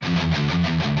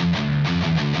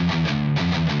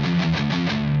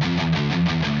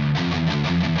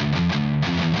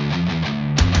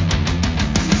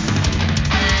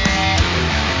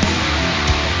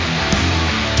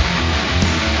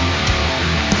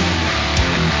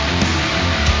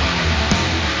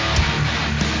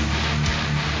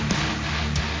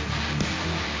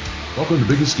welcome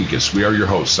to Biggest Geekus. We are your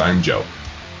hosts. I'm Joe.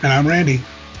 And I'm Randy.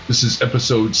 This is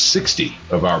episode 60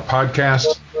 of our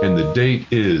podcast, and the date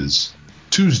is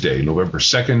Tuesday, November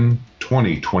 2nd,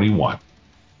 2021.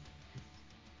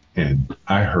 And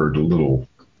I heard a little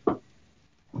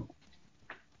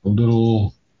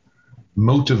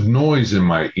mote of noise in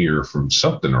my ear from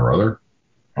something or other.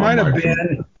 Might have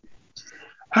been.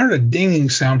 I heard a dinging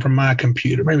sound from my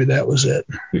computer. Maybe that was it.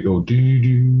 They go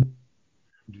doo-doo.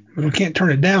 But I can't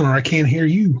turn it down or I can't hear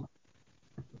you.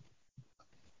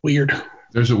 Weird.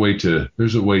 There's a way to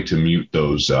mute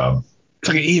those. It's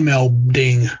like an email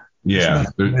ding. Yeah.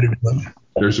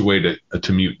 There's a way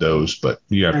to mute those, but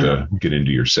you have to get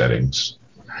into your settings.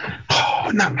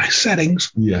 Oh, not my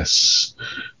settings. Yes.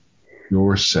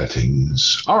 Your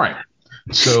settings. All right.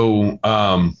 So,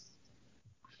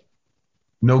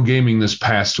 no gaming this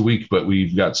past week, but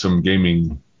we've got some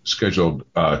gaming scheduled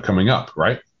coming up,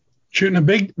 right? I'm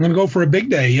going to go for a big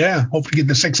day. Yeah. Hopefully get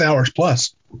the 6 hours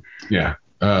plus. Yeah.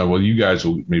 Well, you guys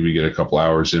will maybe get a couple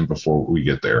hours in before we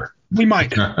get there. We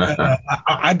might.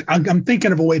 I'm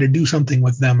thinking of a way to do something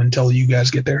with them until you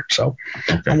guys get there. So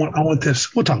okay. I want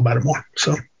this. We'll talk about it more.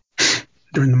 So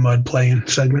during the mud playing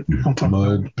segment, I'll talk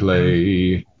mud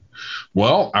play.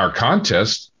 Well, our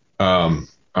contest, our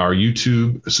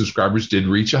YouTube subscribers did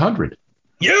reach 100.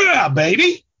 Yeah,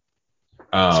 baby.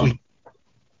 Sweet.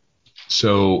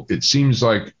 So it seems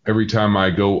like every time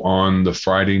I go on the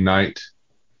Friday night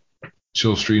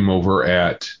chill stream over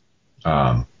at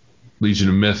Legion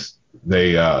of Myth,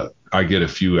 I get a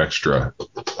few extra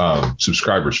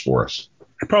subscribers for us.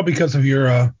 Probably because of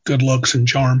your good looks and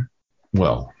charm.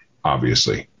 Well,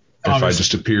 obviously. If I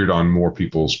just appeared on more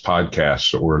people's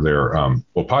podcasts or their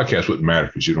podcasts wouldn't matter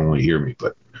because you'd only hear me,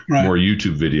 but more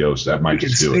YouTube videos, that might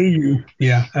just do it. You.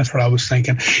 Yeah, that's what I was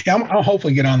thinking. Yeah, I'll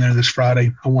hopefully get on there this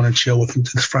Friday. I want to chill with them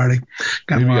this Friday.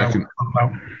 Maybe I can.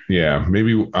 Yeah,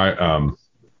 maybe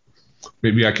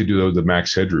I could do the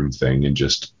Max Headroom thing and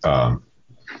just pop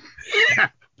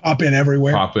in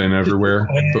everywhere.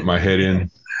 Put my head in.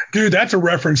 Dude, that's a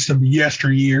reference to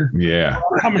yesteryear. Yeah.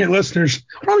 How many listeners?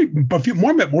 Probably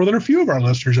more than a few of our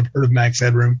listeners have heard of Max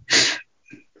Headroom.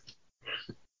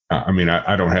 I mean,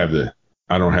 I don't have any.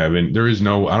 I don't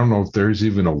know if there's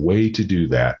even a way to do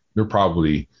that. They're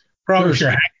probably if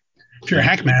you're a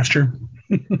hack master.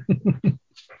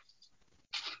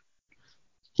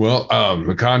 Well,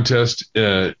 the contest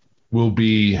will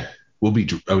be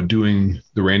doing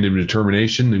the random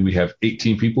determination, and we have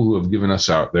 18 people who have given us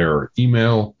out their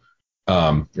email.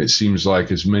 It seems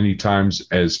like as many times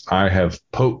as I have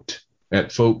poked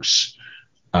at folks,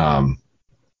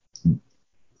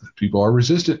 people are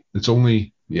resistant. It's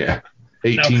only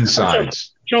 18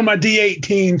 sides. Showing my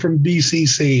D18 from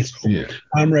BCC. So yeah.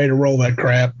 I'm ready to roll that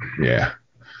crap. Yeah.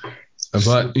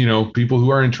 But, people who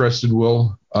are interested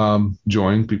will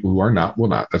join. People who are not will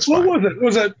not. That's fine. What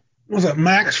was it? Was it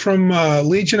Max from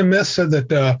Legion of Myth said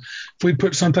that if we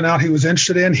put something out he was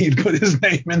interested in, he'd put his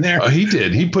name in there? He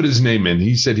did. He put his name in.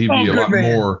 He said he'd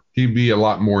be a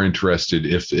lot more interested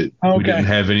if we didn't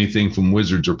have anything from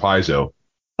Wizards or Paizo.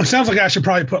 It sounds like I should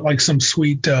probably put like some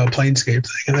sweet Planescape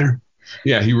thing in there.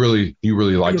 Yeah, he really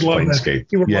likes Planescape.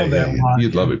 He would love that a lot.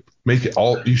 He'd love it. Make it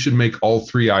all. You should make all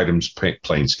three items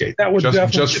Planescape. That would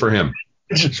just for him.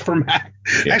 Just for Mac.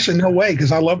 Yeah. Actually, no way,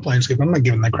 because I love Planescape. I'm not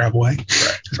giving that crap away.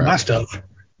 It's my stuff.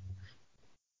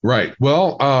 Right.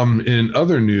 Well, in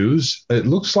other news, it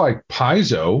looks like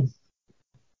Paizo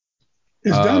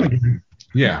is done again.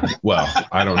 Yeah. Well,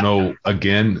 I don't know.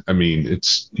 Again, I mean,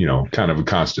 it's kind of a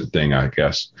constant thing, I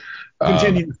guess.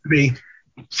 Continues to be.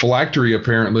 Phylactery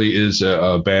apparently is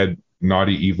a bad,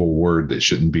 naughty, evil word that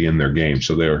shouldn't be in their game,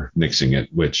 so they're nixing it.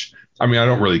 Which, I mean, I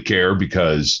don't really care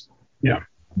because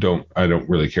I don't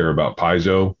really care about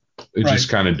Paizo. It's just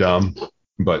kind of dumb,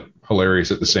 but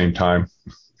hilarious at the same time.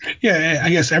 Yeah, I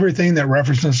guess everything that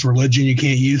references religion you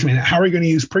can't use. I mean, how are you going to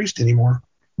use priest anymore?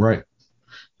 Right.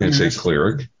 Can't say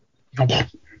cleric.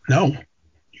 No,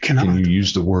 you cannot. Can you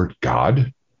use the word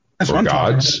God? That's or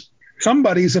gods?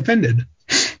 Somebody's offended.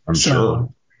 I'm sure.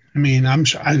 I mean, I'm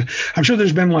sure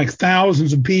there's been like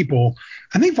thousands of people.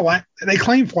 I think they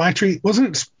claim phylactery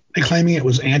wasn't they claiming it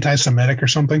was anti-Semitic or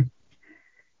something?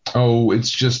 Oh,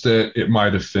 it's just that it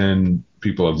might offend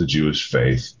people of the Jewish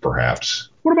faith, perhaps.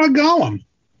 What about Gollum?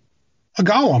 A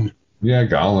golem. Yeah,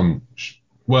 Gollum.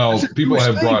 Well, people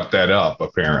have brought that up,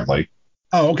 apparently.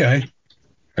 Oh, okay.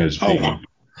 As being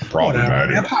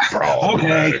problematic.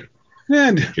 Okay.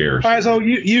 And Paizo,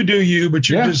 you do you, but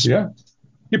you're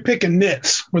you're picking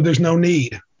nits where there's no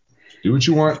need. Do what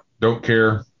you want. Don't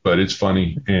care, but it's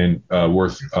funny and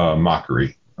worth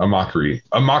mockery. A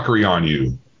mockery on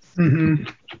you. Mm-hmm.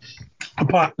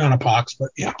 Not a pox,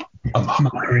 but yeah,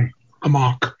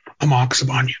 Amok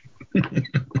Sabanyu.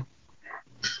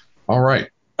 All right.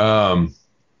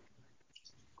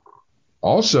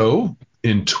 Also,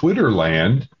 in Twitter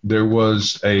land, there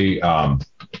was a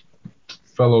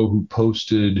fellow who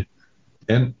posted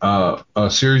a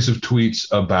series of tweets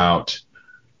about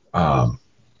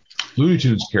Looney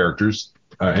Tunes characters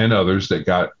and others that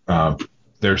got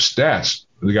their stats.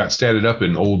 They got statted up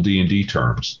in old D&D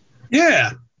terms.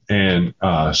 Yeah. And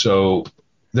so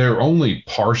they're only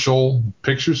partial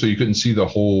pictures, so you couldn't see the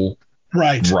whole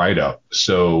write-up.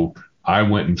 So I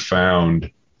went and found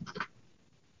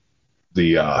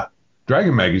the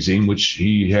Dragon magazine, which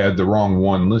he had the wrong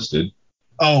one listed.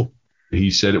 Oh.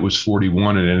 He said it was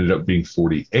 41 and ended up being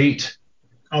 48.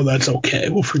 Oh, that's okay.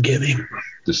 We'll forgive him.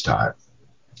 This time.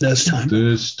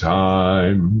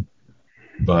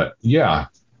 But yeah.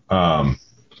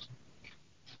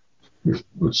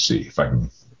 Let's see if I can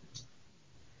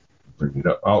bring it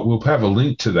up. We'll have a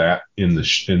link to that in the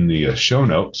show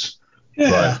notes.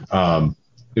 Yeah. But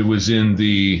it was in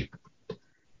the.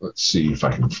 Let's see if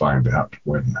I can find out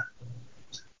when.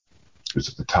 It's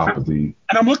at the top of the.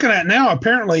 And I'm looking at now.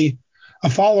 Apparently, a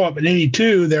follow up in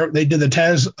 '82. They did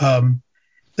the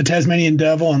Tasmanian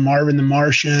Devil and Marvin the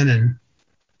Martian and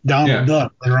Donald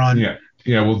Duck later on. Yeah.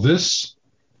 Well, this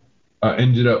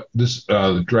ended up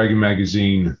the Dragon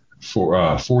magazine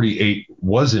for 48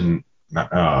 was in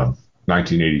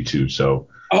 1982. So.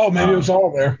 Oh, maybe it was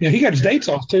all there. Yeah, he got his dates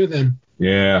off too. Then.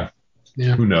 Yeah.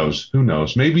 Who knows?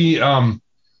 Maybe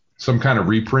some kind of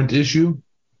reprint issue.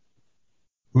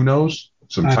 Who knows?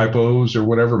 Some typos or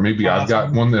whatever. Maybe I've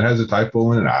got one that has a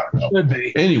typo in it. I don't know. Could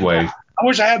be. Anyway. I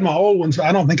wish I had my old ones.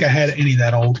 I don't think I had any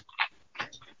that old.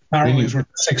 My early ones were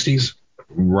the 60s.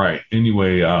 Right.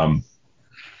 Anyway,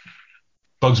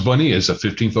 Bugs Bunny is a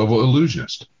 15th level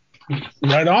illusionist.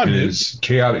 Right on, dude. Is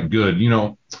chaotic good.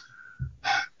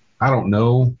 I don't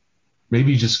know.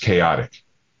 Maybe just chaotic.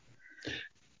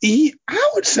 I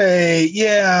would say,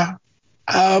 yeah.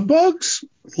 Bugs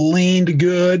leaned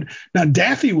good. Now,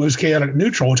 Daffy was chaotic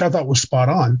neutral, which I thought was spot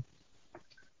on.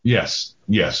 Yes.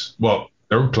 Well,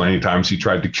 there were plenty of times he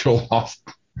tried to kill off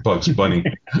Bugs Bunny.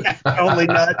 Only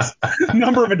nuts.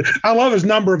 I love his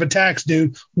number of attacks,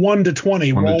 dude. 1 to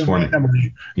 20. 1 to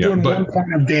 20. Doing 1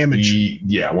 point of damage.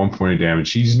 1 point of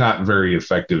damage. He's not very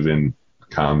effective in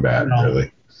combat,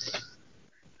 really.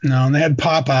 No, and they had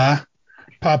Popeye.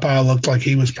 Popeye looked like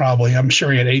he was I'm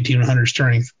sure he had 1800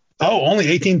 strength. Oh, only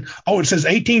 18. Oh, it says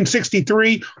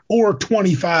 1863 or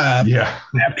 25. Yeah.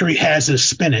 After he has his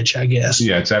spinach, I guess.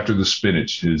 Yeah, it's after the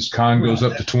spinach. His con goes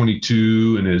up to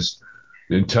 22 and his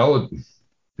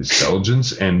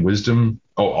intelligence and wisdom.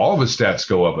 Oh, all of his stats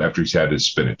go up after he's had his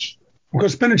spinach.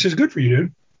 Because spinach is good for you,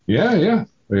 dude. Yeah.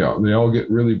 They all get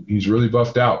he's really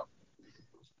buffed out.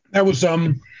 That was,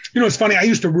 it's funny. I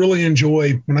used to really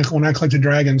enjoy when I collected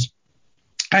dragons.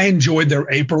 I enjoyed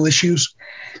their April issues.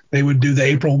 They would do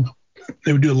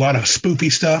a lot of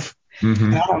spoofy stuff.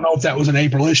 Mm-hmm. I don't know if that was an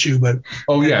April issue, but.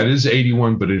 Oh, yeah, it is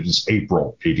 81, but it is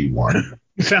April 81.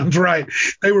 Sounds right.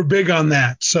 They were big on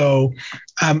that. So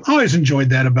I always enjoyed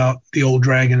that about the old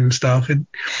dragon and stuff. It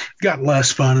got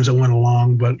less fun as it went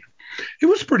along, but it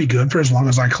was pretty good for as long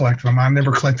as I collected them. I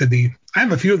never collected I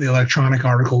have a few of the electronic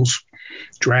articles,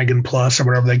 Dragon Plus or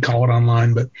whatever they call it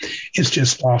online, but it's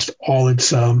just lost all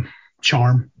its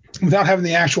charm without having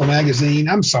the actual magazine.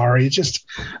 I'm sorry. It's just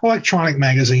electronic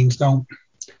magazines I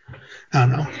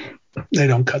don't know. They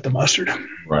don't cut the mustard.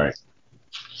 Right.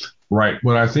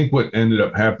 Well, I think what ended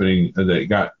up happening that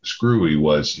got screwy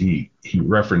was he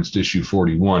referenced issue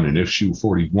 41, and issue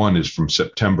 41 is from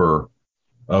September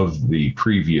of the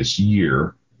previous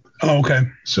year. Oh, okay.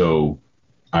 So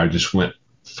I just went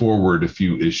forward a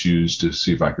few issues to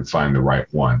see if I could find the right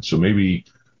one. So maybe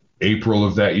April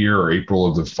of that year or April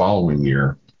of the following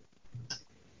year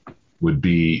would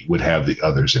have the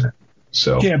others in it.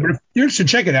 So yeah, but if you should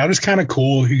check it out. It's kind of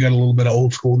cool. You got a little bit of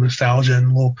old school nostalgia and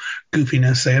a little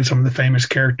goofiness. They had some of the famous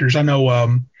characters. I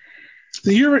know.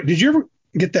 Did you ever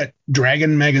get that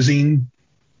Dragon magazine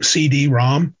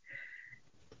CD-ROM?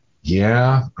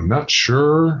 Yeah, I'm not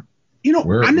sure.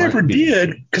 I never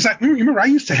did because I remember I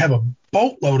used to have a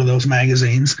boatload of those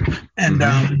magazines, and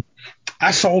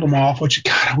I sold them off. Which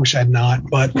God, I wish I'd not.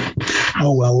 But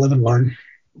oh well, live and learn.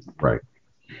 Right.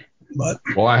 But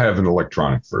I have an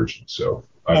electronic version, so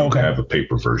I don't have a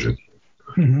paper version.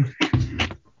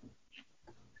 Mm-hmm.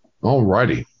 All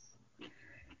righty.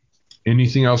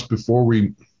 Anything else before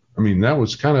we? I mean, that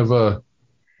was kind of a.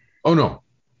 Oh no,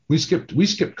 we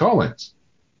skipped call-ins.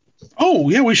 Oh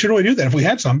yeah, we should really do that if we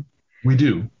had some. We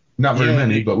do. Not very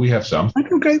many, but we have some.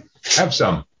 Okay. Have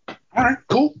some. All right.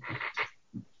 Cool.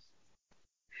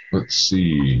 let's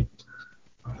see.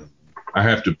 I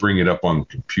have to bring it up on the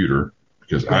computer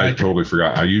because I totally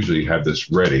forgot. I usually have this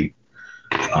ready,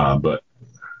 but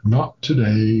not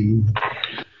today.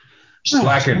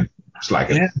 Slacking.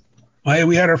 Yeah. Well, hey,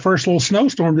 we had our first little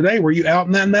snowstorm today. Were you out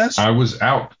in that mess? I was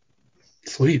out.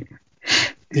 Sweet.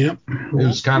 Yep. It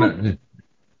was kind of,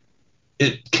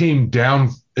 it came down.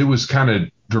 It was kind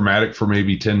of dramatic for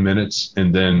maybe 10 minutes.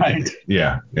 And then,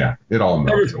 it all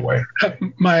melted away.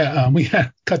 We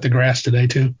had cut the grass today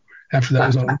too, after that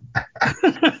was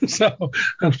over. So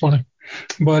that's funny.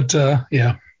 But,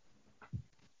 yeah.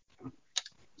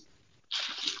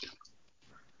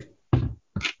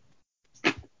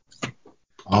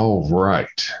 All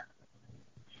right.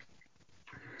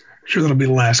 Sure, that'll be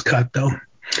the last cut, though.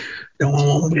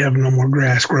 Won't be having no more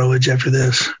grass growage after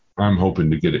this. I'm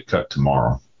hoping to get it cut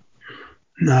tomorrow.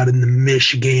 Not in the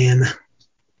Michigan.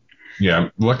 Yeah,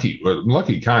 lucky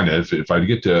kind of. If I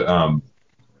get to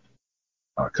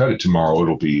cut it tomorrow,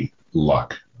 it'll be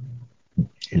luck.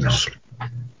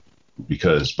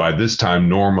 Because by this time,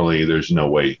 normally there's no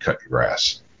way you cut your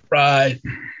grass. Right.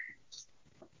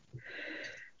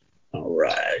 All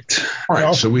right. All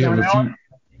right. So we have a few.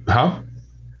 Huh?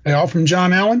 They all from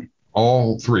John Allen?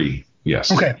 All three.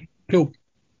 Yes. Okay. Cool.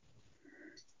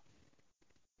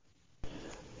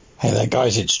 Hey there,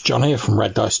 guys. It's John here from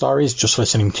Red Dice Diaries. Just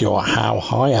listening to your How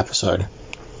High episode.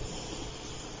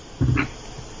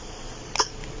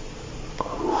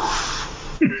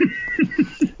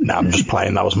 No, I'm just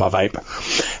playing. That was my vape.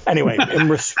 Anyway, in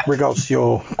regards to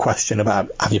your question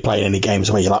about have you played any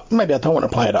games where you're like, maybe I don't want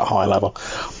to play it at a high level,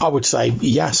 I would say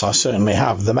yes, I certainly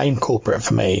have. The main culprit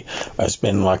for me has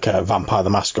been like a Vampire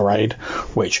the Masquerade,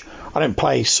 which I don't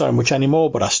play so much anymore,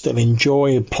 but I still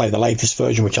enjoy. Play the latest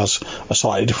version, which has a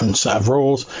slightly different set of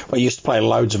rules. But I used to play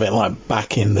loads of it like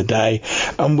back in the day,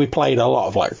 and we played a lot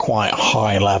of like quite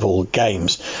high level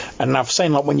games. And I've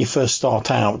seen like when you first start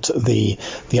out, the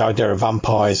idea of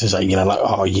vampires is that, you know, like,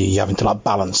 oh, you having to like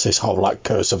balance this whole like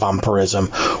curse of vampirism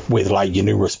with like your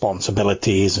new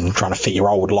responsibilities and trying to fit your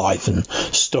old life and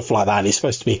stuff like that. It's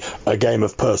supposed to be a game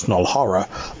of personal horror,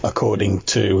 according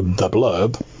to the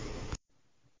blurb.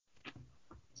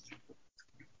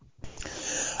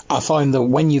 I find that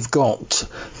when you've got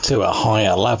to a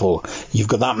higher level, you've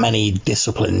got that many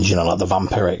disciplines, you know, like the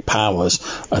vampiric powers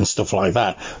and stuff like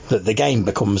that, that the game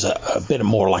becomes a bit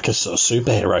more like a sort of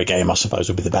superhero game, I suppose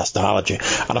would be the best analogy.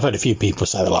 And I've heard a few people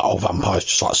say that, like, oh, vampires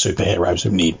just like superheroes who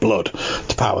need blood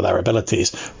to power their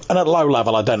abilities. And at low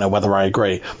level, I don't know whether I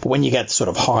agree, but when you get to sort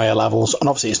of higher levels, and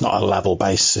obviously it's not a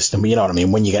level-based system, but you know what I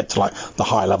mean, when you get to like the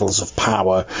high levels of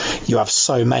power, you have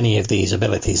so many of these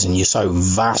abilities and you're so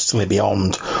vastly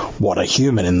beyond what a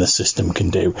human in the system can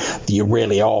do, that you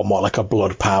really are more like a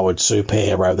blood-powered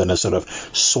superhero than a sort of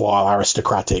suave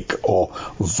aristocratic or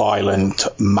violent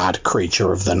mad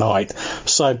creature of the night.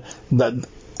 So that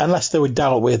unless they were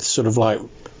dealt with sort of like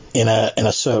in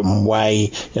a certain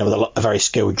way, you know, with a very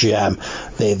skilled GM,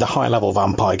 the high level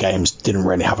vampire games didn't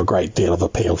really have a great deal of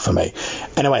appeal for me.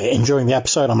 Anyway, enjoying the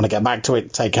episode. I'm going to get back to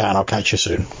it. Take care, and I'll catch you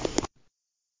soon.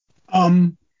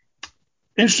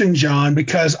 Interesting, John,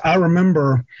 because I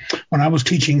remember when I was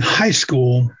teaching high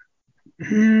school a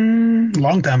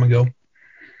long time ago,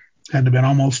 had to have been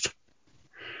almost,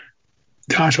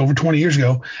 over 20 years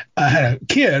ago, I had a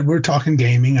kid, we were talking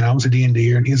gaming, and I was a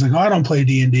D&D-er, and he's like, oh, I don't play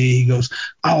D&D. He goes,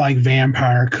 I like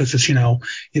Vampire because it's, you know,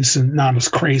 it's not as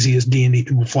crazy as D&D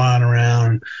people flying around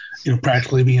and, you know,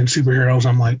 practically being superheroes.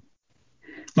 I'm like,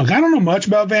 look, I don't know much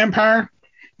about Vampire,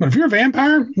 but if you're a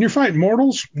vampire and you're fighting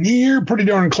mortals, you're pretty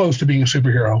darn close to being a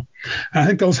superhero. And I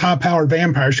think those high-powered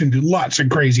vampires can do lots of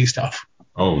crazy stuff.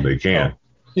 Oh, they can.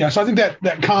 So I think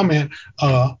that comment,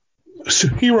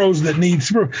 superheroes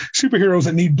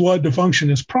that need blood to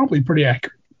function, is probably pretty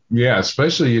accurate. Yeah,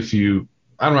 especially if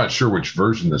I'm not sure which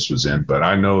version this was in, but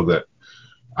I know that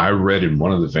I read in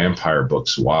one of the vampire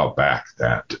books a while back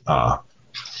that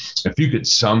if you could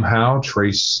somehow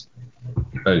trace,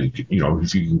 if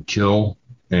you can kill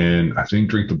and I think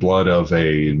drink the blood of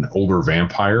an older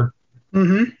vampire,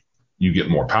 you get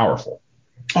more powerful.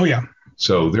 Oh, yeah.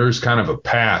 So there's kind of a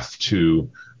path to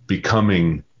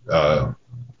becoming,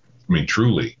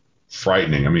 truly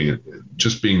frightening. I mean,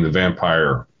 just being the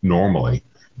vampire normally.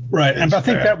 Right. And I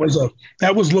think that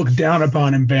was looked down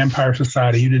upon in vampire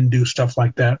society. You didn't do stuff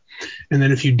like that. And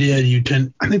then if you did,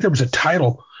 I think there was a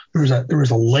title. There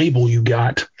was a label you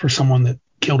got for someone that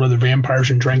killed other vampires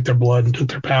and drank their blood and took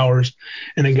their powers,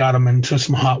 and it got them into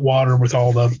some hot water with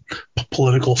all the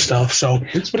political stuff. So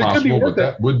it's possible, but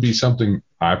that would be something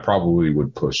I probably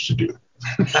would push to do.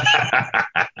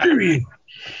 Screw you.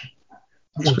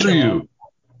 I'm going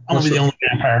to be the only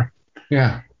vampire.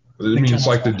 Yeah. I mean, it's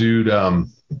like the dude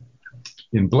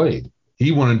in Blade.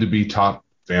 He wanted to be top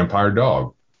vampire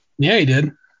dog. Yeah, he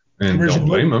did. And don't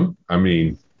blame him. I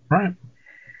mean, right.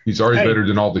 He's already better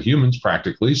than all the humans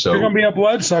practically. So you're going to be a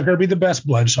bloodsucker, be the best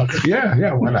bloodsucker.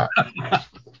 Yeah, why not?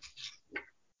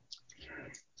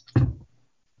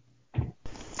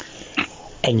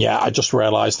 And yeah, I just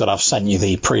realized that I've sent you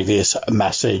the previous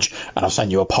message and I've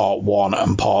sent you a part 1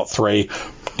 and part 3.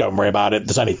 Don't worry about it.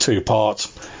 There's only 2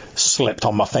 parts. Slipped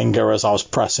on my finger as I was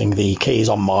pressing the keys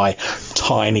on my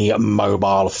tiny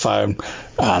mobile phone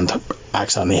and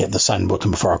accidentally hit the send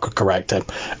button before I could correct it.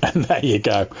 And there you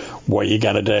go. What are you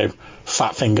going to do?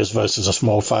 Fat fingers versus a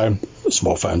small phone? The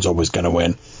small phone's always going to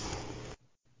win.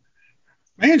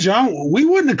 Man, John, we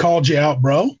wouldn't have called you out,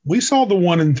 bro. We saw the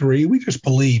 1 and 3. We just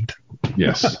believed.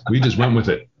 Yes, we just went with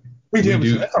it. We do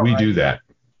that.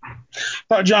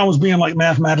 Thought John was being like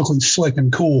mathematically slick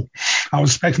and cool. I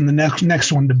was expecting the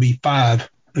next one to be 5.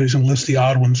 He was going to list the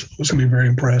odd ones. I was going to be very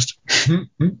impressed.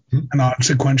 An odd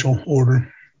sequential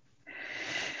order.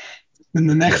 And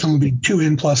the next one would be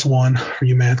 2n plus 1 for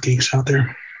you math geeks out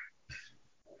there.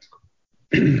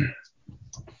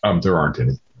 There aren't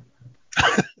any.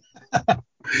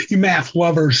 You math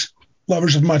lovers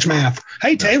of much math.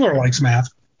 Hey, Taylor likes math.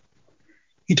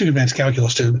 He took advanced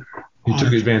calculus too. He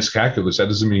took advanced calculus. That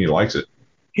doesn't mean he likes it.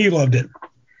 He loved it.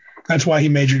 That's why he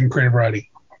majored in creative writing.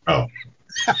 Oh,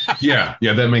 yeah,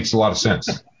 that makes a lot of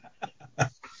sense.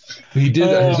 He did.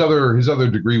 His other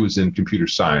degree was in computer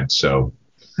science, so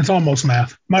it's almost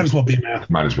math. Might as well be math.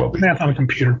 Might as well be math on a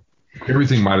computer.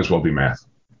 Everything might as well be math.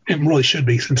 It really should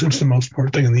be, since it's the most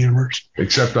important thing in the universe.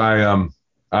 Except I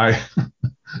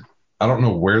don't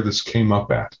know where this came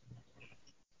up at.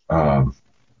 I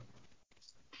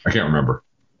can't remember.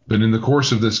 But in the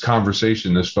course of this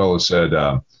conversation, this fellow said,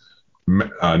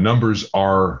 numbers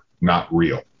are not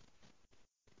real.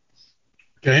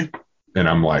 Okay. And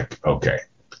I'm like, okay.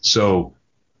 So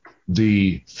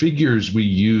the figures we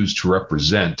use to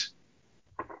represent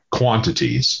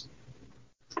quantities,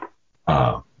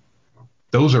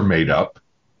 those are made up,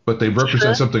 but they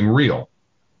represent something real.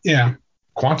 Yeah.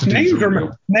 Quantities are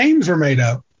real. Names are made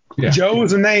up. Yeah. Joe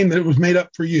is a name that was made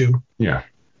up for you. Yeah.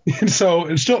 And so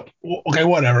it's still, okay,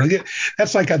 whatever.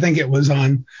 That's like, I think it was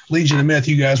on Legion of Myth.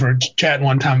 You guys were chatting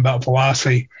one time about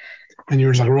philosophy and you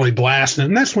were just like really blasting it.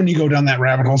 And that's when you go down that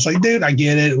rabbit hole. It's like, dude, I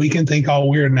get it. We can think all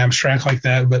weird and abstract like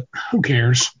that, but who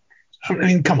cares? I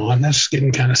mean, come on. That's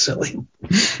getting kind of silly.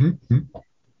 Mm-hmm.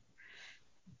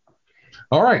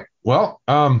 All right. Well,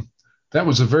 that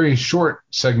was a very short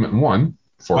segment 1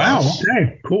 for us. Wow.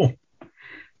 Okay, cool.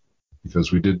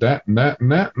 Because we did that and that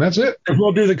and that, and that's it.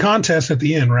 We'll do the contest at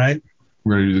the end, right?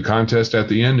 We're going to do the contest at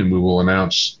the end, and we will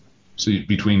announce. So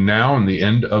between now and the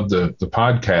end of the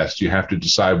podcast, you have to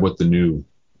decide what the new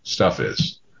stuff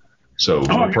is. So,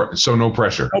 no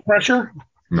pressure. No pressure?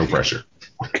 No pressure.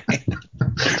 Okay.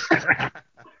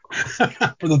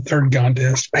 For the third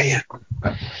contest. Man.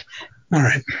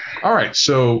 All right.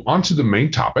 So on to the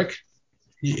main topic.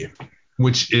 Yeah.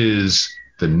 Which is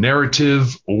the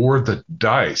narrative or the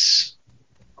dice.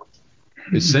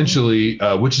 Essentially,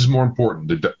 which is more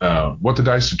important, what the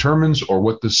dice determines or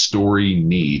what the story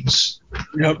needs?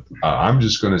 Yep. I'm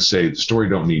just going to say the story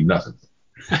don't need nothing.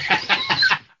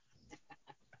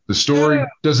 The story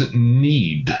doesn't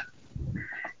need.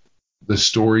 The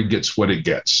story gets what it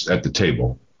gets at the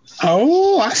table.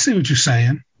 Oh, I see what you're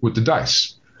saying. With the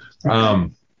dice.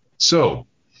 So,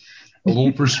 a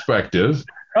little perspective.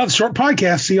 Oh, the short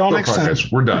podcast. See y'all next time.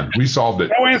 We're done. We solved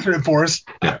it. Go answer it for us.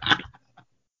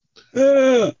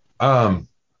 Yeah. Are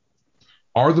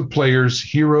the players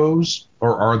heroes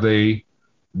or are they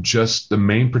just the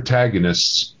main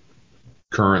protagonists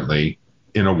currently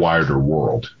in a wider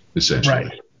world,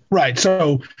 essentially? Right.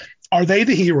 So are they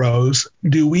the heroes?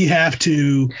 Do we have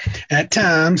to, at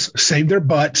times, save their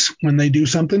butts when they do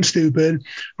something stupid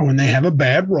or when they have a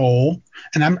bad role?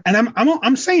 And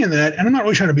I'm saying that, and I'm not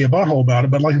really trying to be a butthole about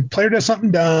it, but like if a player does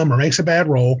something dumb or makes a bad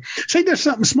roll, say he does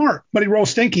something smart, but he rolls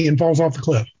stinky and falls off the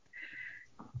cliff.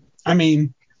 I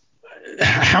mean,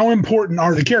 how important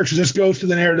are the characters? This goes to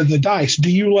the narrative of the dice. Do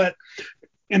you let,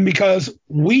 and because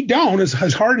we don't,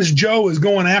 as hard as Joe is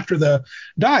going after the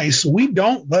dice, we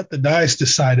don't let the dice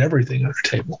decide everything at the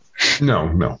table.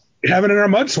 No. We have it in our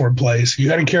Mudsword plays.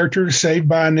 You had a character saved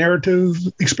by a narrative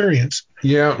experience.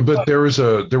 Yeah, but there was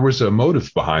a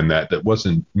motive behind that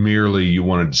wasn't merely you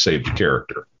wanted to save the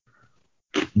character.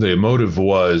 The motive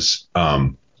was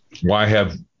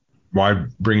why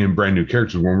bring in brand new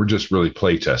characters when we're just really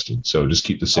play testing? So just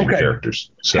keep the same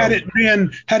characters. So had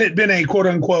it been a quote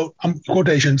unquote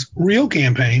quotations real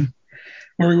campaign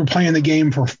where we were playing the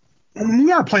game for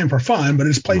we are playing for fun, but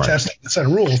it's playtesting a set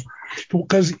of rules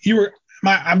because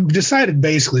I've decided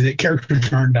basically that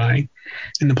characters aren't dying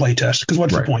in the playtest because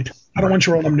what's the point? I don't want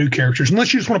you to roll them new characters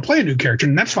unless you just want to play a new character,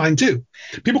 and that's fine too.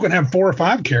 People can have 4 or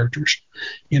 5 characters.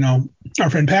 Our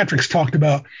friend Patrick's talked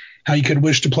about how you could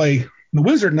wish to play the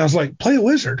wizard, and I was like, play a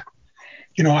wizard.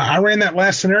 I ran that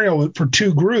last scenario for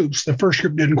 2 groups. The first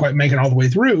group didn't quite make it all the way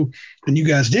through, and you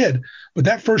guys did. But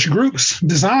that first group's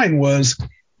design was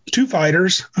 2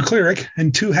 fighters, a cleric,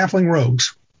 and 2 halfling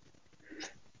rogues.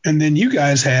 And then you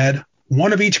guys had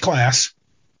 1 of each class.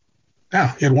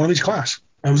 Yeah, you had 1 of each class.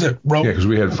 That was it. Yeah, because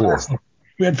we had 4.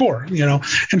 We had 4,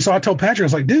 And so I told Patrick, I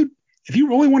was like, dude, if you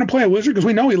really want to play a wizard, because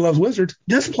we know he loves wizards,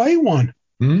 just play one.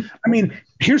 Mm-hmm. I mean,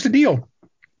 here's the deal.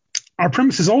 Our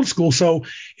premise is old school, so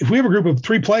if we have a group of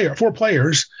 4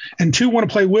 players, and 2 want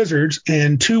to play wizards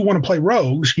and 2 want to play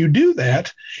rogues, you do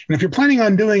that. And if you're planning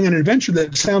on doing an adventure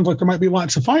that sounds like there might be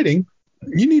lots of fighting,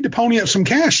 you need to pony up some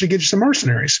cash to get you some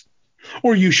mercenaries.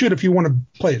 Or you should if you want to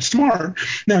play it smart.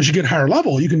 Now, as you get higher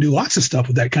level, you can do lots of stuff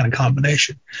with that kind of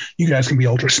combination. You guys can be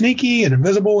ultra sneaky and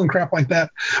invisible and crap like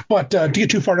that. But to get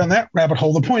too far down that rabbit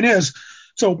hole, the point is,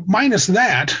 so minus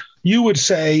that, you would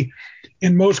say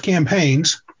in most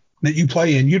campaigns that you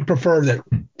play in, you'd prefer that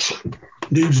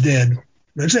dude's dead.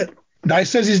 That's it.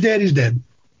 Dice says he's dead, he's dead.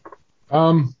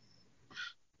 I'm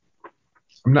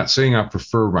not saying I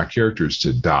prefer my characters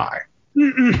to die.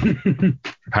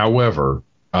 However,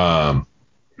 I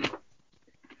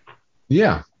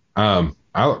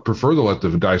prefer to let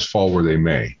the dice fall where they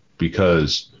may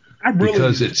because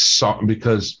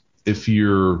if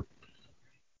you're,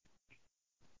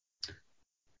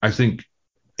 I think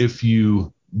if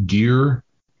you gear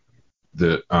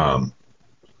the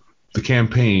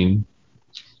campaign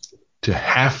to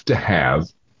have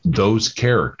those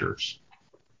characters,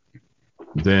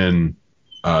 then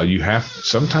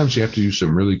sometimes you have to do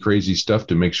some really crazy stuff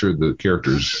to make sure the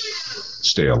characters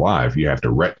stay alive. You have to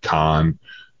retcon.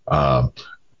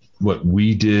 What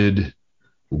we did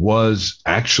was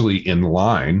actually in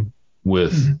line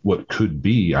with what could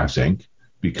be, I think,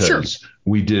 because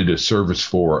we did a service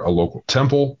for a local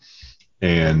temple,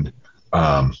 and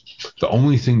the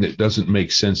only thing that doesn't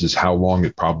make sense is how long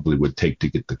it probably would take to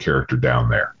get the character down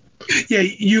there. Yeah,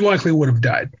 you likely would have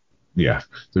died. Yeah,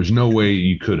 there's no way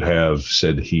you could have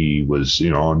said he was,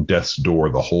 on death's door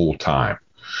the whole time,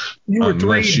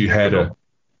 unless you had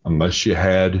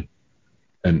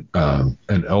an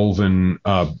elven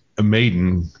a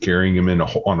maiden carrying him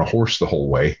on a horse the whole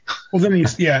way. Well, then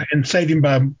and saved him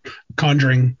by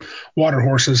conjuring water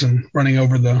horses and running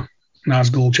over the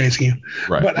Nazgul chasing you.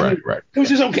 Right, but, right. It was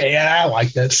just okay. I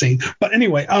like that scene. But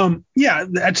anyway,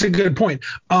 that's a good point.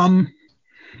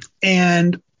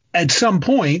 And at some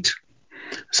point,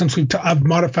 since I've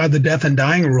modified the death and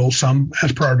dying rule some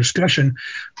as per our discussion,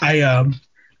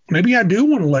 maybe I do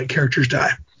want to let characters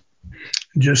die,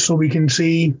 just so we can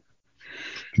see.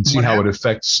 How it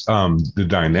affects the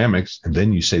dynamics, and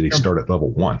then you say they start at level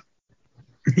 1.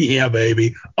 Yeah,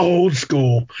 baby, old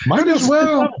school. Might as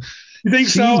well. You think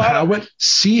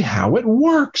See how it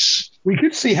works. We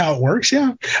could see how it works.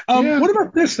 Yeah. What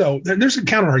about this though? There's a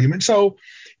counter argument. So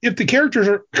if the characters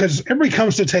are, because everybody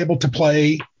comes to the table to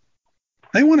play,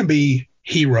 they want to be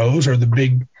heroes or the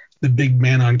big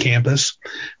man on campus,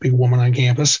 big woman on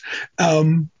campus,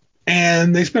 and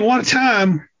they spend a lot of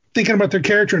time thinking about their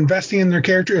character, investing in their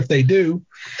character if they do,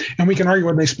 and we can argue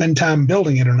whether they spend time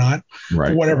building it or not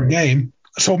for whatever game.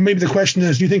 So maybe the question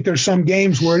is, do you think there's some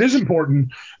games where it is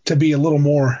important to be a little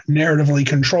more narratively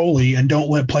controlly and don't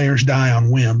let players die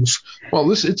on whims? Well,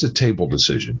 it's a table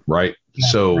decision, right? Yeah,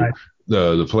 so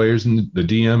the players and the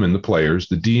DM and the players,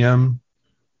 the DM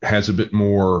has a bit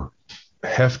more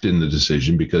heft in the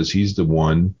decision because he's the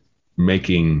one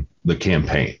making the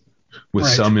campaign with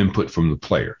some input from the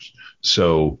players.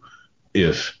 So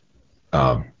if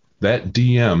that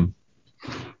DM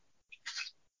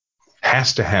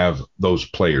has to have those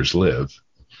players live,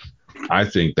 I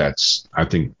think it's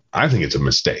a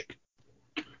mistake.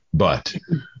 But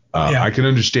I can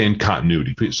understand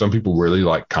continuity. Some people really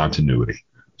like continuity,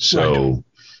 so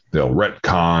they'll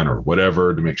retcon or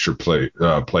whatever to make sure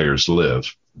players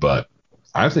live. But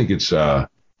I think it's I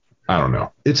don't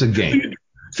know. It's a game.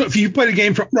 So if you played a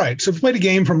game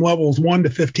from levels 1 to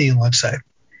 15, let's say,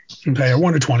 okay, or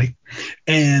 1 to 20,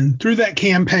 and through that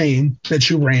campaign that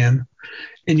you ran,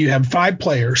 and you have 5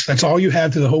 players, that's all you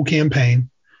have through the whole campaign,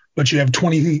 but you have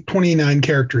 29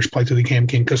 characters play through the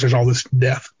campaign because there's all this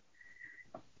death,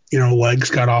 legs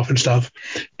cut off and stuff.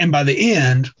 And by the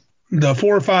end, the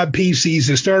 4 or 5 PCs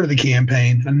that started the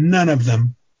campaign, none of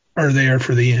them are there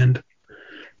for the end.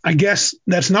 I guess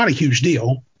that's not a huge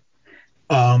deal.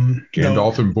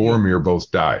 Gandalf and Boromir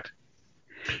both died.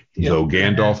 Yep. Though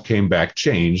Gandalf came back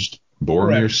changed,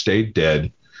 Boromir stayed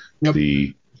dead. Yep.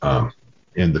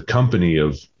 In the company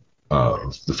of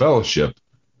the Fellowship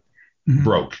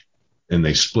broke, and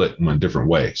they split and went different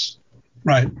ways.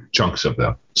 Right. Chunks of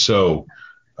them. So,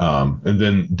 and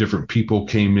then different people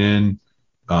came in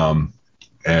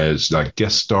as like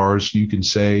guest stars, you can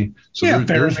say. So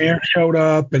Faramir showed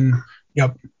up, and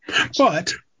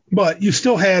but you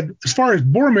still had, as far as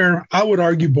Boromir, I would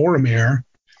argue Boromir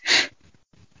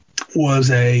was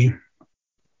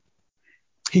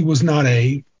he was not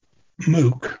a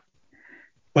mook,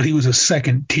 but he was a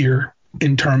second tier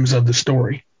in terms of the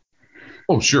story.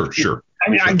 Oh, sure. I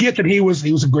mean, I get that he was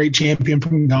a great champion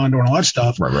from Gondor and all that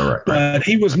stuff. Right. But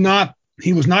he was not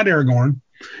Aragorn.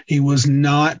 He was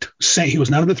not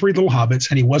none of the three little hobbits,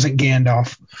 and he wasn't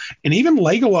Gandalf. And even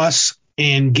Legolas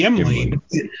and Gimli,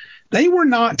 they were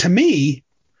not, to me,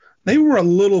 they were a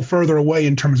little further away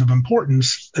in terms of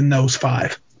importance than those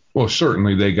five. Well,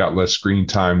 certainly they got less screen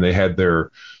time. They had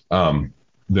their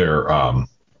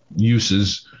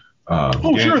uses.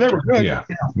 Sure, they were good.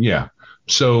 Yeah.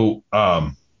 So,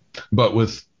 but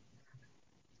with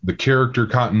the character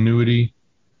continuity,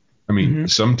 I mean,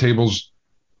 some tables,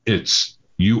 it's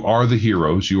you are the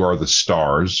heroes, you are the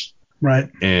stars, right?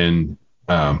 And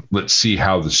let's see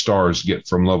how the stars get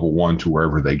from level 1 to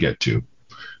wherever they get to,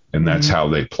 and that's how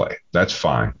they play. That's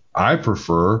fine. I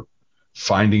prefer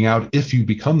finding out if you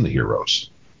become the heroes,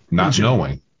 not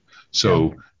knowing.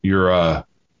 So you're a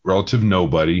relative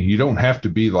nobody. You don't have to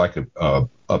be like a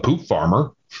poop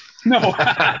farmer. No,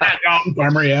 dong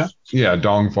farmer, yeah,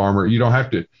 dong farmer. You don't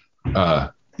have to.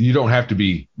 You don't have to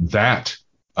be that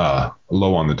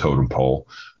low on the totem pole,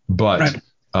 but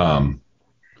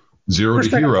zero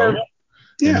First, to hero,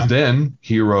 and then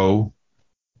hero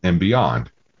and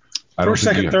beyond. First,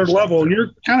 second, third level,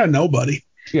 you're kind of nobody.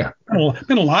 Yeah,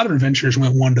 been a lot of adventures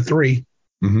went 1 to 3.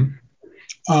 Do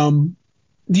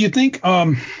you think?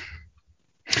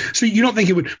 So you don't think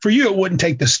it would, for you? It wouldn't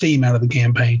take the steam out of the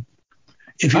campaign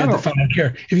if you had the 5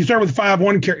 character. If you start with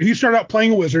 5-1 character, if you start out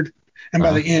playing a wizard, and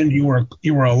by the end you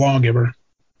were a lawgiver,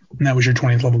 and that was your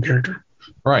 20th level character.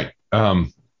 Right.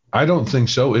 I don't think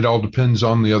so. It all depends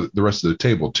on the rest of the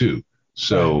table too.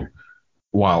 So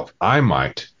while I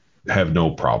might have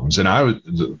no problems, and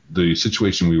the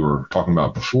situation we were talking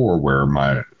about before, where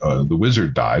my the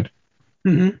wizard died,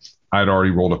 I'd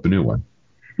already rolled up a new one.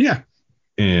 Yeah.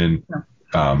 And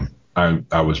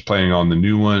I was playing on the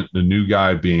new one, the new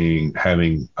guy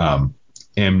having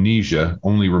amnesia,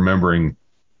 only remembering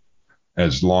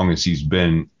as long as he's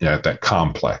been at that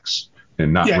complex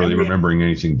and not really remembering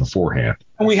anything beforehand.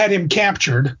 And we had him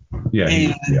captured.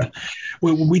 Yeah.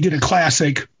 We did a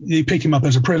classic. They picked him up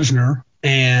as a prisoner,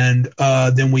 and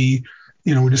then we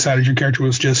decided your character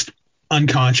was just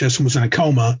unconscious and was in a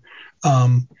coma.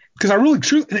 Because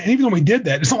and even though we did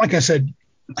that, it's not like I said,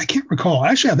 I can't recall.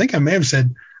 Actually, I think I may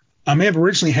have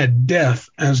originally had death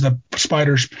as the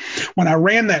spiders. When I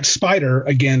ran that spider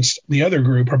against the other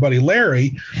group, our buddy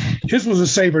Larry, his was a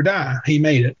save or die. He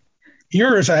made it.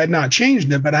 Yours, I had not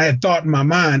changed it, but I had thought in my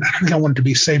mind, I don't think I wanted to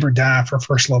be save or die for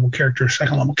first level characters,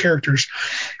 second level characters,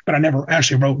 but I never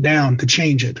actually wrote down to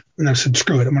change it. And I said,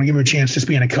 screw it. I'm going to give him a chance to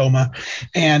be in a coma.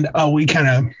 And we kind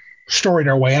of storied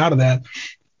our way out of that.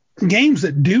 Games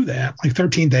that do that, like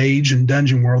 13th Age and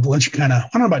Dungeon World, let you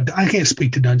I can't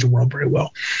speak to Dungeon World very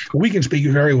well, but we can speak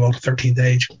very well to 13th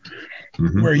Age,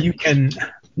 where you can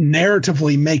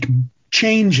narratively make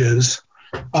changes.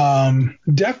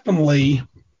 Definitely,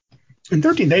 and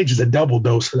 13th Age is a double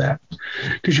dose for that,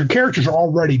 because your characters are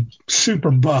already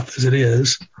super buff as it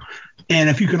is. And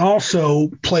if you can also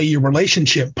play your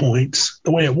relationship points,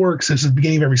 the way it works is at the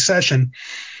beginning of every session,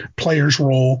 players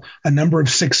roll a number of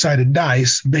 6-sided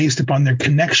dice based upon their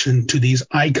connection to these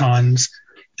icons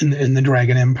in the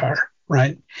Dragon Empire,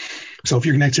 right? So if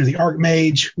you're connected to the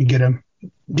Archmage, you get a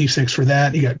D6 for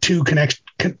that. You got 2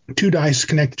 dice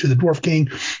connected to the Dwarf King.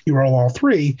 You roll all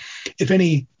 3. If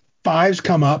any 5s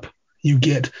come up, you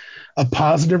get a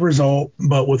positive result,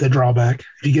 but with a drawback.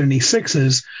 If you get any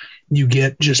 6s, you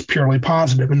get just purely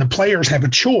positive. And the players have a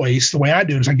choice. The way I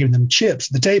do it is I give them chips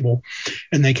at the table,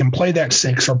 and they can play that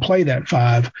 6 or play that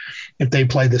 5. If they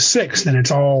play the 6, then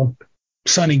it's all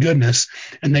sunny goodness,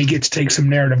 and they get to take some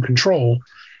narrative control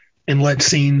and let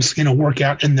scenes, work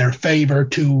out in their favor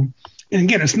and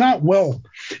again, it's not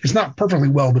perfectly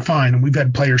well defined. And we've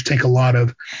had players take a lot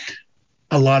of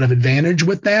advantage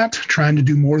with that, trying to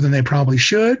do more than they probably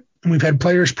should. And we've had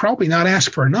players probably not ask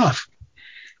for enough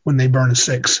when they burn a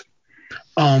 6.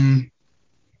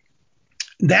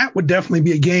 That would definitely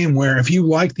be a game where, if you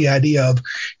like the idea of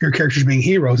your characters being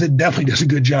heroes, it definitely does a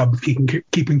good job of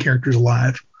keeping characters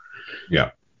alive.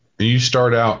 Yeah. And you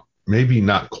start out maybe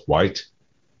not quite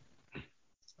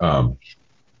a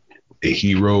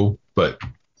hero, but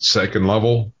second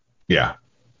level. Yeah.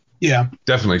 Yeah.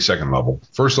 Definitely second level.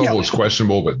 First level is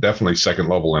questionable, but definitely second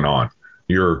level and on.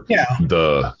 You're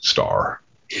the star.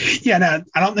 Yeah. Now,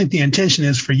 I don't think the intention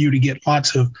is for you to get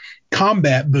lots of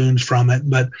combat boons from it,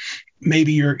 but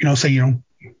maybe you're,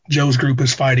 Joe's group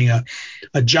is fighting a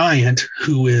giant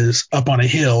who is up on a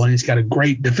hill and he's got a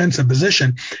great defensive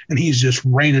position and he's just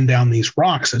raining down these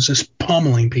rocks. It's just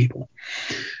pummeling people.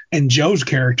 And Joe's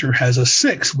character has a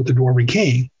 6 with the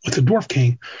Dwarf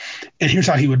King. And here's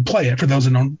how he would play it. For those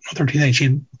that know 13H,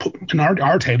 he'd put in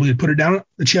our table, he'd put it down,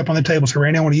 the chip on the table. So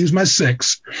right now I want to use my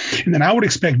 6. And then I would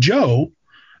expect Joe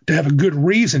to have a good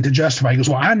reason to justify. He goes,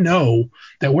 well, I know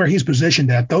that where he's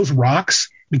positioned at, those rocks,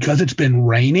 because it's been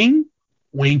raining,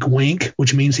 wink, wink,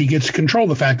 which means he gets to control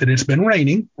the fact that it's been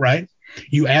raining, right?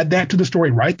 You add that to the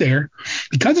story right there.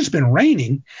 Because it's been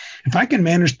raining, if I can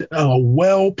manage a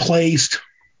well-placed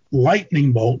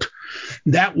lightning bolt,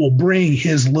 that will bring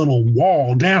his little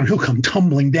wall down. He'll come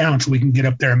tumbling down so we can get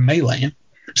up there and melee him.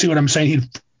 See what I'm saying? He'd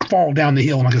fall down the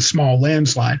hill in like a small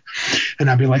landslide. And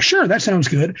I'd be like, sure, that sounds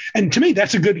good. And to me,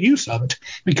 that's a good use of it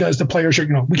because the players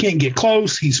are, we can't get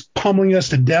close. He's pummeling us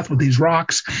to death with these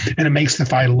rocks, and it makes the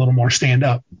fight a little more stand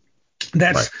up.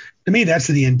 To me, that's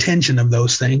the intention of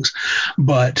those things.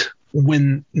 But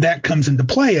when that comes into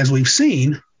play, as we've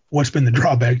seen, what's been the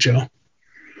drawback, Joe?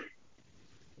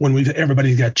 When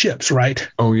everybody's got chips, right?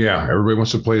 Oh yeah, everybody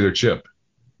wants to play their chip,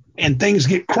 and things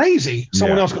get crazy.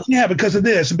 Someone else goes, yeah, because of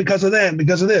this, and because of that, and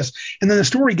because of this, and then the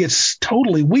story gets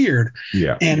totally weird.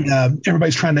 Yeah, and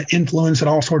everybody's trying to influence it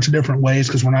all sorts of different ways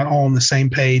because we're not all on the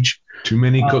same page. Too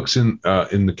many cooks in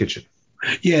the kitchen.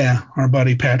 Yeah, our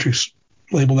buddy Patrick's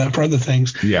labeled that for other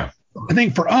things. Yeah, I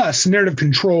think for us, narrative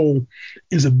control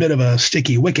is a bit of a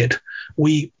sticky wicket.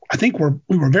 I think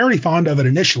we were very fond of it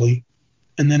initially.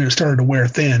 And then it started to wear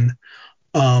thin.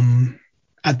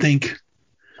 I think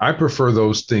I prefer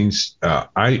those things.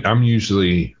 I'm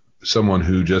usually someone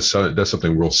who just does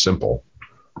something real simple,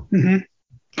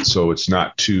 so it's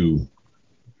not too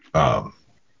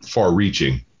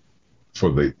far-reaching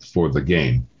for the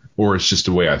game, or it's just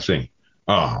the way I think.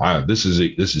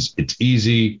 It's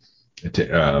easy,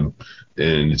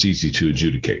 and it's easy to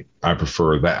adjudicate. I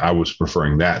prefer that. I was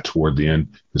preferring that toward the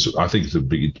end because I think at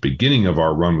the beginning of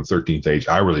our run with 13th Age,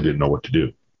 I really didn't know what to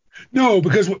do. No,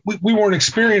 because we weren't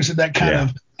experienced at that kind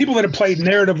of people that have played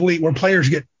narratively where players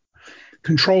get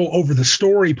control over the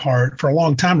story part for a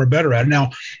long time are better at it.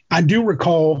 Now, I do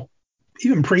recall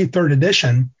even pre-third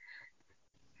edition,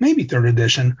 maybe third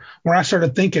edition, where I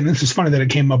started thinking, this is funny that it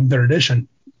came up in third edition,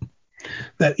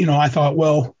 that, I thought,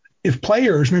 well, if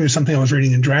players, maybe it's something I was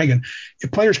reading in Dragon, if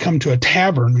players come to a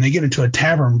tavern and they get into a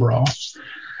tavern brawl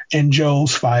and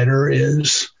Joel's fighter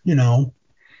is,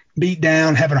 beat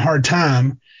down, having a hard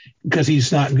time because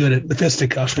he's not good at the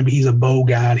fisticuffs. Maybe he's a bow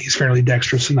guy and he's fairly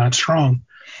dexterous and not strong.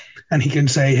 And he can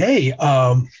say, hey,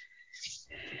 a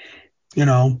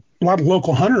lot of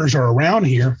local hunters are around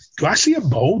here. Do I see a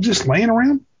bow just laying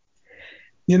around?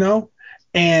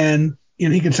 And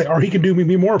he can say, or he could be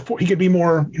more,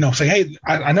 say, hey,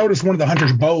 I noticed one of the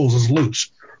hunter's bows is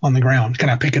loose on the ground. Can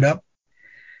I pick it up?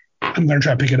 I'm going to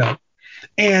try to pick it up.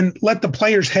 And let the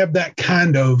players have that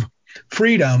kind of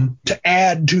freedom to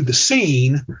add to the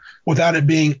scene without it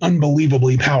being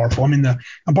unbelievably powerful. I mean, a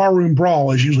barroom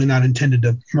brawl is usually not intended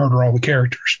to murder all the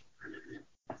characters.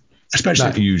 Especially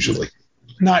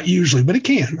not usually, but it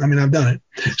can. I mean, I've done it.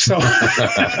 So,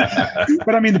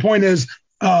 but I mean, the point is,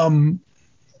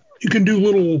 you can do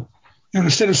little,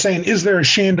 instead of saying, is there a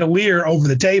chandelier over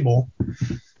the table?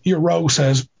 Your rogue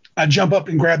says, I jump up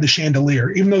and grab the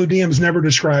chandelier, even though the DM's never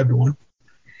described one.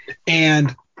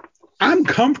 And I'm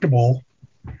comfortable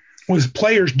with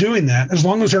players doing that as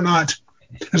long as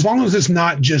it's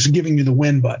not just giving you the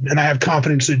win button. And I have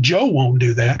confidence that Joe won't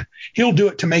do that. He'll do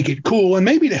it to make it cool and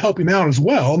maybe to help him out as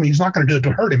well. I mean, he's not going to do it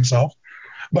to hurt himself,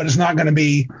 but it's not going to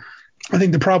be, I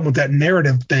think the problem with that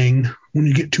narrative thing, when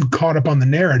you get too caught up on the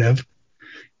narrative,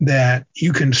 that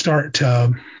you can start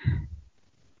to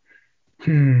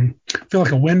feel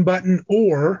like a win button,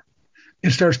 or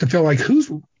it starts to feel like who's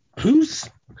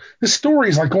this story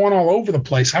is like going all over the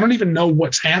place. I don't even know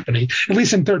what's happening, at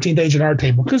least in 13th Age at our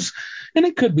table, and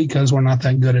it could be because we're not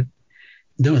that good at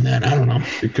doing that. I don't know.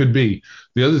 It could be.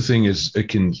 The other thing is it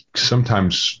can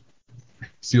sometimes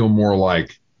feel more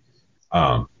like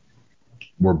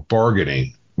we're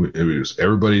bargaining.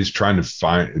 Everybody's trying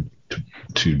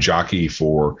to jockey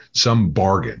for some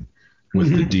bargain with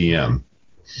the DM,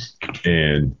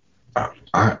 and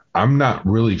I'm not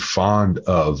really fond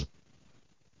of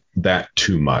that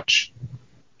too much.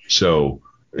 So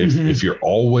if you're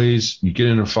always, you get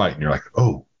in a fight and you're like,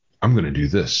 oh, I'm going to do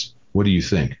this. What do you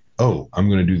think? Oh, I'm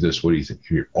going to do this. What do you think?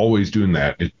 If you're always doing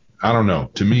that, I don't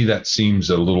know. To me, that seems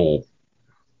a little,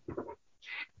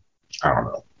 I don't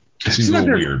know. It seems a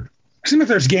little weird. It seems like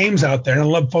there's games out there, and I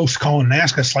love folks calling and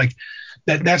ask us like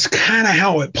that's kind of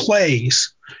how it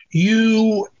plays.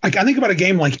 I think about a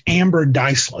game like Amber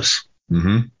Diceless.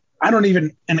 Mm-hmm. I don't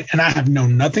even, and I have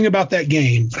known nothing about that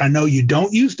game, but I know you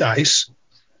don't use dice.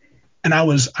 And I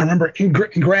remember in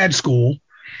grad school,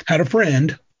 had a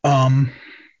friend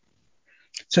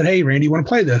said, "Hey, Randy, you want to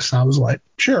play this?" And I was like,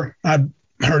 "Sure." I'd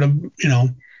heard of,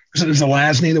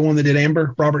 Zelazny, the one that did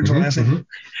Amber, Robert Zelazny. Mm-hmm.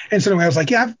 And so anyway, I was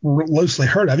like, "Yeah, I've loosely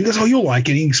heard of it." He goes, "Oh, you'll like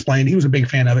it." He explained he was a big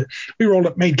fan of it. We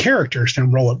made characters,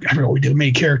 and I forgot what we did.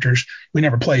 Made characters. We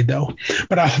never played though.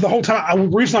 But the whole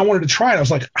time, the reason I wanted to try it, I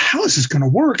was like, "How is this going to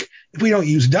work if we don't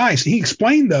use dice?" And he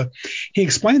explained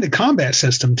the combat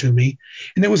system to me,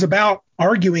 and it was about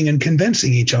arguing and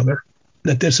convincing each other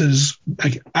that this is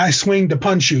like, I swing to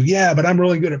punch you. Yeah, but I'm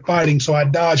really good at fighting. So I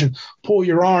dodge and pull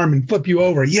your arm and flip you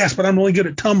over. Yes, but I'm really good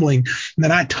at tumbling. And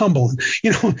then I tumble,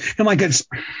 and like, it's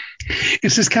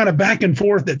this kind of back and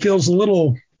forth that feels a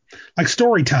little like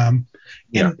story time.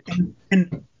 Yeah.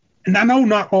 And I know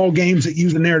not all games that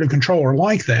use the narrative control are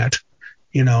like that,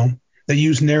 that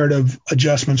use narrative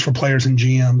adjustments for players and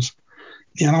GMs.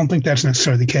 Yeah, I don't think that's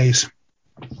necessarily the case.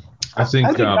 I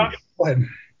think go ahead.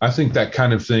 I think that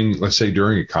kind of thing, let's say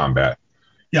during a combat,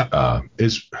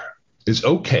 is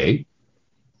okay,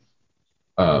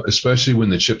 especially when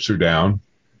the chips are down,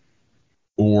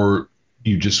 or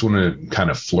you just want to kind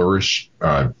of flourish,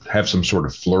 have some sort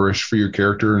of flourish for your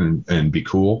character and be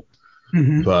cool.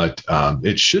 Mm-hmm. But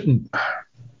it shouldn't.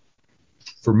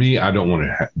 For me, I don't want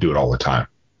to do it all the time.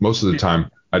 Most of the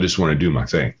time, I just want to do my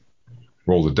thing,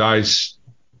 roll the dice,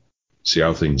 see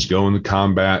how things go in the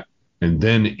combat, and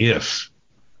then if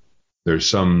there's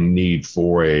some need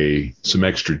for some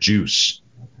extra juice,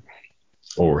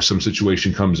 or some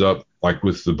situation comes up, like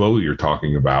with the bow you're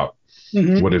talking about.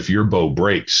 Mm-hmm. What if your bow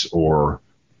breaks, or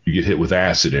you get hit with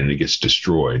acid and it gets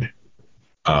destroyed?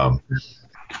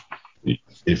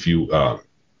 If you,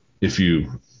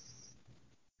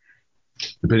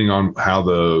 depending on how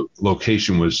the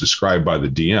location was described by the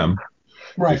DM,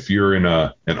 right. If you're in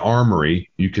an armory,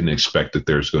 you can expect that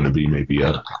there's going to be maybe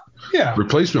a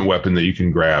replacement weapon that you can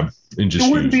grab and just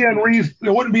it wouldn't be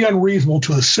unreasonable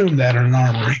to assume that in an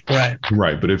armory.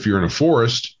 Right. But if you're in a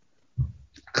forest,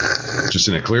 just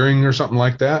in a clearing or something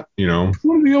like that,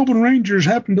 one of the open rangers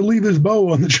happened to leave his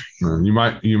bow on the tree.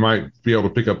 You might be able to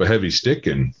pick up a heavy stick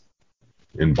and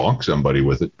bonk somebody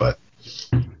with it, but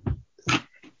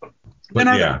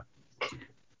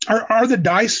Are the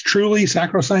dice truly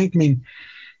sacrosanct? I mean,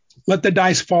 let the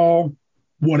dice fall,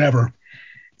 whatever.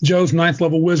 Joe's 9th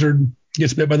level wizard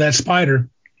gets bit by that spider.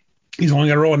 He's only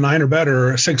got to roll a 9 or better,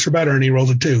 or a 6 or better, and he rolls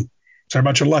a 2. Sorry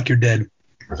about your luck, you're dead.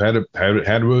 I've had it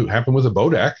happen with a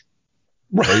Bodak.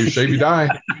 Right. Or you save, you die.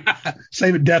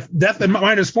 Save it, death at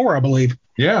 -4, I believe.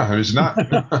 Yeah, it's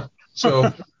not.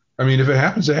 So, I mean, if it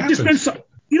happens, it happens. It's been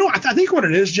I think what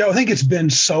it is, Joe, I think it's been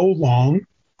so long.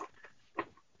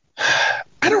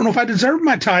 I don't know if I deserve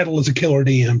my title as a killer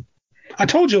DM. I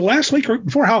told you last week or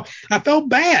before how I felt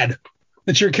bad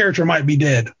that your character might be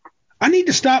dead. I need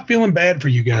to stop feeling bad for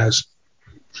you guys.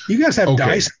 You guys have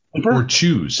dice. Or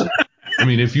choose. I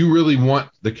mean, if you really want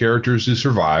the characters to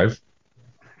survive,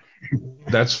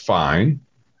 that's fine.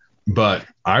 But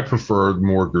I prefer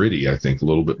more gritty, I think, a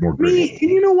little bit more gritty.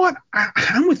 You know what?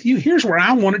 I'm with you. Here's where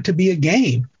I want it to be a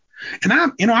game. And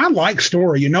I like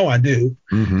story, I do.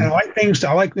 Mm-hmm. And I like things.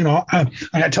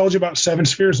 I told you about Seven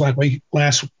Spheres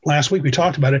last week. We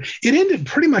talked about it. It ended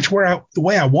pretty much the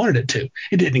way I wanted it to.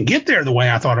 It didn't get there the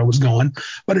way I thought it was going,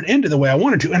 but it ended the way I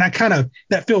wanted to. And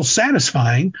that feels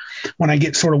satisfying when I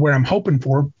get sort of where I'm hoping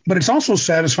for. But it's also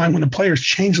satisfying when the players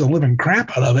change the living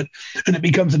crap out of it and it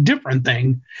becomes a different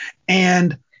thing.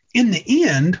 And in the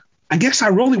end, I guess I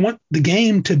really want the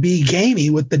game to be gamey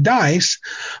with the dice,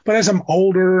 but as I'm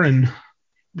older and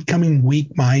becoming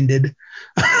weak-minded,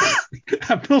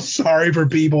 I feel sorry for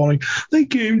people. Like, they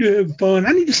came to have fun.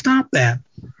 I need to stop that.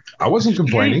 I wasn't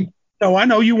complaining. No, I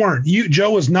know you weren't.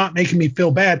 Joe was not making me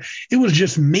feel bad. It was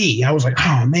just me. I was like,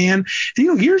 oh, man.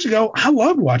 And, years ago, I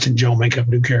loved watching Joe make up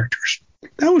new characters.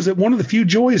 That was one of the few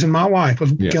joys in my life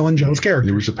was killing Joe's character.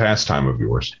 It was a pastime of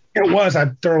yours. It was. I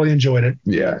thoroughly enjoyed it.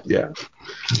 Yeah.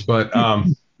 But I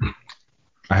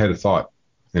had a thought,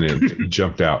 and it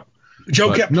jumped out. Joe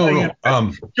But kept no, playing.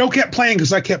 no. Joe kept playing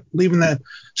because I kept leaving the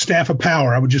staff of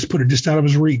power. I would just put it just out of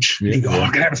his reach. Yeah, He'd go, yeah. "Oh,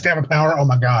 I can have a staff of power. Oh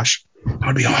my gosh,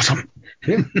 that'd be awesome."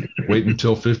 Yeah. Wait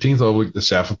until 15th level with the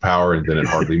staff of power, and then it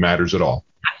hardly matters at all.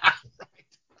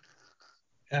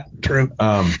 Yeah, true.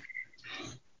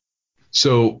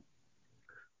 So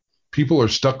people are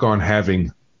stuck on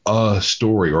having a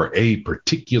story or a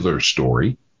particular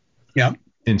story. Yeah.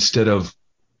 Instead of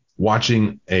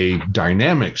watching a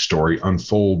dynamic story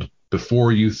unfold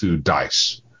before you through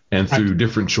dice and through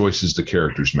different choices the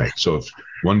characters make. So if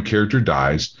one character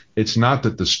dies, it's not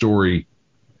that the story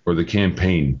or the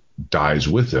campaign dies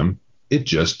with them. It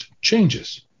just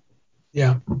changes.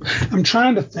 Yeah. I'm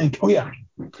trying to think. Oh, yeah.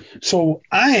 So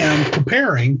I am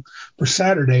preparing for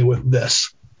Saturday with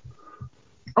this.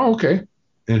 Oh, okay.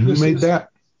 And who made that?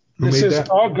 This is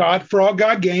All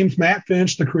God Games. Matt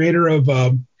Finch, the creator of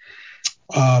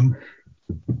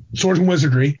Swords and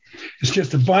Wizardry. It's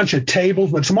just a bunch of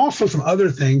tables, but also some other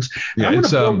things. Yeah,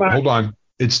 it's hold on.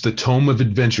 It's the Tome of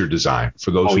Adventure Design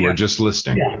for those who are just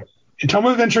listening. Yeah. A Tome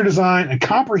of Adventure Design, a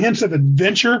comprehensive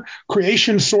adventure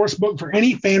creation source book for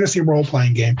any fantasy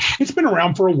role-playing game. It's been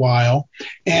around for a while,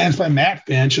 and it's by Matt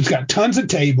Finch. It's got tons of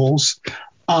tables,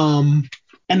 and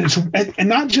it's and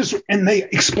not just, and they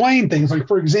explain things. Like,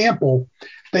 for example,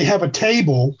 they have a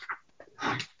table.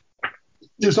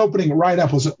 Just opening it right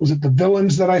up, was it the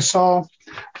villains that I saw?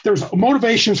 There's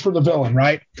motivations for the villain,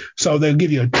 right? So they'll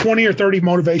give you 20 or 30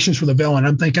 motivations for the villain.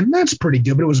 I'm thinking that's pretty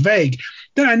good, but it was vague.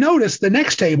 Then I noticed the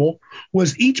next table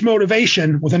was each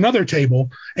motivation with another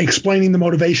table explaining the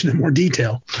motivation in more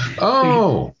detail.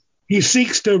 Oh. He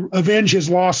seeks to avenge his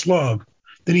lost love.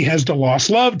 Then he has the lost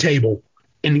love table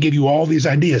and give you all these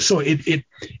ideas. So it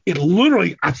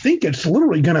literally, I think it's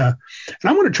literally gonna, and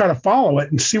I'm gonna try to follow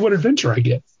it and see what adventure I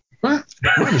get. Well,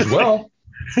 might as well.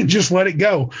 And just let it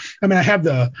go. I mean, I have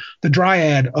the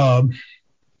Dryad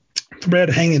thread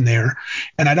hanging there,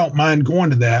 and I don't mind going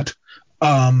to that.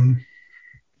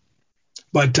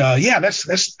 But yeah,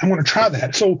 that's I'm going to try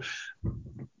that. So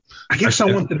I guess I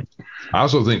want to. I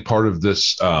also think part of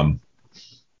this,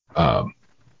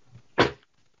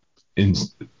 in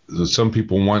some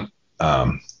people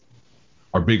are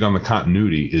big on the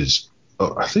continuity is,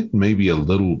 I think maybe a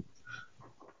little.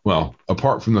 Well,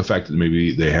 apart from the fact that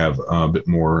maybe they have a bit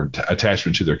more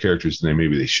attachment to their characters than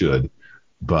maybe they should,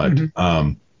 but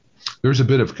there's a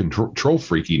bit of control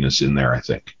freakiness in there, I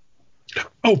think.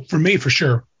 Oh, for me, for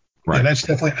sure. Right. Yeah,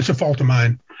 that's a fault of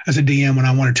mine as a DM when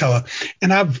I want to tell it.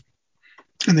 And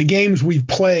in the games we've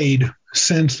played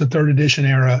since the third edition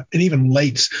era, and even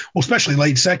especially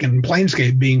late second,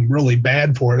 Planescape being really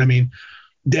bad for it. I mean,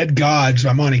 Dead Gods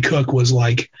by Monty Cook was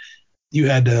like, you're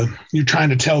trying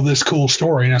to tell this cool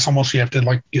story, and it's almost, you have to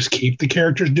like just keep the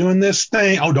characters doing this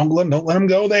thing. Oh, don't let them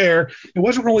go there. It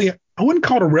wasn't really, I wouldn't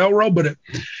call it a railroad, but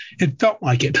it felt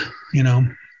like it, you know.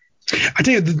 I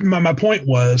tell you, my point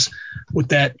was with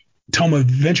that Tome of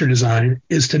Adventure Design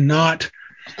is to not,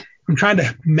 I'm trying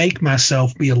to make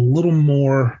myself be a little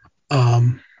more,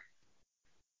 I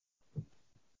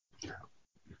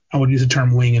would use the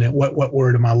term winging it. What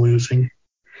word am I losing?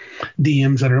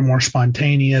 DMs that are more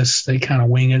spontaneous, they kind of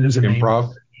wing it as an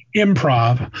improv.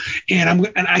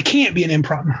 And I can't be an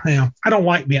improv. You know, I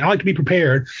like to be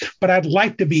prepared, but I'd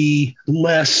like to be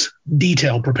less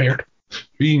detail prepared.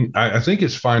 I think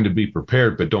it's fine to be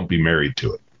prepared, but don't be married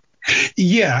to it.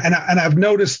 Yeah, and I've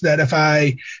noticed that if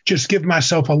I just give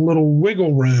myself a little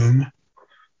wiggle room,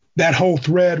 that whole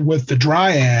thread with the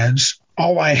Dryads,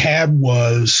 all I had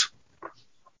was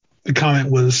the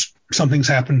comment was something's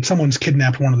happened, someone's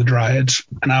kidnapped one of the Dryads,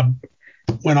 and I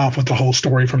went off with the whole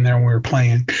story from there when we were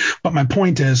playing. But my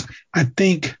point is, I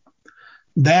think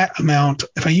that amount,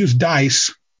 if I use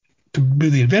dice to do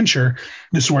the adventure,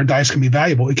 this is where dice can be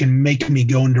valuable. It can make me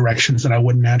go in directions that I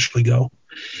wouldn't naturally go.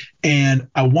 And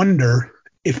I wonder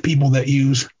if people that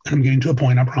use, and I'm getting to a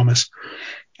point, I promise,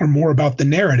 are more about the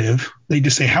narrative. They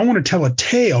just say, I want to tell a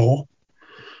tale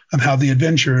of how the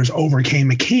adventurers overcame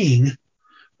a king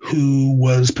who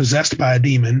was possessed by a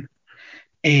demon,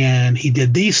 and he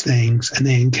did these things, and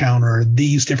they encounter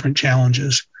these different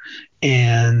challenges,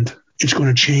 and it's going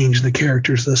to change the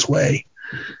characters this way.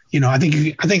 You know, I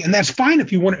think, and that's fine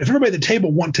if everybody at the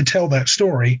table want to tell that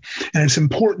story, and it's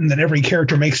important that every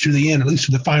character makes it to the end, at least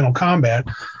to the final combat.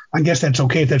 I guess that's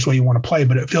okay if that's what you want to play,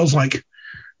 but it feels like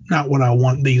not what I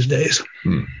want these days.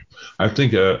 I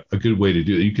think a good way to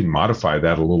do it, you can modify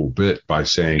that a little bit by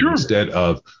saying, sure, instead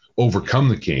of overcome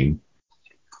the king,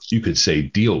 you could say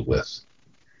deal with.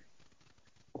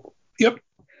 Yep.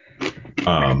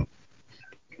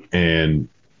 And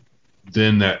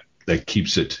then that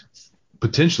keeps it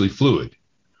potentially fluid.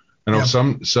 I know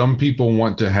Yep. some people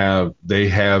want to have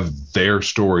their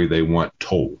story they want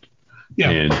told,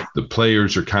 Yeah. and the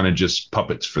players are kind of just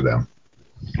puppets for them.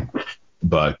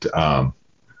 But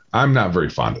I'm not very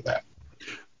fond of that.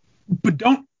 But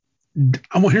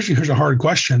here's a hard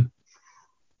question.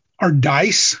 Are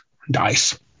dice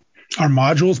are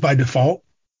modules by default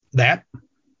that?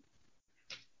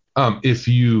 If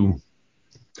you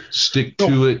stick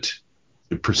to it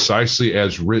precisely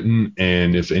as written,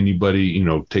 and if anybody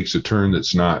takes a turn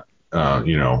that's not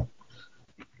not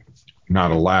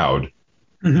allowed,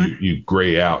 you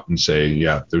gray out and say,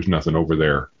 yeah, there's nothing over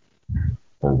there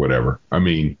or whatever. I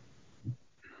mean,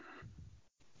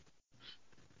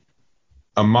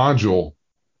 a module,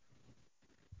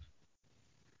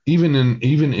 even in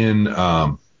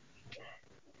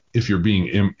if you're being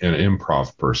an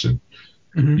improv person,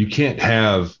 you can't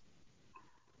have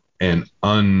a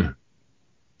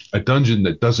dungeon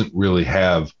that doesn't really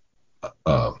have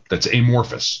that's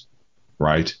amorphous,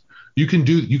 right? You can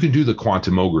do the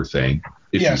quantum ogre thing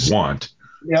if you want,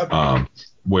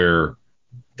 where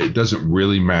it doesn't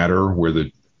really matter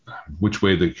which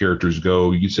way the characters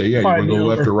go. You say, yeah, you want to go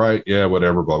left or right, yeah,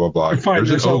 whatever, blah blah blah.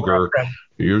 There's an ogre.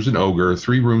 Here's an ogre.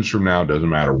 3 rooms from now, doesn't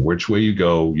matter which way you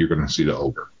go, you're going to see the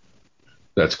ogre.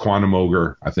 That's quantum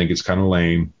ogre. I think it's kind of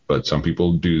lame, but some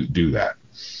people do that.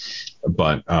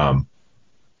 But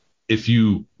if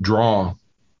you draw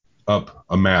up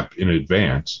a map in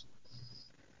advance,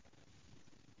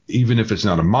 even if it's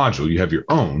not a module, you have your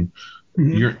own.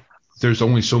 There's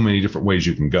only so many different ways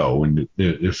you can go. And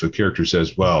if a character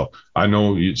says, well, I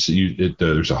know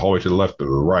there's a hallway to the left or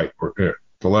the right, or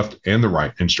the left and the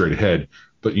right and straight ahead,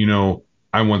 but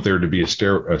I want there to be a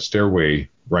stairway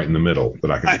right in the middle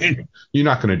that I can. You're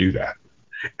not going to do that.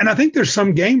 And I think there's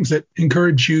some games that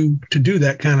encourage you to do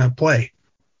that kind of play.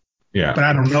 Yeah. But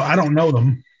I don't know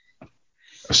them.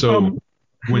 So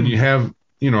when you have,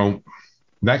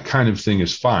 that kind of thing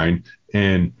is fine.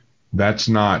 And that's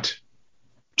not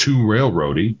too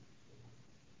railroady.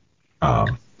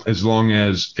 As long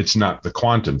as it's not the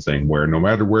quantum thing where no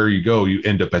matter where you go, you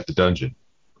end up at the dungeon.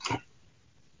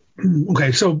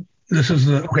 Okay. So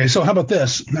so how about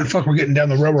this? Fuck, we're getting down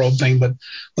the railroad thing, but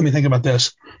let me think about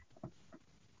this.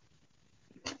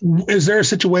 Is there a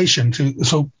situation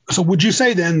so would you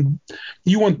say then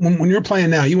you want, when you're playing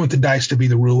now, you want the dice to be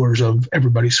the rulers of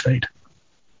everybody's fate?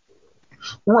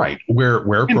 Right. Where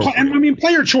appropriate. And I mean,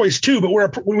 player choice too,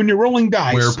 but when you're rolling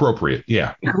dice, where appropriate.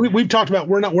 Yeah. We've talked about,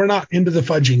 we're not into the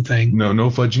fudging thing. No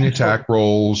fudging attack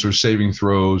rolls or saving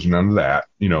throws, none of that.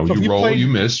 You roll, you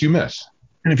miss.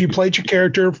 And if you played your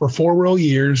character for 4 real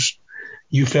years,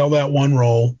 you fail that one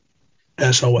roll,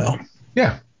 SOL.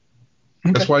 Yeah.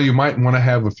 Okay. That's why you might want to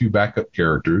have a few backup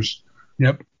characters.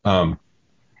 Yep.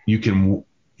 You can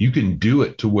do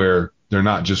it to where they're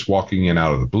not just walking in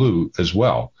out of the blue as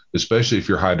well, especially if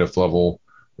you're high enough level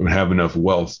and have enough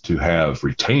wealth to have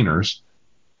retainers.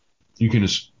 You can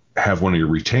just have one of your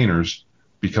retainers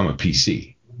become a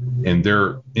PC, and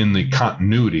they're in the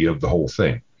continuity of the whole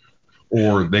thing.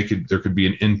 Or there could be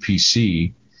an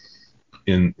NPC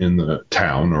in the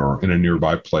town or in a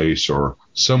nearby place or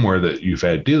somewhere that you've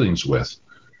had dealings with,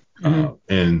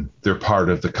 and they're part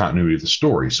of the continuity of the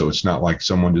story. So it's not like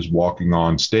someone just walking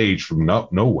on stage from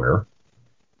nowhere.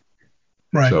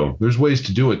 Right. So there's ways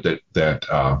to do it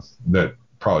that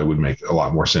probably would make a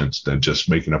lot more sense than just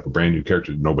making up a brand new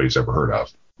character that nobody's ever heard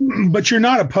of. But you're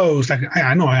not opposed.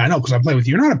 I know because I play with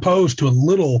you. You're not opposed to a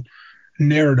little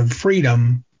narrative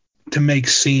freedom to make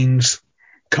scenes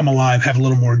come alive, have a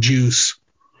little more juice,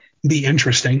 be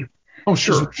interesting. Oh,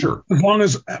 sure. As long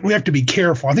as we have to be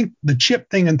careful. I think the chip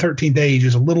thing in 13th Age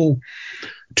is a little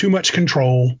too much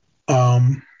control.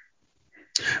 It's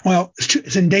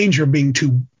in danger of being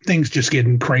things just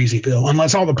getting crazy, Phil,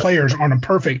 unless all the players aren't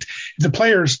perfect. If the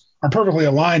players are perfectly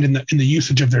aligned in the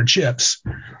usage of their chips.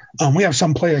 We have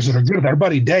some players that are good. Our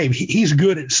buddy Dave, he's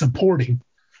good at supporting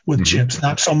with chips,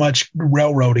 not so much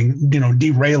railroading,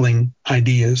 derailing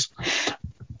ideas.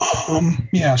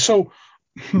 So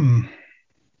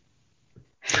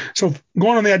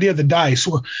going on the idea of the dice,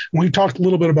 we've talked a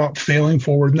little bit about failing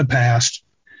forward in the past,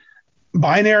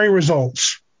 binary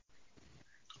results,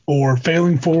 or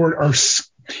failing forward, or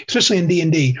especially in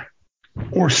D&D,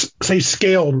 or say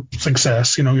scaled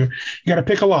success. You got to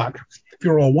pick a lock. If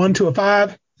you roll a 1 to a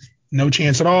 5, no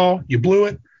chance at all. You blew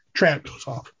it. Trap goes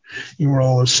off. You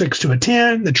roll a 6 to a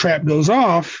 10, the trap goes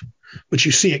off, but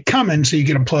you see it coming, so you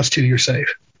get a +2 to your save.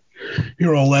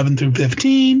 You roll 11 through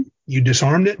 15, you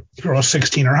disarmed it. If you roll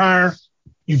 16 or higher,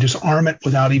 you disarm it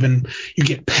you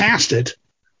get past it,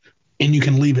 and you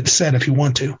can leave it set if you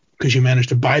want to, because you managed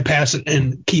to bypass it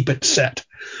and keep it set.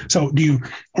 So do you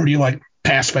like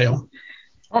pass fail.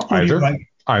 Either.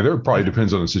 It probably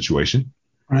depends on the situation.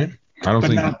 Right. I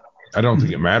don't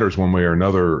think it matters one way or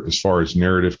another as far as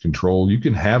narrative control. You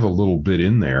can have a little bit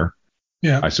in there,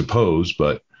 I suppose,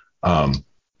 but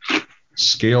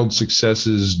scaled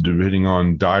successes depending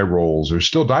on die rolls are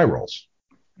still die rolls.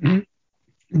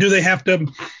 Mm-hmm. Do they have to,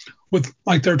 with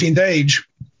like 13th Age,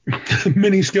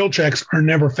 many skill checks are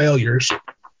never failures.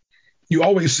 You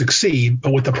always succeed,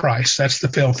 but with the price. That's the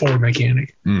fail forward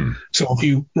mechanic. So if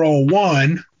you roll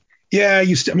 1, I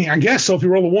guess so. If you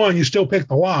roll a 1, you still pick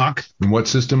the lock. In what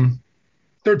system?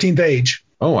 13th Age.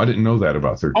 Oh, I didn't know that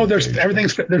about 13th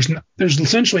Age. There's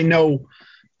essentially no,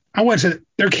 I wouldn't say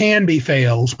there can be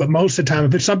fails, but most of the time,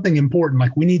 if it's something important,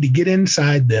 like we need to get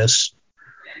inside this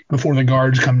before the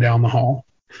guards come down the hall,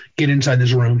 get inside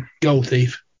this room, go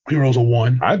thief. He rolls a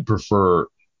 1. I'd prefer,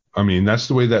 that's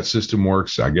the way that system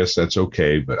works. I guess that's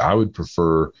okay, but I would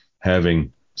prefer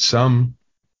having some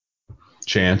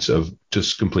chance of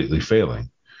just completely failing.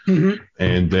 Mm-hmm.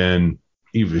 And then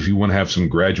even if you want to have some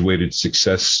graduated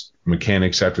success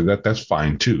mechanics after that, that's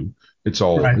fine too. It's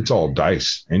all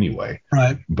dice anyway.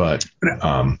 Right. But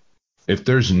if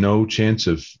there's no chance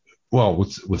of,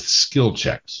 with skill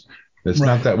checks, it's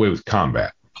not that way with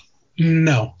combat.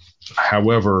 No.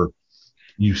 However,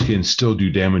 you can still do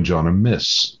damage on a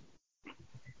miss.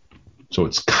 So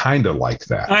it's kind of like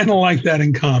that. Kind of like that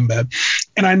in combat.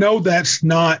 And I know that's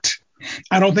not,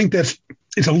 I don't think it's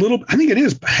a little, I think it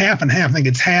is half and half. I think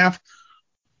it's half.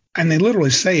 And they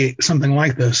literally say something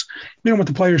like this. We don't want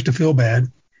the players to feel bad.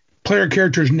 Player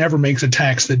characters never makes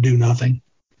attacks that do nothing.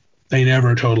 They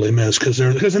never totally miss because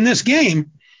in this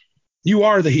game, you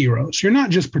are the heroes. You're not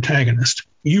just protagonists.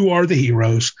 You are the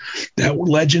heroes that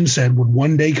legend said would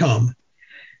one day come.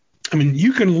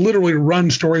 You can literally run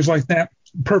stories like that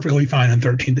perfectly fine in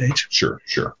 13th Age. Sure.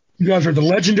 You guys are the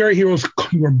legendary heroes.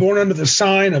 You were born under the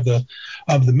sign of the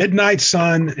midnight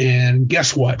sun, and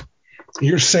guess what?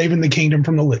 You're saving the kingdom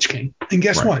from the Lich King. And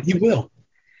guess what? You will.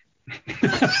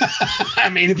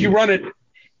 If you run it,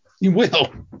 you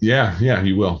will. Yeah,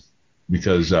 you will.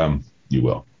 Because you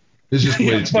will. It's just the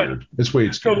way it's geared. It's the way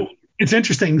it's geared. So it's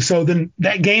interesting. So then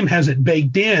that game has it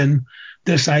baked in,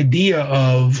 this idea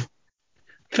of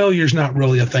failure's not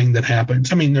really a thing that happens.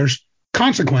 There's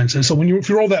consequences. So if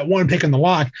you roll that 1 pick in the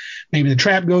lock, maybe the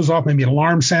trap goes off, maybe an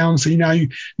alarm sounds. So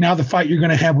now the fight you're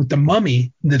going to have with the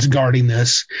mummy that's guarding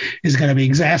this is going to be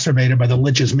exacerbated by the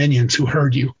Lich's minions who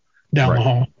heard you down the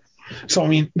hall. So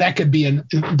that could be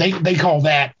they call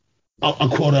that a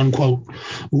quote unquote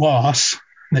loss,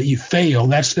 that you fail.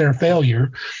 That's their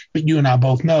failure. But you and I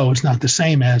both know it's not the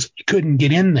same as you couldn't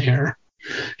get in there.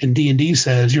 And D&D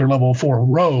says you're level 4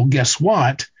 rogue. Guess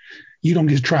what? You don't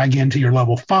get to try again to your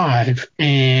level 5,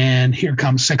 and here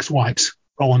comes 6 whites.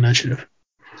 Roll initiative.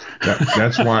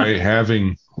 That's why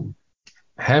having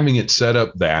it set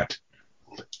up that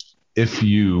if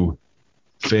you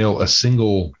fail a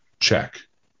single check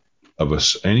of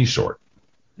any sort,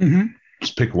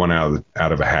 just pick one out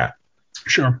of a hat.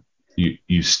 Sure.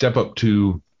 You step up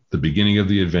to the beginning of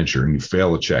the adventure and you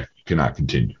fail a check, you cannot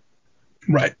continue.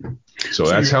 Right. So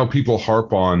that's how people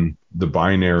harp on the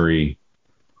binary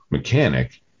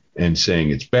mechanic and saying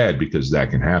it's bad because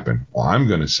that can happen. Well, I'm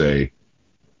going to say,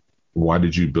 why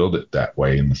did you build it that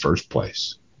way in the first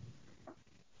place?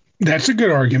 That's a good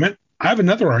argument. I have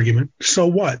another argument. So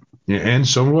what? Yeah, and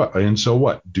so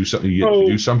what? Do something.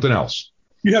 Do something else.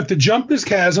 You have to jump this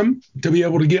chasm to be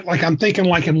able to get, like I'm thinking,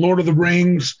 like in Lord of the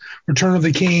Rings, Return of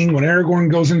the King, when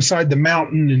Aragorn goes inside the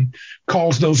mountain and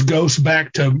calls those ghosts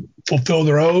back to fulfill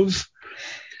their oaths,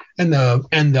 and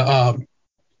the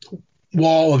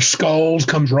wall of skulls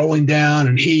comes rolling down,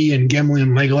 and he and Gimli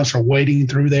and Legolas are wading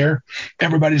through there.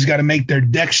 Everybody's got to make their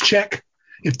dex check.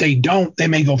 If they don't, they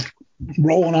may go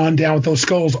rolling on down with those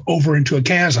skulls over into a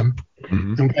chasm.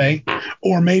 Mm-hmm. Okay,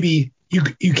 or maybe you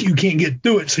can't get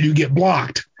through it, so you get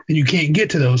blocked and you can't get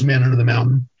to those men under the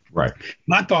mountain. Right.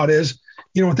 My thought is,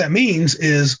 what that means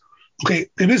is, okay,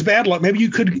 if it's bad luck, maybe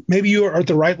you are at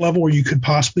the right level where you could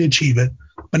possibly achieve it,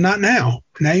 but not now.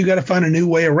 Now you got to find a new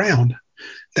way around.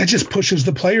 That just pushes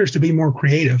the players to be more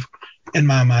creative, in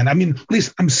my mind. At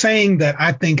least I'm saying that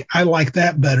I think I like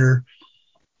that better.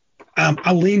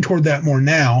 I lean toward that more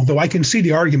now, though I can see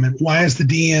the argument. Why is the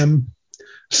DM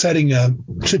setting a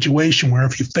situation where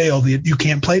if you fail, you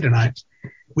can't play tonight?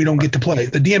 We don't get to play.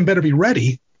 The DM better be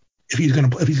ready if he's going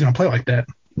to play like that.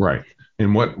 Right.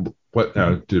 And what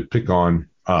to pick on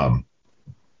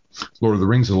Lord of the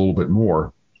Rings a little bit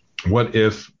more. What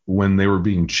if when they were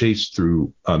being chased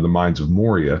through the mines of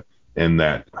Moria and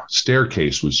that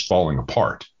staircase was falling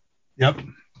apart? Yep.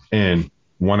 And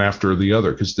one after the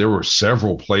other, because there were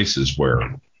several places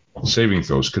where saving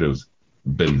throws could have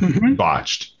been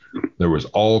botched. There was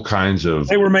all kinds of.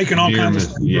 They were making all kinds of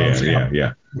stuff.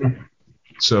 Yeah.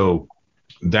 So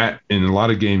that in a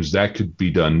lot of games that could be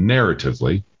done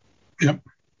narratively. Yep.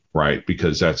 Right,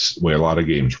 because that's the way a lot of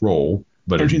games roll.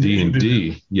 But in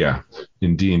D&D,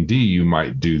 in D&D, you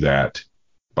might do that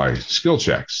by skill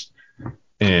checks.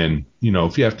 And,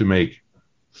 if you have to make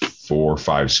 4 or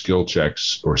 5 skill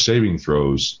checks or saving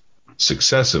throws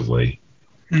successively,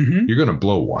 you're going to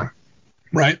blow one.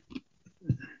 Right.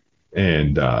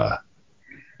 And,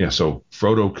 so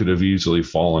Frodo could have easily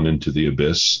fallen into the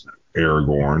abyss,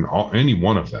 Aragorn, any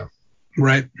one of them.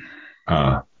 Right.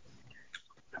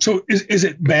 So is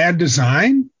it bad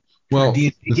design? Well,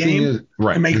 the game is,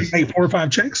 right. And make 4 or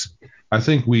 5 checks? I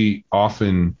think we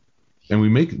often, and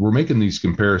we're making these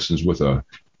comparisons with a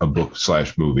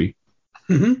book/movie.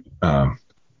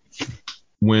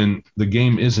 When the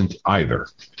game isn't either.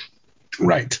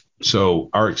 Right. So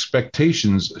our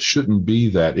expectations shouldn't be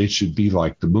that it should be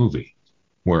like the movie,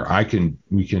 where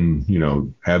we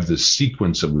can have this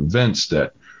sequence of events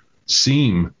that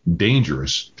seem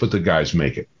dangerous, but the guys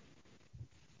make it.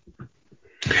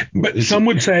 But some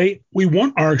would say we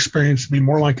want our experience to be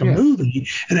more like a movie,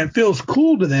 and it feels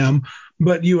cool to them.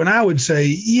 But you and I would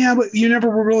say, but you never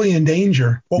were really in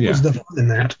danger. What was the fun in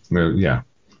that? Yeah,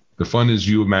 the fun is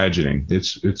you imagining.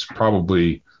 It's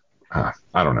probably, I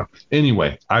don't know.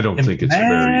 Anyway, I don't think it's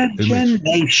very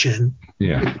imagination.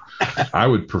 Yeah, I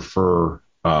would prefer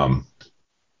to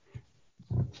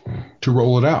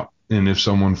roll it out. And if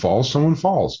someone falls, someone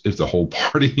falls. If the whole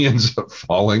party ends up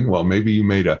falling, well, maybe you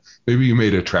made a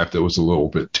trap that was a little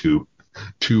bit too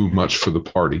much for the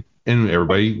party, and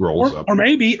everybody rolls up. Or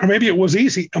maybe it was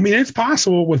easy. I mean, it's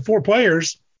possible with 4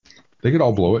 players. They could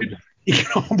all blow it. You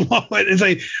can all blow it and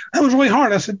say, that was really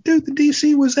hard. I said, dude, the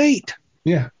DC was 8.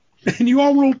 Yeah. And you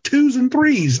all rolled 2s and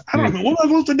 3s. I don't know what am I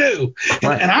supposed to do.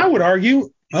 And I would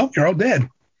argue, well, you're all dead.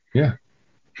 Yeah.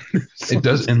 It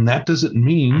does, and that doesn't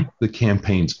mean the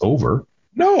campaign's over.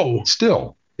 No.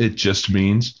 Still, it just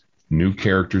means new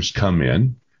characters come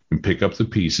in and pick up the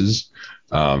pieces.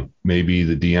 Maybe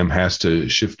the DM has to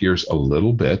shift gears a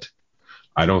little bit.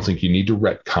 I don't think you need to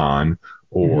retcon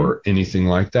or anything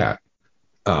like that.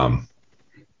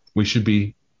 We should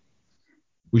be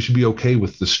okay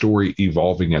with the story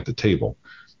evolving at the table.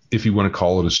 If you want to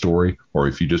call it a story, or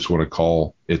if you just want to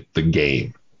call it the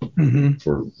game.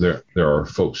 For there are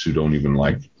folks who don't even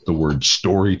like the word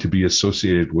story to be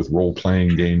associated with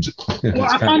role-playing games. Well,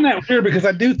 I find that weird because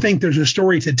I do think there's a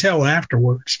story to tell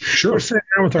afterwards. Sure. We're sitting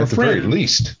there with our friends. At the very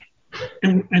least.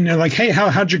 And they're like, hey,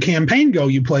 how'd your campaign go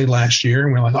you played last year?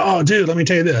 And we're like, oh, dude, let me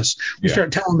tell you this. We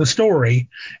start telling the story.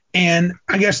 And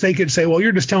I guess they could say, well,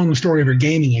 you're just telling the story of your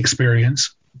gaming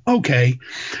experience. Okay.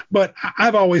 But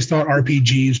I've always thought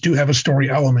RPGs do have a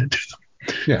story element to them.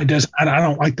 Yeah. It does. I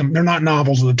don't like them. They're not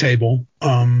novels at the table.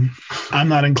 I'm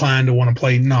not inclined to want to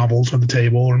play novels at the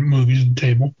table or movies at the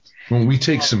table. When we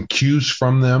take some cues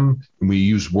from them and we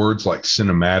use words like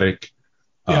cinematic,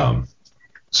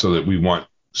 so that we want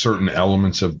certain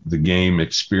elements of the game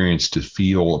experience to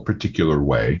feel a particular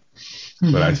way.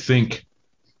 But I think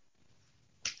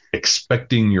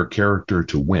expecting your character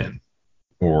to win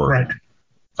or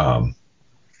from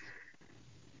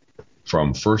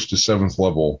 1st to 7th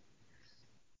level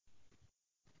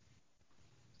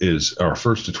is our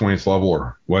 1st to 20th level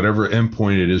or whatever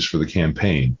endpoint it is for the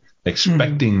campaign,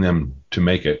 expecting them to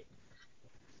make it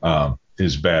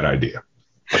is a bad idea.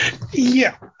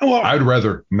 Yeah. Well, I'd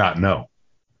rather not know.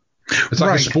 It's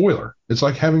like a spoiler. It's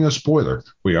like having a spoiler.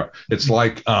 It's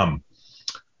like,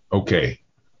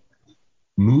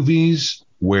 movies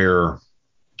or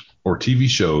TV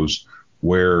shows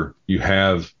where you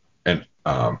have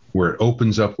where it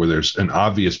opens up where there's an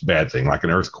obvious bad thing like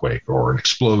an earthquake or an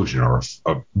explosion or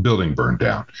a building burned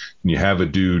down, and you have a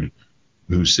dude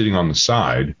who's sitting on the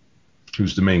side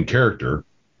who's the main character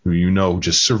who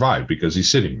just survived because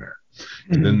he's sitting there.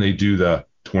 And then they do the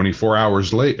 24 hours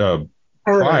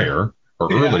prior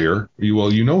or earlier.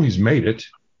 He's made it.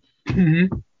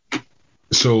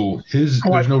 So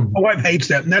my wife hates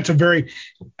that, and that's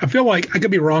I feel like I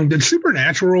could be wrong. Did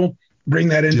Supernatural bring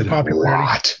that into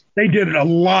popularity? They did it a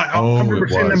lot. I remember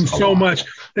seeing them so much.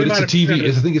 But it's a TV.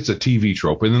 I think it's a TV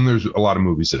trope, and then there's a lot of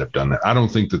movies that have done that. I don't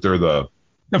think that they're the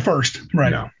first,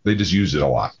 right? No, they just use it a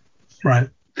lot, right?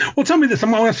 Well, tell me this.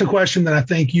 I'm going to ask a question that I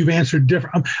think you've answered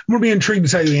different. I'm going to be intrigued to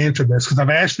see how you answer this because I've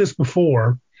asked this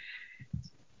before.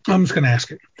 I'm just going to ask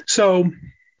it. So,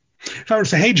 if I were to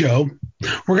say, "Hey, Joe,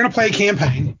 we're going to play a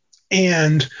campaign,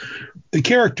 and the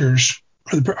characters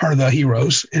are the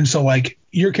heroes, and so like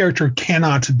your character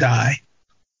cannot die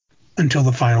until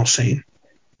the final scene.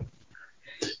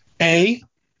 A,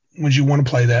 would you want to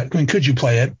play that? I mean, could you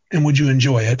play it, and would you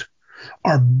enjoy it?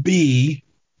 Or B,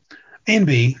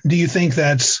 do you think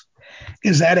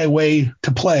is that a way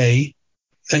to play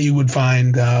that you would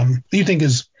find you think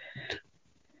is,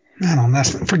 I don't know,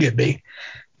 forget B.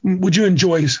 Would you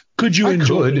enjoy? Could you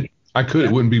enjoy? I could. Yeah.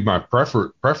 It wouldn't be my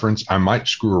preference. I might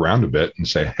screw around a bit and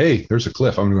say, "Hey, there's a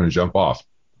cliff. I'm going to jump off."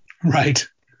 Right.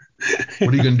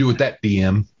 What are you going to do with that,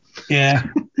 DM? Yeah.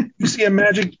 You see a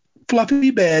magic fluffy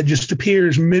bed just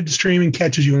appears midstream and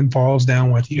catches you and falls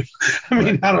down with you. I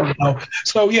mean, I don't know.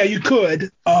 So yeah, you could.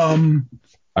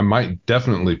 I might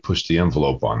definitely push the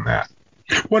envelope on that.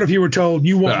 What if you were told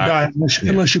you won't die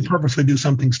unless you purposely do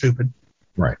something stupid?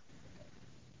 Right.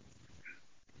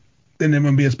 Then it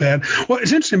wouldn't be as bad. Well,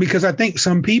 it's interesting because I think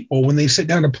some people, when they sit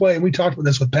down to play, and we talked about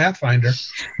this with Pathfinder,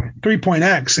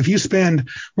 3.x, if you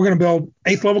we're going to build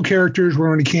 8th level characters, we're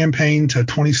going to campaign to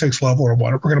 26th level or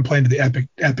whatever. We're going to play into the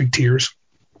epic tiers.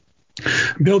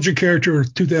 Build your character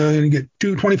with 2,000 and get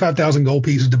 25,000 gold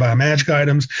pieces to buy magic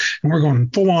items, and we're going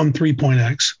full on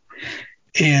 3.x.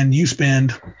 And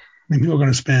people are going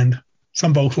to spend.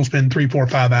 Some folks will spend 3, 4,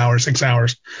 5 hours, 6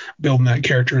 hours building that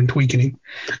character and tweaking him.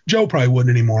 Joe probably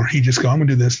wouldn't anymore. He'd just go, I'm going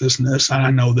to do this, this, and this.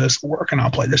 I know this will work, and I'll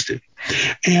play this too.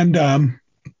 And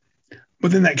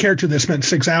but then that character that spent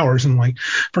 6 hours in like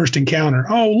first encounter,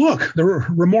 oh, look, the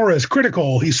Remora is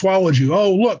critical. He swallowed you.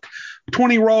 Oh, look,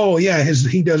 20 roll. Yeah,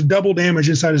 he does double damage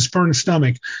inside his fern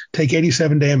stomach. Take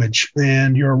 87 damage,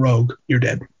 and you're a rogue. You're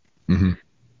dead.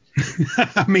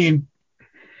 Mm-hmm. I mean,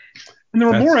 and the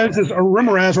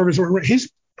Remoraz, he's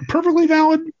perfectly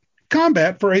valid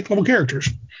combat for 8th level characters.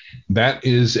 That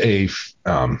is if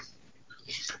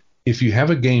you have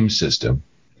a game system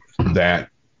that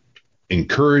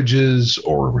encourages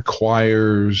or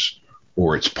requires,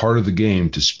 or it's part of the game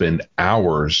to spend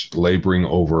hours laboring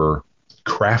over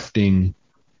crafting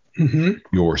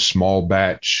your small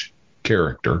batch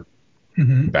character,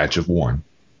 batch of one,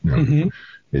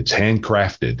 it's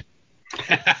handcrafted,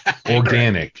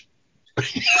 organic.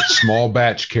 Small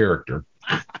batch character.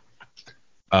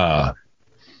 I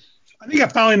think I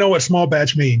finally know what small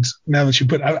batch means now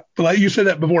that like you said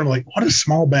that before. I'm like, what is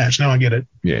small batch? Now I get it.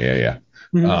 Yeah.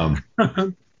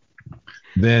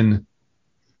 Then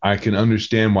I can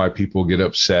understand why people get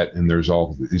upset, and there's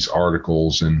all these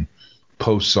articles and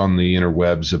posts on the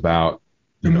interwebs about,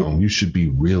 you should be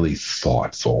really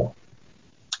thoughtful.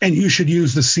 And you should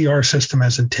use the CR system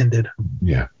as intended.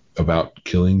 Yeah. About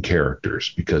killing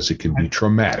characters because it can be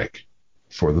traumatic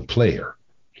for the player.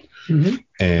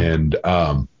 And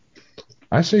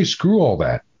I say screw all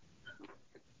that.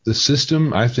 The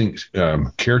system, I think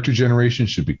character generation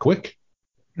should be quick.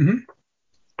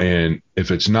 And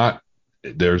if it's not,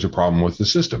 there's a problem with the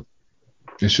system.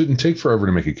 It shouldn't take forever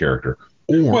to make a character.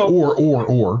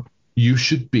 Or you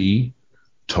should be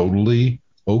totally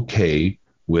okay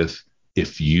with,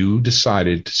 if you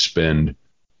decided to spend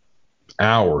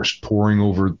hours poring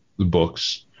over the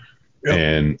books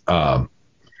and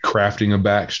crafting a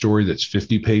backstory that's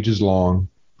 50 pages long,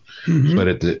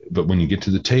 but when you get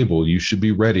to the table, you should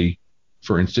be ready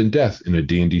for instant death in a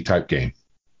D&D type game.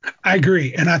 I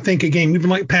agree. And I think a game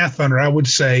even like Pathfinder, I would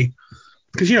say,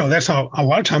 because that's how a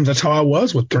lot of times that's how I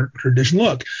was with third edition.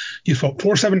 Look, you spent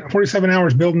 47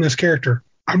 hours building this character.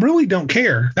 I really don't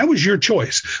care. That was your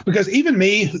choice. Because even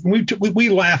me, we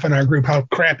laugh in our group how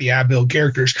crappy I build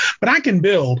characters, but I can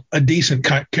build a decent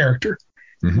character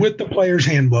with the player's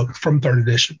handbook from third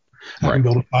edition. I can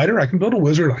build a fighter. I can build a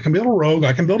wizard. I can build a rogue.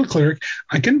 I can build a cleric.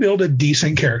 I can build a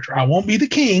decent character. I won't be the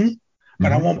king,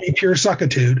 but I won't be pure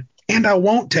suckitude, and I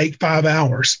won't take 5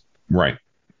 hours. Right.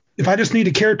 If I just need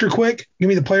a character quick, give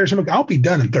me the player's handbook. I'll be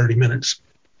done in 30 minutes.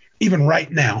 Even right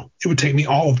now, it would take me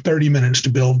all of 30 minutes to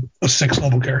build a 6th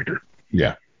level character.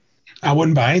 Yeah. I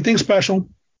wouldn't buy anything special,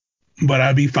 but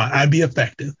I'd be fine. I'd be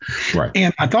effective. Right.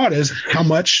 And my thought is, how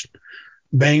much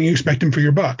bang you expecting for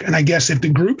your buck? And I guess if the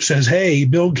group says, hey,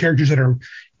 build characters that are,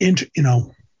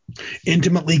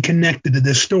 intimately connected to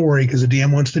this story, because the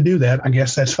DM wants to do that, I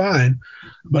guess that's fine.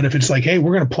 But if it's like, hey,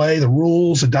 we're going to play the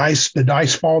rules, the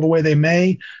dice fall the way they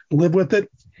may, live with it.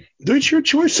 It's your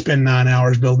choice to spend 9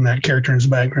 hours building that character in his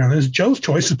background. It's Joe's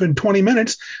choice to spend 20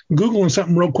 minutes Googling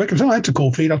something real quick and say, oh, that's a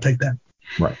cool feat. I'll take that.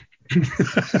 Right.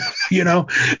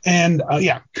 And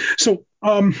So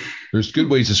there's good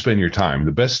ways to spend your time.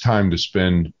 The best time to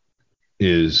spend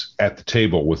is at the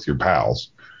table with your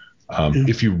pals.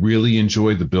 If you really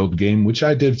enjoy the build game, which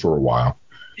I did for a while,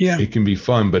 it can be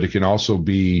fun, but it can also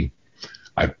be,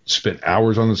 I spent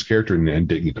hours on this character and then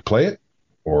didn't get to play it.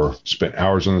 Or spent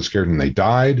hours on this character and they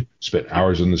died, spent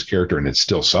hours on this character and it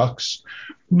still sucks,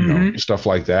 stuff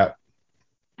like that.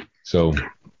 So,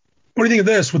 What do you think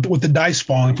of this with the dice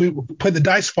falling? If we play the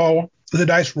dice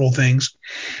roll things,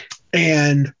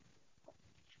 and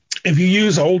if you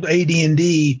use old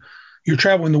AD&D, you're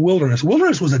traveling the wilderness.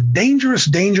 Wilderness was a dangerous,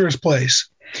 dangerous place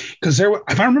because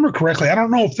if I remember correctly, I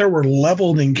don't know if there were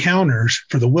leveled encounters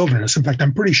for the wilderness. In fact,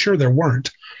 I'm pretty sure there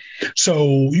weren't.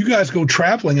 So you guys go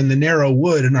traveling in the narrow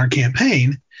wood in our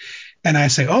campaign, and I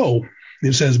say, oh,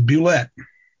 it says Bulette.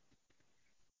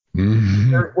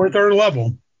 Mm-hmm. We're third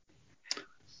level.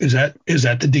 Is that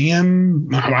the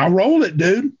DM? I rolled it,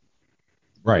 dude.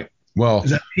 Right. Well,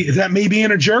 is that me being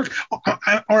a jerk,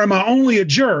 or am I only a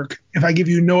jerk if I give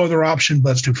you no other option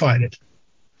but to fight it?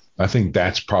 I think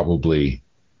that's probably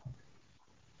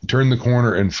turn the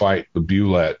corner and fight the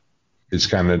Bulette is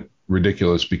kind of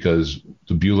ridiculous because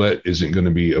the Bulette isn't going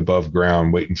to be above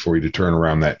ground waiting for you to turn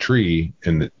around that tree,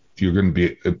 and you're going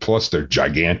to be. Plus, they're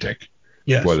gigantic.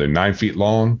 Yes. Well, they're 9 feet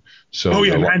long. So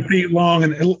 9 feet long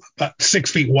and about 6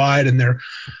 feet wide, and they're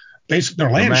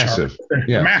land massive. Sharks.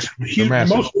 They're massive. Huge, they're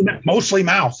massive. Mostly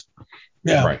mouth.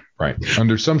 Yeah. Right.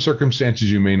 Under some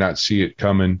circumstances, you may not see it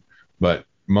coming, but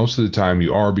most of the time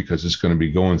you are because it's going to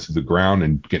be going through the ground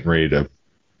and getting ready to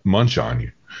munch on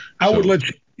you. I would let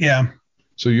you. Yeah.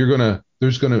 So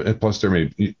plus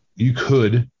you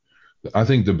could. I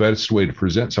think the best way to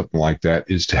present something like that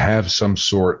is to have some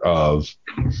sort of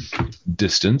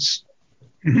distance.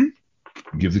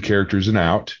 Mm-hmm. Give the characters an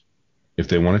out if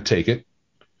they want to take it,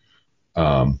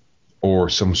 or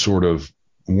some sort of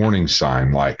warning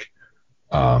sign like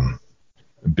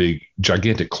big,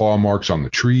 gigantic claw marks on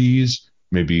the trees,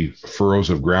 maybe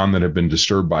furrows of ground that have been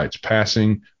disturbed by its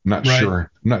passing. I'm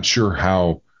not sure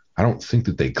how. I don't think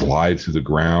that they glide through the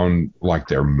ground like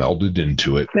they're melded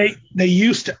into it. They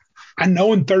used to. I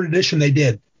know in 3rd edition they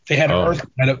did. They had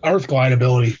an earth glide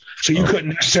ability, so you couldn't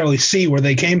necessarily see where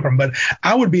they came from. But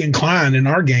I would be inclined in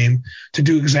our game to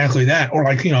do exactly that.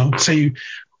 Or say you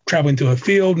traveling through a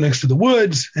field next to the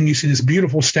woods and you see this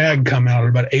beautiful stag come out at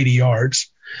about 80 yards,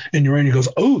 and your ranger goes,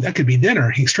 "Oh, that could be dinner."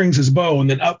 He strings his bow, and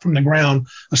then up from the ground,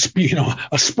 a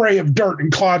spray of dirt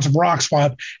and clods of rocks fly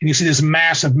up, and you see this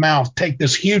massive mouth take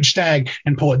this huge stag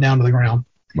and pull it down to the ground.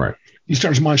 Right. He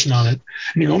starts munching on it,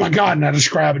 and you go, "Oh my God!" And I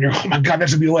describe it, and you're, "Oh my God,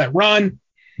 that's a Bulette. Run,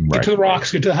 get to the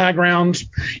rocks, get to the high grounds."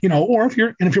 Or if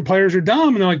your players are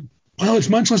dumb and they're like, "Well, it's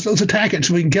munched, let's attack it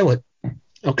so we can kill it."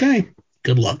 Okay,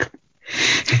 good luck.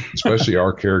 Especially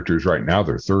our characters right now,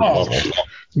 they're 3rd level.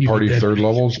 Party 3rd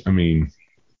levels. I mean,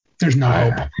 there's no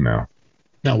hope.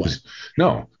 No way.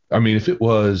 No. I mean, if it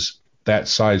was that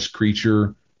size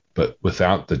creature, but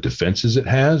without the defenses it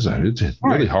has, it's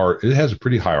really hard. It has a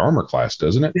pretty high armor class,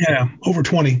 doesn't it? Yeah, over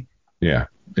 20. Yeah,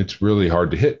 it's really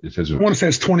hard to hit. It has I want to say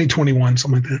it's 20, 21,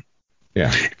 something like that.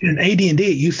 Yeah. In AD&D,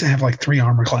 it used to have like 3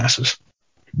 armor classes.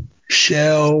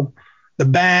 Shell, the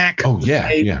back. Oh,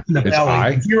 yeah. The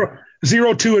belly.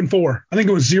 0, 2, and 4. I think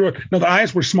it was 0. No, the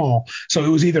eyes were small. So it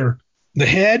was either the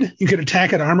head, you could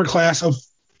attack at armor class of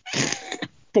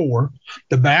 4.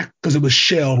 The back, because it was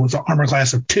shell, was an armor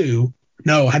class of 2.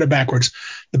 No, I had it backwards.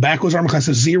 The back was armor class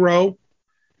of 0.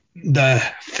 The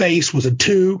face was a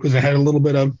 2 because it had a little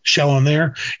bit of shell on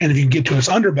there. And if you get to its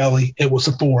underbelly, it was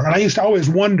a 4. And I used to always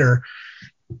wonder,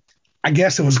 I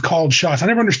guess it was called shots. I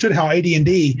never understood how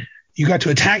AD&D, you got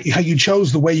to attack, how you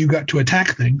chose the way you got to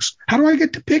attack things. How do I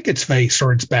get to pick its face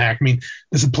or its back? I mean,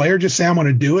 does a player just say, "I'm going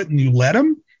to do it," and you let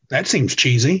him? That seems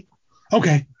cheesy.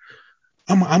 Okay.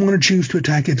 I'm going to choose to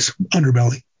attack its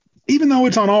underbelly. Even though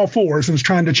it's on all fours and it's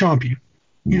trying to chomp you.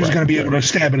 You're just going to be able to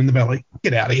stab it in the belly.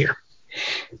 Get out of here.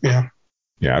 Yeah.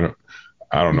 Yeah,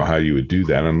 I don't know how you would do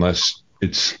that unless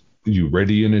it's you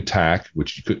ready an attack,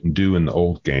 which you couldn't do in the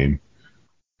old game.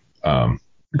 There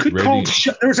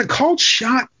was a called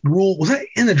shot rule. Was that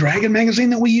in the Dragon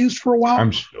magazine that we used for a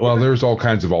while? There's all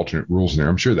kinds of alternate rules in there.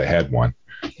 I'm sure they had one,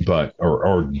 but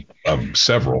or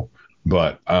several.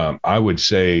 But I would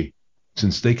say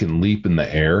since they can leap in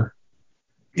the air,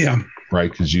 yeah, right?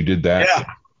 Because you did that. Yeah,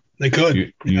 they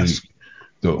could. Yes.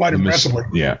 Quite impressively.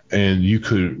 Yeah, and you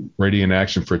could ready an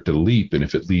action for it to leap, and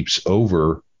if it leaps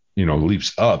over,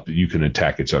 leaps up, you can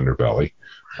attack its underbelly.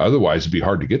 Otherwise, it'd be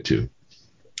hard to get to.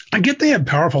 I get they have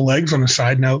powerful legs on a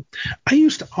side note. I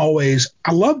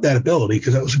loved that ability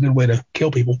because that was a good way to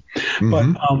kill people.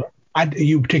 Mm-hmm. But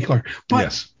you in particular. But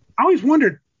yes. I always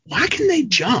wondered, why can they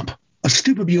jump a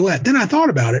stupid Bulette? Then I thought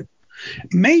about it.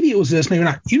 Maybe it was this, maybe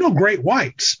not. Great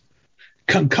whites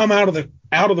can come out of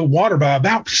the water by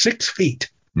about 6 feet.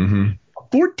 Mm-hmm.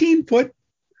 A 14-foot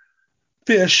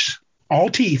fish, all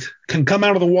teeth, can come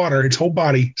out of the water, its whole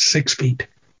body 6 feet.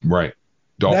 Right.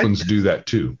 Dolphins do that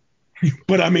too.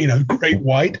 But I mean, a great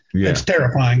white, that's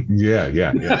terrifying. Yeah.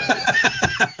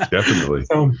 Definitely.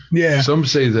 So, yeah. Some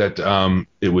say that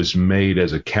it was made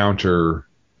as a counter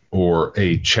or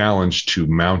a challenge to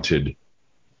mounted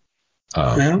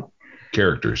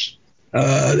characters.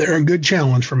 They're a good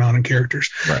challenge for mounted characters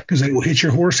because they will hit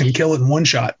your horse and kill it in one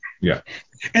shot. Yeah.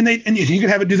 And you can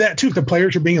have it do that too. If the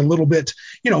players are being a little bit,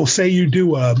 say you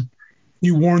do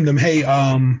you warn them, hey,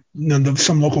 some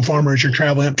local farmer as you're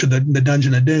traveling up to the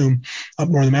Dungeon of Doom up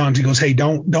north of the mountains, he goes, hey,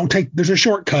 don't take, there's a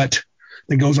shortcut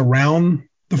that goes around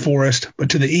the forest, but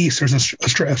to the east, there's a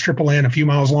strip of land a few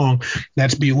miles long.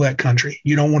 That's Bulette country.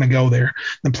 You don't want to go there.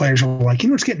 The players are like,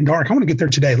 it's getting dark. I want to get there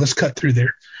today. Let's cut through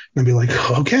there. And I'd be like,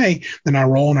 okay. Then I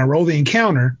roll the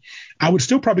encounter. I would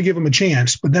still probably give them a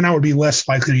chance, but then I would be less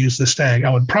likely to use the stag.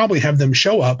 I would probably have them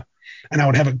show up and I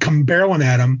would have it come barreling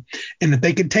at them. And if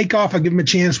they could take off, I'd give them a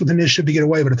chance with initiative to get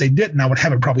away. But if they didn't, I would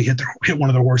have it probably hit one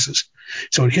of their horses.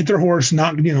 So it'd hit their horse,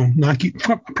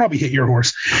 probably hit your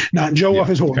horse, knock Joe off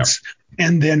his horse,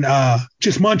 and then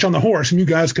just munch on the horse, and you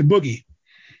guys could boogie,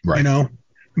 right?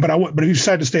 But if you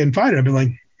decide to stay and fight it, I'd be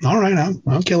like, all right,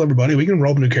 I'll kill everybody. We can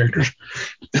roll new characters.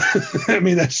 I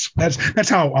mean, that's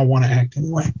how I want to act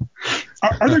anyway.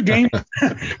 Are there games?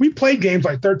 We played games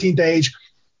like 13th Age.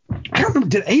 I don't remember.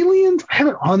 Did Aliens? I have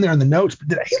it on there in the notes, but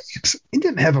did Aliens? It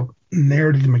didn't have a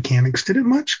narrative mechanics, did it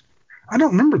much? I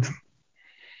don't remember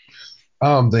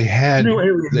them. They had New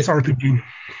Aliens RPG.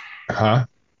 Huh?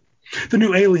 The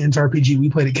new Aliens RPG we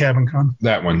played at Cabin Con.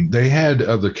 That one. They had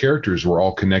the characters were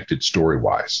all connected story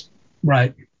wise.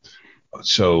 Right.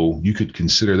 So you could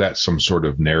consider that some sort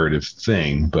of narrative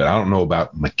thing, but I don't know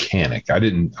about mechanic.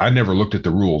 I never looked at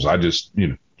the rules. I just,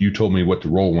 you told me what to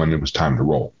roll when it was time to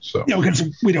roll. So because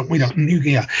we don't.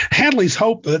 Hadley's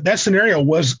Hope, that scenario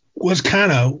was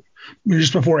kind of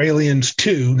just before Aliens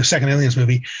 2, the second Aliens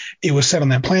movie. It was set on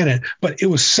that planet, but it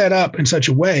was set up in such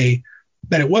a way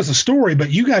that it was a story,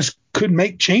 but you guys could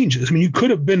make changes. I mean, you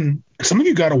could have been, some of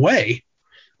you got away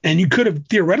and you could have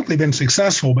theoretically been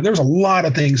successful, but there was a lot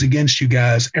of things against you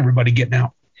guys, everybody getting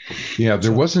out. Yeah,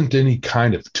 there wasn't any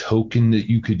kind of token that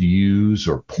you could use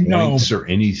or points or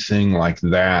anything like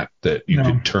that you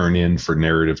could turn in for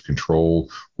narrative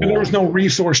control. And there was no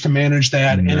resource to manage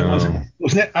that. And it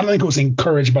wasn't, I don't think it was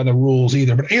encouraged by the rules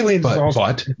either. But Aliens is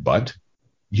also. But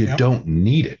you don't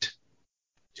need it.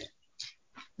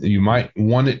 You might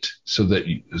want it so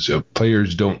that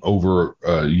players don't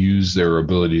use their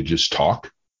ability to just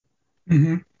talk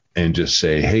and just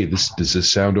say, hey, does this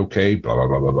sound okay? Blah, blah,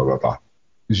 blah, blah, blah, blah, blah.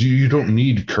 You don't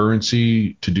need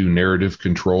currency to do narrative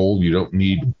control. You don't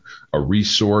need a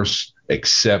resource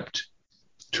except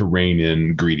to rein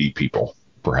in greedy people,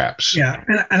 perhaps. Yeah,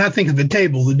 and I think at the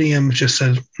table, the DM just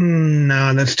says,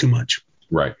 no, that's too much.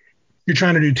 Right. You're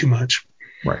trying to do too much.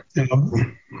 Right.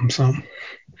 So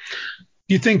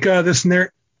you think this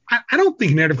narrative? I don't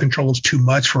think narrative control is too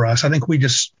much for us. I think we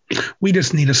just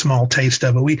need a small taste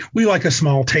of it. We like a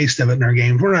small taste of it in our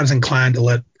games. We're not as inclined to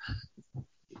let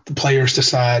the players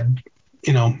decide,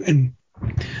 and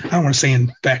I don't want to say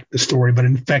infect the story, but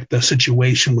infect the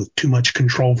situation with too much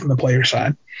control from the player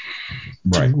side.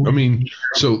 Right. I mean,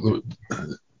 so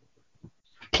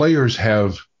players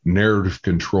have narrative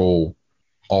control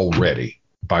already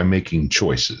by making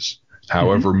choices,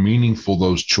 however meaningful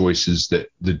those choices that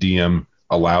the DM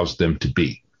allows them to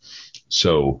be.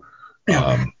 So,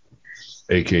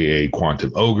 AKA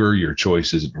Quantum Ogre, your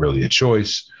choice isn't really a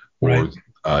choice, or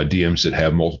DMs that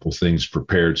have multiple things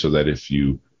prepared so that if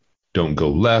you don't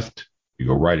go left, you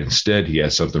go right instead. He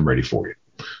has something ready for you.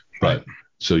 But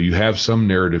so you have some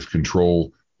narrative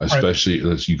control, especially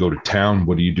as you go to town.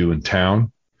 What do you do in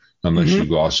town? Unless you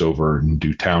gloss over and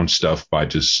do town stuff by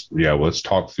just, let's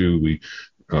talk through. We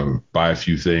buy a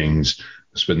few things,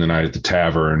 spend the night at the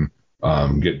tavern,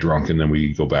 get drunk, and then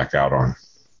we go back out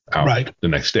the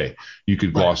next day. You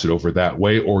could gloss it over that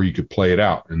way, or you could play it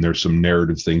out. And there's some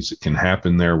narrative things that can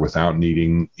happen there without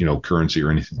needing, currency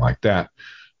or anything like that.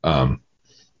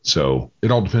 So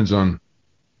it all depends on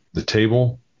the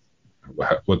table,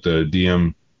 what the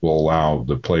DM will allow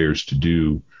the players to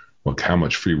do, how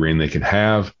much free reign they can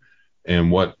have,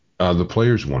 and what the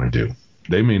players want to do.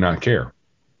 They may not care.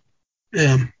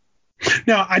 Yeah.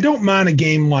 Now, I don't mind a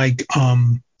game like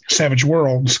Savage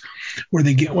Worlds, where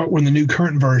they get when the new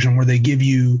current version, where they give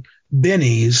you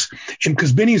bennies, and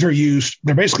because bennies are used,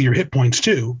 they're basically your hit points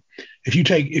too. If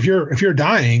you're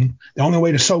dying, the only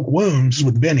way to soak wounds is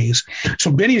with bennies.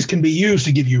 So bennies can be used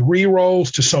to give you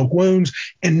re-rolls, to soak wounds,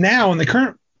 and now in the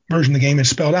current version of the game, it's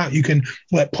spelled out. You can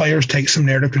let players take some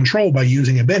narrative control by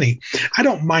using a benny. I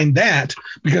don't mind that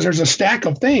because there's a stack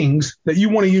of things that you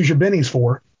want to use your bennies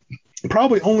for.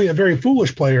 probably only a very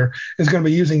foolish player is going to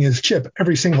be using his chip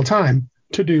every single time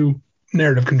to do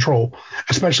narrative control,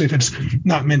 especially if it's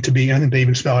not meant to be. I think they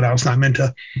even spell it out. It's not meant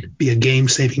to be a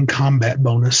game-saving combat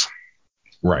bonus.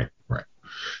 Right.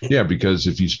 Yeah, because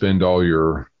if you spend all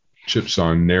your chips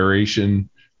on narration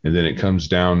and then it comes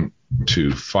down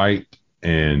to fight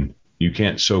and you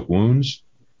can't soak wounds,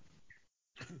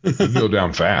 you go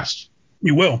down fast.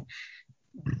 You will.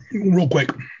 Real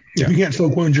quick. Yeah. If you can't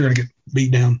soak wounds, you're going to get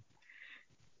beat down.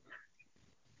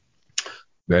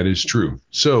 That is true.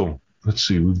 So let's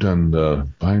see. We've done the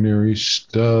binary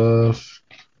stuff.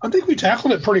 I think we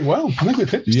tackled it pretty well. I think we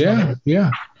fixed it.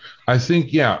 Yeah. I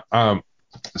think,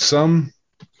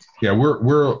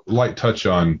 we're light touch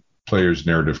on players'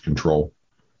 narrative control.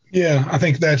 Yeah, I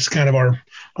think that's kind of our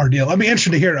deal. I'd be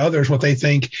interested to hear others what they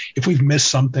think. If we've missed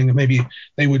something, maybe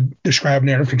they would describe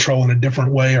narrative control in a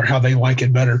different way or how they like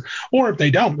it better. Or if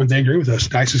they don't, if they agree with us,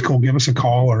 Dice is cool. Give us a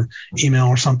call or email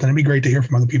or something. It'd be great to hear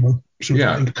from other people.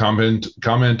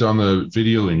 Comment on the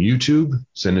video in YouTube.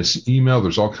 Send us an email.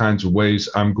 There's all kinds of ways.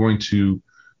 I'm going to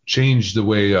change the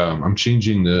way I'm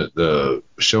changing the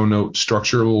show note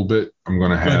structure a little bit. I'm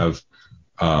going to have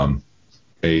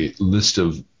a list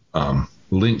of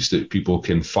links that people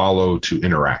can follow to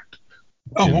interact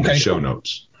in the show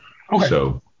notes. Okay.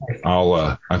 So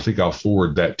I think I'll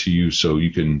forward that to you so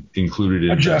you can include it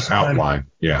in the outline.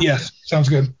 Yeah. Yes. Sounds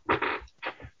good.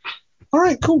 All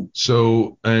right, cool.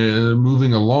 So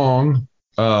moving along,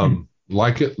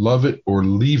 like it, love it, or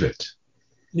leave it.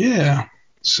 Yeah.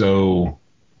 So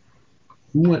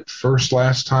who went first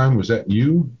last time? Was that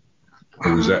you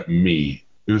or was that me?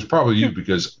 It was probably you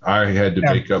because I had to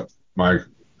make up my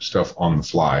stuff on the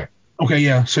fly. Okay,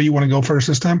 yeah. So you want to go first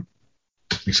this time?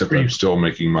 Except I'm still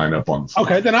making mine up on the fly.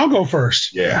 Okay, then I'll go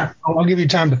first. Yeah. I'll give you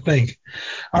time to think.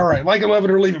 All right, like it, love it,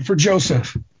 or leave it for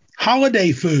Joseph.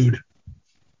 Holiday food.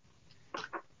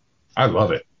 I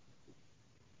love it.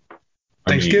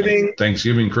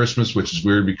 Thanksgiving, Christmas, which is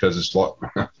weird because it's a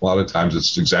lot of times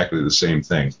it's exactly the same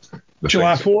thing.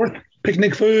 July 4th,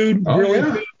 picnic food.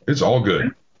 Food. It's all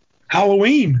good.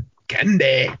 Halloween,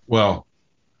 candy. Well,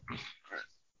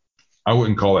 I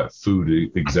wouldn't call that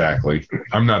food exactly.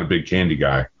 I'm not a big candy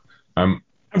guy. I'm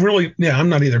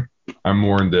not either. I'm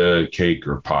more into cake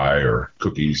or pie or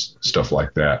cookies, stuff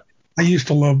like that. I used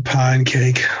to love pie and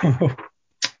cake.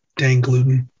 Dang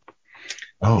gluten.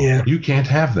 Oh, yeah. You can't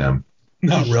have them.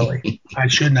 Not really. I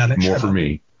should not. More for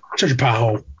me. Such a pie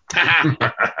hole.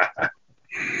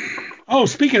 Oh,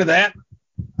 speaking of that,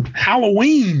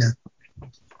 Halloween.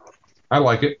 I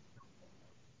like it.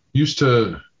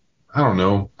 I don't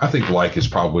know. I think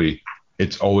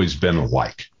it's always been a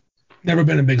like. Never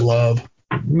been a big love.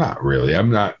 Not really. I'm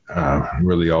not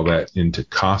really all that into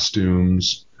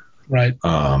costumes. Right.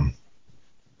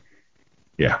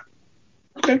 Yeah.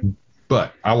 Okay.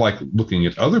 But I like looking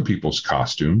at other people's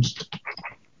costumes.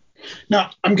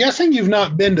 Now, I'm guessing you've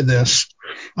not been to this.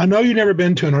 I know you've never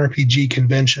been to an RPG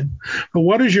convention, but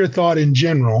what is your thought in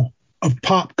general of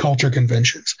pop culture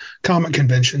conventions, comic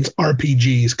conventions,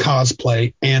 RPGs,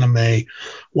 cosplay, anime,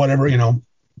 whatever,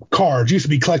 cards used to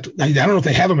be collected. I don't know if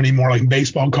they have them anymore, like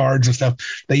baseball cards and stuff.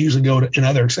 They usually go to in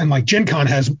others. And like Gen Con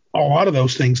has a lot of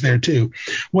those things there too.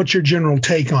 What's your general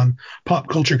take on pop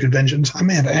culture conventions? I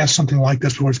may have asked something like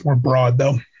this before. It's more broad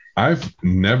though. I've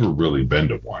never really been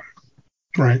to one.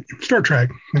 Right. Star Trek,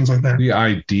 things like that. The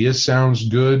idea sounds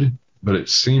good, but it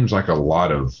seems like a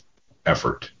lot of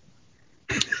effort.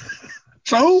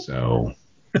 So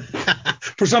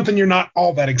for something you're not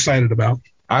all that excited about.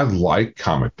 I like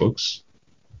comic books.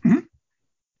 Mm-hmm.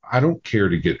 I don't care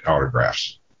to get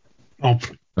autographs. Oh,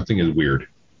 I think it's weird.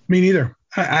 Me neither.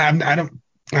 I'm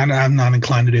not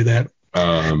inclined to do that.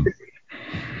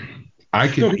 I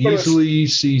can easily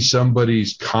see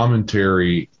somebody's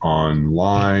commentary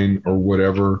online or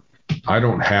whatever. I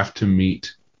don't have to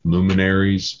meet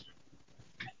luminaries.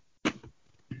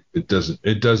 It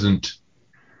doesn't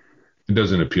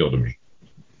appeal to me.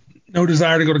 No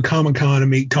desire to go to Comic-Con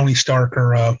and meet Tony Stark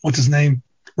or what's his name?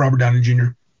 Robert Downey Jr.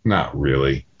 Not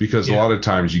really, because a lot of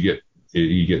times you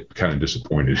get kind of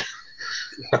disappointed.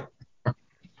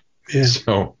 Yeah.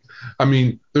 So, I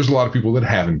mean, there's a lot of people that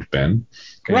haven't been.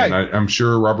 And right. I'm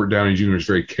sure Robert Downey Jr. is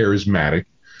very charismatic.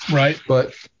 Right.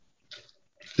 But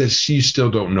you still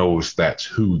don't know if that's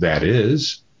who that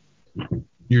is.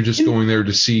 You're just going there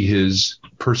to see his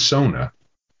persona.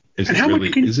 Is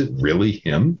it really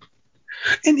him?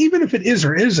 And even if it is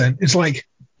or isn't, it's like,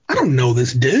 I don't know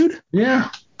this dude. Yeah.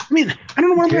 I mean, I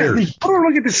don't know what I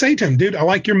don't get to say to him, dude. I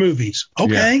like your movies.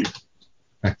 Okay.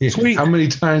 Yeah. Sweet. How many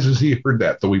times has he heard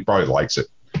that? Though he probably likes it.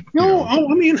 No, I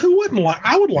mean, who wouldn't like?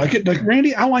 I would like it. Like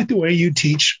Randy, I like the way you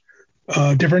teach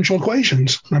differential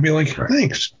equations. And I'd be like, Right.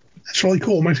 thanks. That's really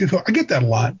cool. Makes me feel, I get that a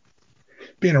lot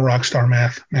being a rock star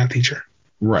math teacher.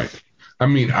 Right. I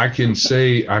mean, I can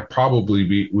say I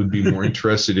probably would be more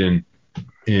interested in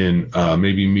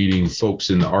maybe meeting folks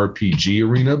in the RPG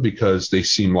arena because they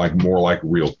seem like more like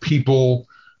real people.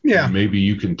 Yeah. Maybe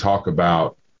you can talk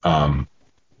about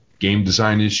game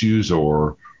design issues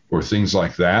or things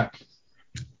like that.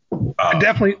 I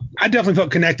definitely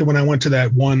felt connected when I went to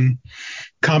that one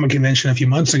comic convention a few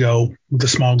months ago with the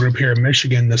small group here in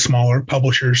Michigan, the smaller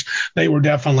publishers. They were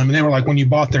definitely, I mean, they were like, when you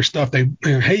bought their stuff,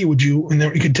 hey, would you, and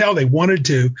you could tell they wanted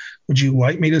to, would you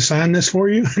like me to sign this for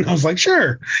you? And I was like,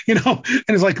 sure, and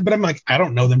it's like, but I'm like, I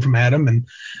don't know them from Adam, and,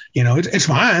 it's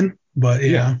fine, but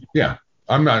yeah.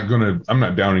 I'm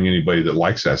not downing anybody that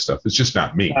likes that stuff. It's just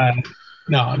not me.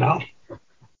 No.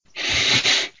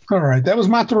 All right. That was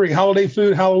my 3: holiday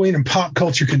food, Halloween, and pop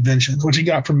culture conventions. What you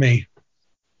got from me?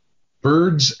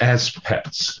 Birds as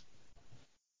pets.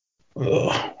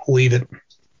 Ugh, leave it.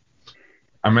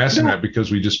 I'm asking that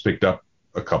because we just picked up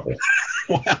a couple.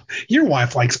 Well, your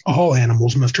wife likes all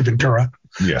animals, Mr. Ventura.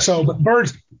 Yes. So, but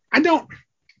birds, I don't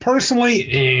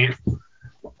personally,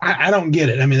 I don't get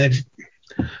it. I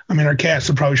mean, our cats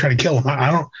would probably try to kill them.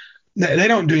 I don't. They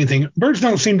don't do anything. Birds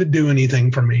don't seem to do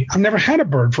anything for me. I've never had a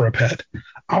bird for a pet.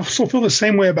 I also feel the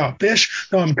same way about fish,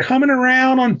 though I'm coming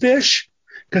around on fish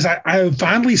because I have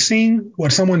finally seen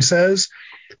what someone says.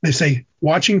 They say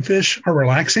watching fish are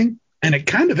relaxing, and it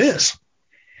kind of is.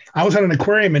 I was at an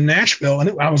aquarium in Nashville,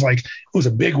 and I was like, it was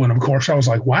a big one, of course. I was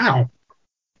like, wow,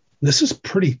 this is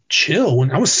pretty chill.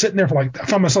 When I was sitting there I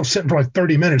found myself sitting for like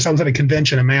 30 minutes. I was at a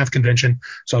convention, a math convention,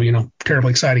 so,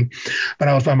 terribly exciting. But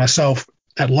I was by myself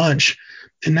at lunch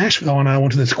in Nashville, and I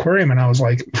went to this aquarium, and I was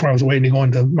like, before I was waiting to go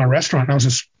into my restaurant, and I was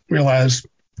just realized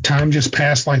time just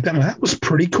passed like that. And that was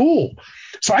pretty cool.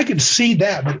 So I could see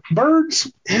that. But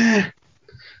birds, I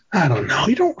don't know.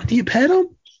 Do you pet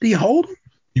them? Do you hold them?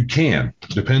 You can.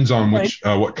 Depends on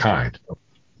what kind.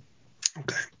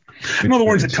 Okay. I know the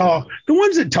ones that talk. The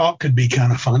ones that talk could be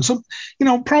kind of fun. So,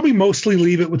 probably mostly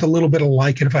leave it with a little bit of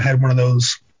like it if I had one of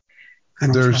those.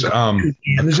 There's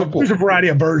there's a variety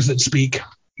of birds that speak,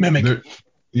 mimic.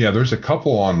 There's a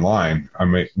couple online. I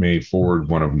may forward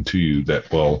one of them to you that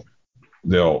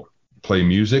they'll play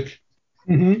music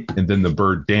and then the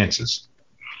bird dances.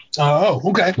 Oh,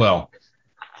 okay. Well,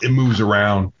 it moves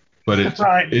around, but it's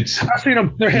right. It's I've seen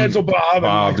them. Their heads will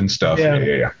bob and stuff.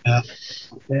 Yeah.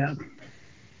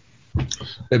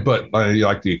 But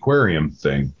like the aquarium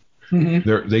thing,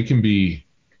 they can be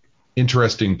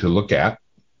interesting to look at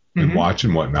and watch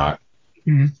and whatnot.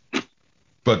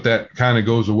 But that kind of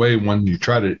goes away when you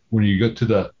get to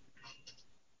the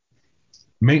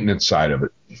maintenance side of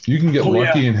it. You can get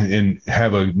lucky and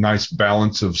have a nice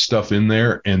balance of stuff in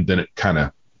there, and then it kind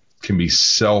of can be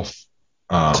self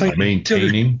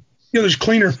maintaining. There's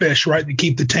cleaner fish, right, that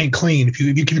keep the tank clean if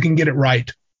you can get it right.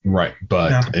 Right,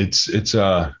 but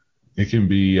it can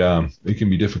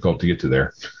be difficult to get to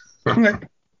there.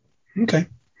 Okay.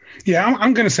 Yeah,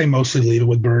 I'm going to say mostly leave it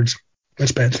with birds.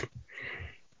 That's pets.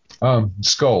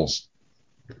 Skulls.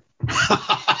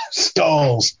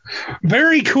 Skulls.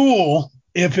 Very cool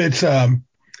if it's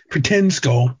pretend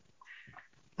skull.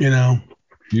 You don't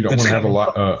want to have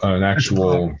an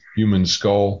actual human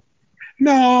skull.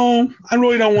 No, I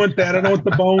really don't want that. I don't want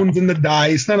the bones and the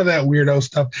dice, none of that weirdo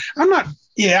stuff. I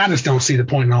just don't see the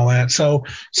point in all that. So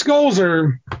skulls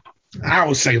I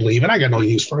would say leave it. I got no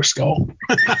use for a skull.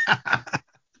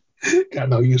 Got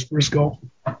no use for a skull.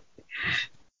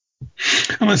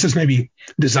 Unless it's maybe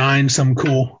design some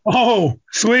cool. Oh,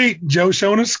 sweet. Joe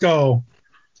showing a skull.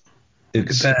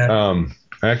 It's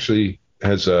actually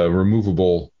has a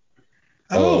removable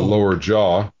lower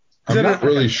jaw. I'm not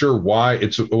really sure why.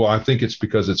 I think it's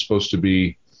because it's supposed to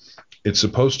be a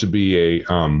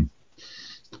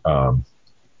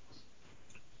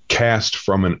cast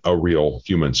from a real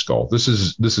human skull. This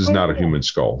is not a human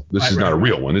skull. This is not a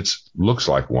real one. It looks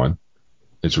like one.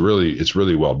 It's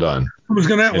really well done. Was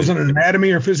it an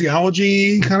anatomy or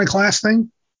physiology kind of class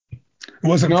thing?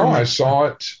 I saw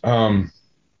it.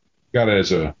 Got it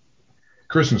as a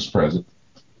Christmas present.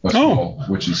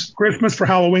 Which is Christmas for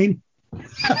Halloween.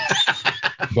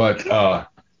 But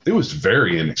it was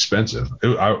very inexpensive.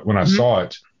 When I saw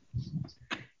it.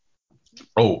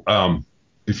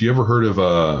 If you ever heard of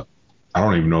I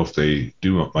don't even know if they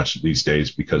do much these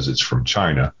days because it's from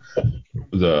China.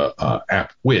 The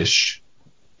app Wish.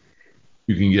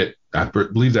 You can get. I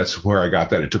believe that's where I got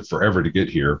that. It took forever to get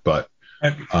here, but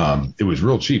it was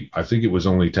real cheap. I think it was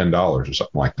only $10 or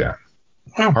something like that.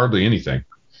 Wow. Hardly anything.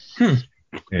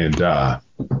 And I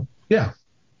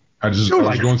was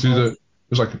going through it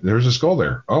was like there's a skull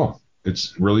there. Oh,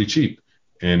 it's really cheap,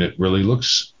 and it really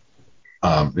looks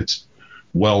it's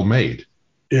well made.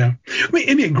 Yeah. I mean,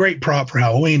 it'd be a great prop for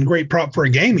Halloween, great prop for a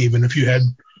game, even if you had,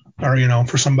 or,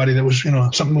 for somebody that was,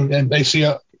 something, and they see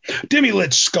a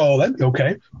demi-lit skull, that'd be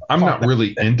okay. I'm not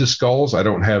really into skulls. I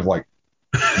don't have I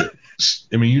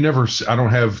don't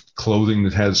have clothing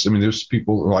that has, there's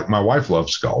people like my wife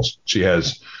loves skulls. She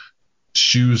has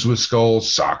shoes with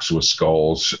skulls, socks with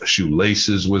skulls,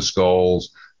 shoelaces with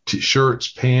skulls,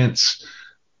 shirts, pants,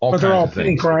 all kinds of things. But they're all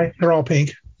pink, right? They're all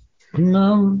pink.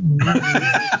 No,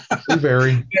 they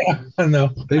vary. Yeah, I know.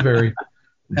 They vary.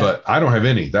 But I don't have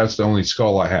any. That's the only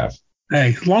skull I have.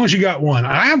 Hey, as long as you got one.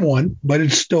 I have one, but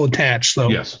it's still attached. So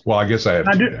yes. Well, I guess I have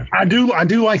two. I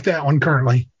do like that one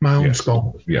currently. My own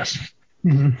skull. Yes.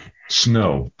 Mm-hmm.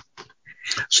 Snow,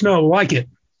 like it.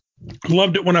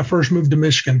 Loved it when I first moved to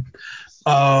Michigan.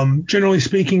 Generally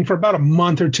speaking, for about a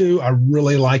month or two, I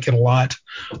really like it a lot.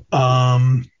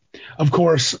 Of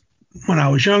course, when I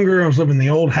was younger, I was living in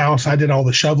the old house. I did all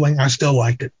the shoveling. I still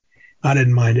liked it. I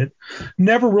didn't mind it.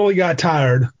 Never really got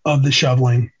tired of the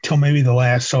shoveling till maybe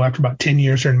so after about 10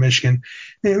 years here in Michigan,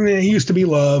 it used to be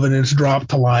love and it's dropped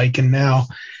to like. And now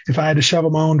if I had to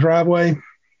shovel my own driveway,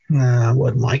 I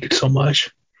wouldn't like it so much.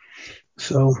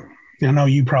 So I know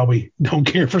you probably don't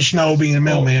care for snow being a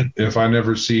mailman. If I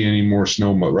never see any more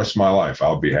snow the rest of my life,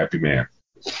 I'll be a happy man.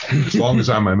 As long as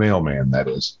I'm a mailman, that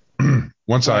is.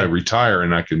 Once I retire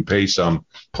and I can pay some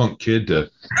punk kid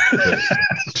to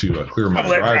clear my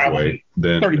driveway,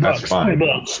 then $30, that's fine.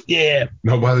 $20. Yeah.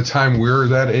 No, by the time we're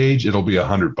that age, it'll be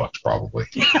 $100 probably.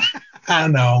 I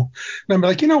know. And I'm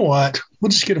like, you know what? We'll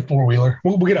just get a four-wheeler.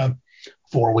 We'll get a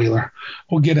four-wheeler.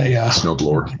 We'll get a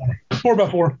snowblower.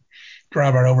 4x4.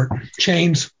 Drive right over it.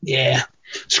 Chains. Yeah.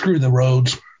 Screw the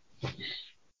roads.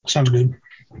 Sounds good.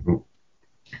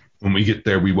 When we get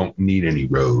there, we won't need any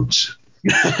roads.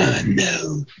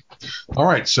 No. All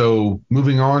right. So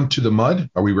moving on to the mud.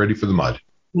 Are we ready for the mud?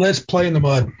 Let's play in the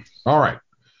mud. All right.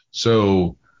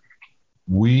 So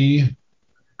you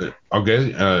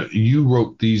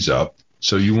wrote these up.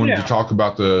 So you wanted to talk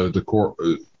about the core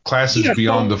classes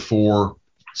beyond the 4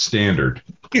 standard.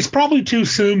 It's probably too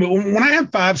soon, but when I have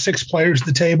 5-6 players at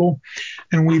the table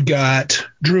and we've got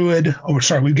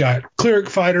we've got cleric,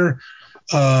 fighter,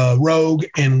 rogue,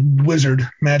 and wizard,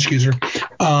 magic user,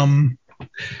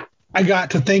 I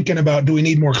got to thinking about, do we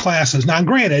need more classes? Now,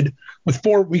 granted, with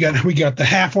 4, we got the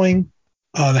halfling,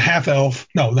 the half elf,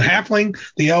 the halfling,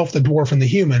 the elf, the dwarf, and the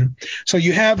human. So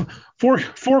you have four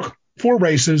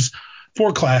races,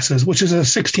 4 classes, which is a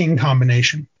 16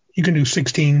 combination. You can do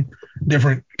 16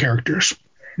 different characters,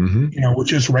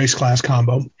 which is race class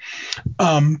combo.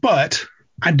 But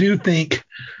I do think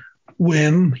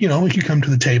when, if you come to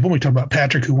the table, we talk about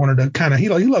Patrick, who wanted to he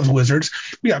loves wizards.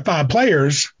 We got 5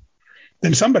 players,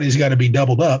 then somebody's got to be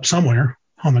doubled up somewhere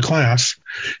on the class.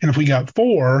 And if we got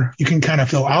 4, you can kind of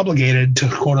feel obligated to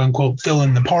quote unquote fill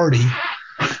in the party.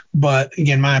 But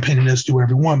again, my opinion is do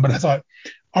whatever you want. But I thought,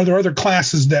 are there other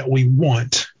classes that we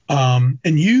want? And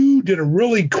you did a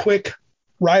really quick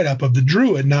write-up of the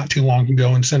druid not too long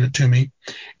ago and sent it to me.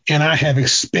 And I have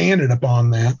expanded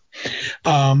upon that.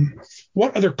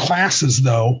 What other classes,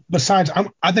 though, besides,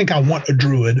 I think I want a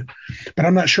druid, but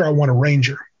I'm not sure I want a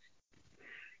ranger.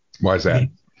 Why is that?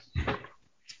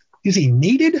 Is he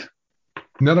needed?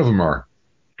 None of them are.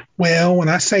 Well, when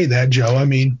I say that, Joe, I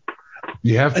mean,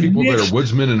 you have people that are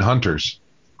woodsmen and hunters.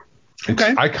 It's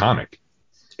iconic.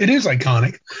 It is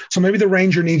iconic. So maybe the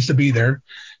ranger needs to be there.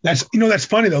 That's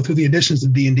funny though. Through the additions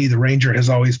of D&D, the ranger has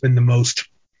always been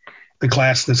the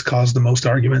class that's caused the most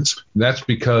arguments. That's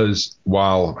because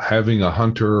while having a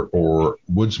hunter or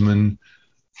woodsman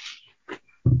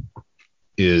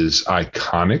is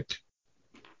iconic,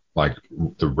 like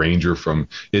the ranger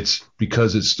it's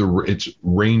because it's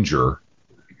ranger,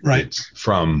 right? It's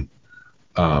from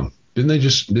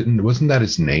wasn't that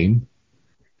his name?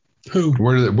 Who?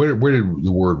 Where did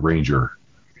the word ranger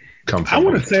come from? I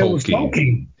want to say Tolkien. It was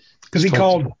Tolkien, because he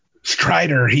called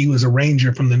Strider, he was a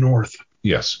ranger from the north.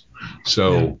 Yes.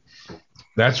 So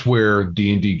that's where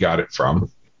D&D got it from.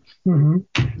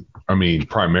 Mm-hmm. I mean,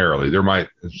 primarily. There might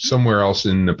somewhere else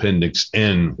in Appendix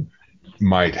N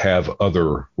might have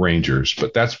other rangers,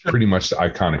 but that's pretty much the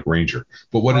iconic ranger.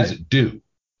 But what does it do?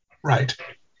 Right.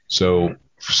 So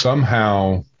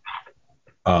somehow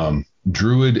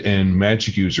druid and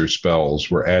magic user spells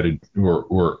were added,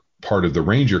 were part of the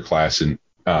ranger class in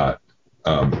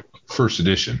first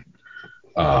edition.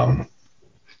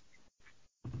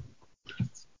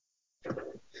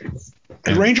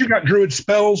 The ranger got druid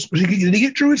spells. Did he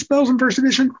get druid spells in first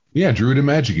edition? Yeah, druid and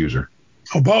magic user.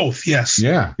 Oh, both. Yes.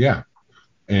 Yeah.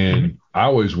 And I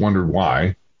always wondered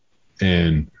why.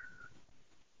 And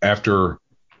after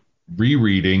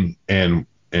rereading and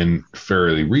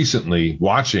fairly recently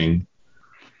watching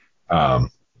Lord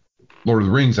of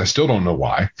the Rings, I still don't know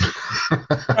why.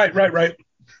 Right.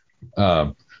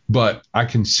 But I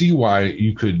can see why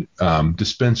you could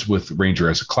dispense with Ranger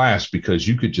as a class, because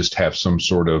you could just have some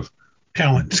sort of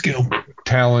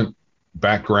talent,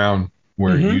 background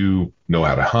where you know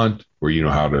how to hunt, where you know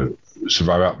how to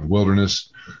survive out in the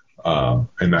wilderness,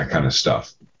 and that kind of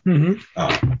stuff.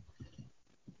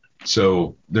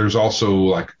 So there's also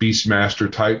like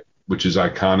Beastmaster type, which is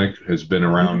iconic, has been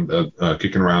around,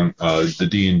 kicking around the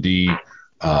D&D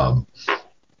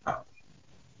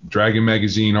Dragon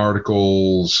Magazine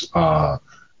articles,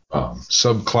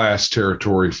 subclass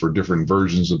territory for different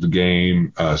versions of the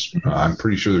game. I'm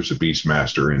pretty sure there's a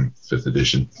Beastmaster in 5th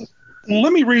edition.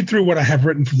 Let me read through what I have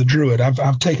written for the Druid.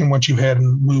 I've taken what you had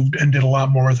and moved and did a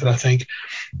lot more with it, I think.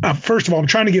 First of all, I'm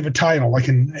trying to give a title, like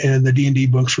in the D&D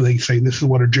books where they say this is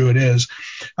what a Druid is.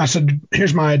 I said,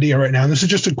 here's my idea right now. And this is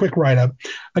just a quick write-up.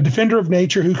 A defender of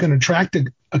nature who can attract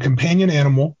a companion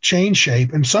animal, change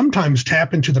shape, and sometimes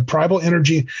tap into the primal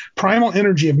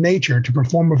energy of nature to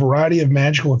perform a variety of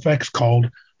magical effects called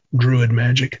Druid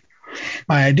magic.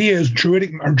 My idea is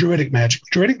druidic magic.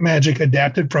 Druidic magic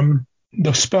adapted from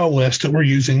the spell list that we're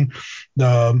using,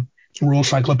 the rule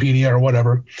cyclopedia or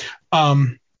whatever.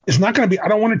 It's not going to be, I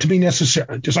don't want it to be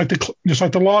necessary, just like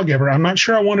the lawgiver. I'm not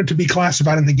sure I want it to be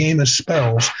classified in the game as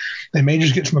spells. They may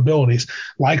just get some abilities.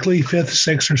 Likely 5th,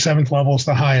 6th, or 7th level is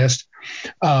the highest.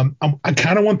 I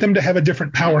kind of want them to have a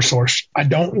different power source. I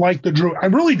don't like the druid. I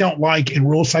really don't like in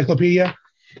rule cyclopedia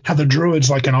how the druid's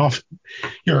like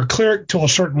you're a cleric till a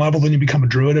certain level, then you become a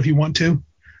druid if you want to.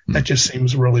 That just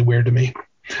seems really weird to me.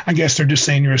 I guess they're just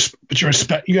saying you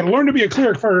got to learn to be a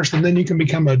cleric first, and then you can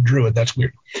become a druid. That's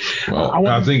weird. Well,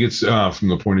 I think it's from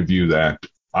the point of view that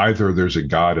either there's a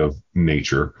god of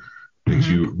nature that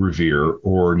you revere,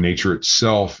 or nature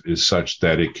itself is such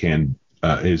that it can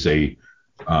is a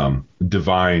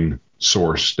divine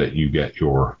source that you get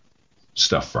your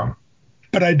stuff from.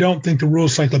 But I don't think the rule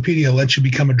cyclopedia lets you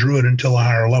become a druid until a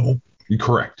higher level. You're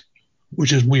correct.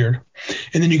 Which is weird.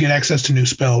 And then you get access to new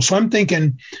spells. So I'm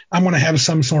thinking I'm going to have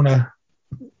some sort of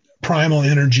primal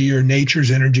energy or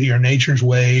nature's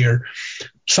way or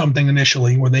something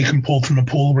initially where they can pull from a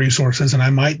pool of resources. And I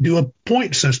might do a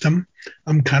point system.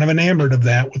 I'm kind of enamored of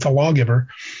that with a lawgiver.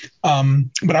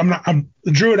 But I'm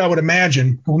the druid, I would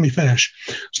imagine. Let me finish.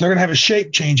 So they're going to have a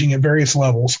shape changing at various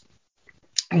levels.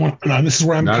 This is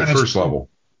where I'm not at first level.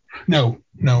 No.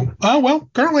 Oh, well,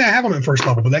 currently I have them at first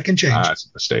level, but that can change. That's a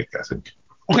mistake, I think.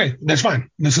 Okay, that's fine.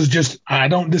 This is just, I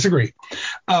don't disagree.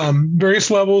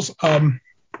 Various levels.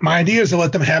 My idea is to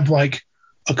let them have like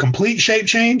a complete shape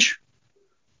change.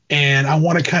 And I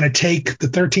want to kind of take the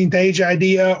 13th age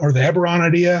idea or the Eberron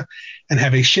idea and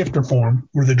have a shifter form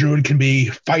where the druid can be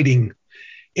fighting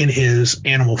in his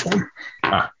animal form.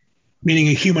 Meaning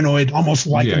a humanoid, almost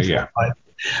like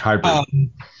hybrid.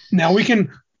 Now we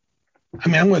can,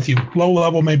 I'm with you. Low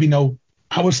level, maybe no.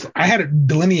 I had it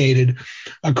delineated.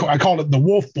 I called it the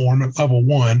wolf form at level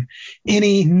 1.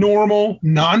 Any normal,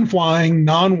 non-flying,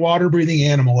 non-water breathing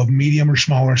animal of medium or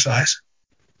smaller size.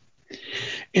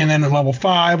 And then at level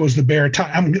 5 was the bear.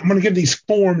 I'm going to give these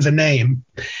forms a name.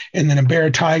 And then a bear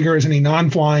tiger is any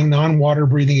non-flying, non-water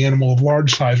breathing animal of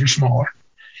large size or smaller.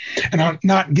 And I'm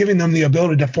not giving them the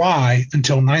ability to fly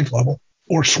until 9th level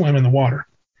or swim in the water.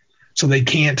 So they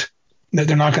can't. They're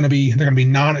going to be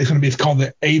it's called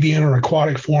the avian or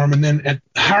aquatic form. And then at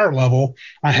higher level,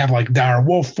 I have like dire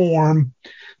wolf form.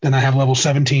 Then I have level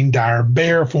 17 dire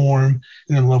bear form.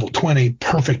 And then level 20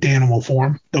 perfect animal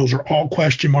form. Those are all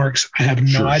question marks. I have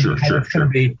no idea how it's going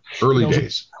to be. Early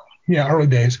days. Early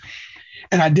days.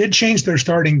 And I did change their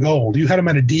starting gold. You had them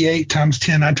at a D8 times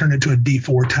 10. I turned it to a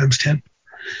D4 times 10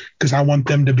 because I want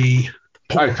them to be.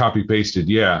 I copy pasted,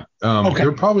 yeah. Okay.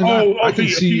 They're probably not. Okay. I can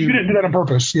see you didn't do that on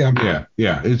purpose. Yeah.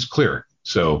 Yeah. It's clear.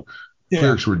 So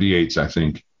clerics were D8s, I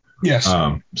think. Yes.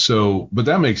 But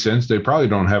that makes sense. They probably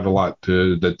don't have a lot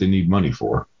that they need money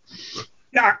for.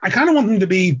 Yeah, I kind of want them to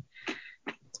be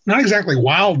not exactly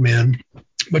wild men,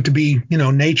 but to be,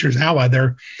 nature's ally.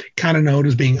 They're kind of known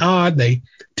as being odd. They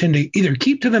tend to either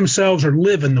keep to themselves or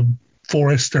live in the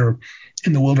forest or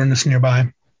in the wilderness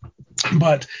nearby.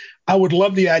 But I would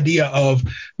love the idea of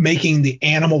making the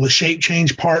animal, the shape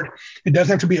change part. It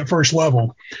doesn't have to be at first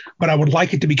level, but I would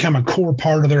like it to become a core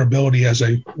part of their ability as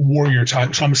a warrior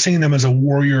type. So I'm seeing them as a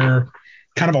warrior,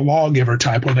 kind of a lawgiver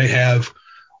type where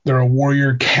they're a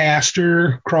warrior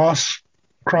caster cross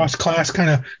class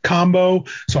kind of combo.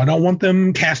 So I don't want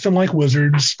them casting like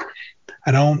wizards.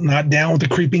 Not down with the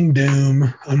creeping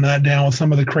doom. I'm not down with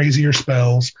some of the crazier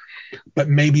spells. but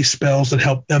maybe spells that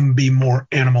help them be more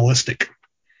animalistic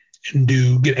and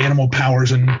get animal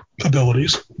powers and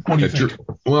abilities. What do you think?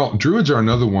 Well, druids are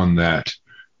another one that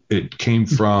it came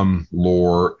from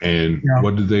lore, and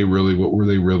what were they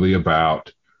really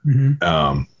about?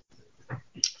 Mm-hmm.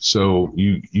 So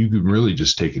you can really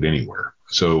just take it anywhere.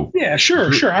 So yeah,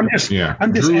 sure. I'm just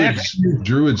asking.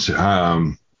 Druids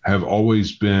have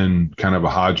always been kind of a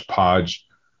hodgepodge,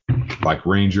 like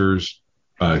rangers,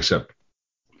 except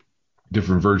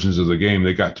different versions of the game.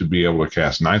 They got to be able to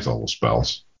cast 9th level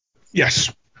spells.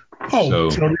 Yes. So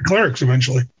did clerics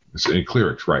eventually. And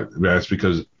clerics, right? That's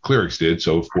because clerics did.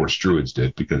 So of course druids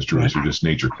did, because druids are just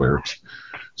nature clerics.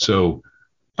 So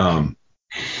I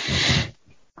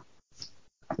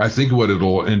think what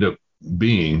it'll end up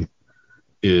being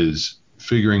is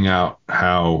figuring out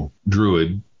how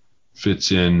druid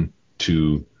fits in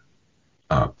to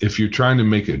if you're trying to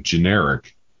make it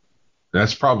generic,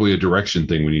 that's probably a direction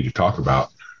thing we need to talk about.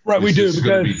 Right, we do. Is this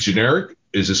going to be generic?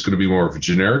 Is this going to be more of a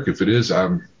generic? If it is,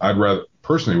 I'd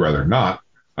rather not.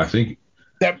 I think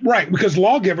that because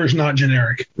lawgiver's not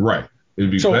generic. Right.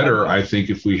 It'd be better, I think,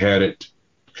 if we had it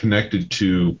connected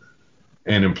to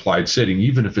an implied setting,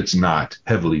 even if it's not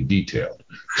heavily detailed.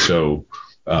 So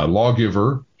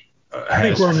lawgiver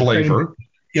has flavor.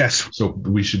 Yes. So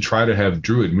we should try to have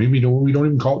druid. Maybe we don't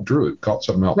even call it druid. Call it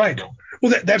something else. Right.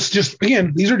 Well, that's just,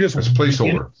 again, these are just that's a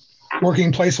placeholder.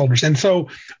 Working placeholders. And so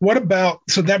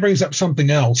that brings up something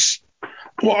else.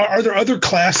 Well, are there other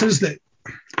classes that,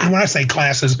 and when I say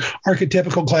classes,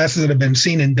 archetypical classes that have been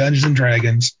seen in Dungeons and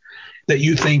Dragons that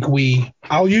you think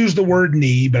I'll use the word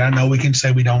need, but I know we can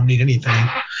say we don't need anything,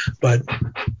 but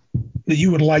that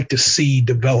you would like to see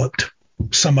developed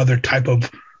some other type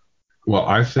of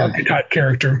archetype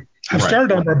character? I've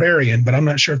started on Barbarian, but I'm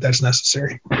not sure if that's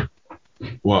necessary.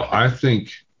 Well, I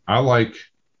think I like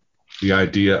the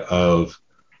idea of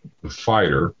the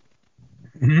fighter.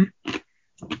 Mm-hmm.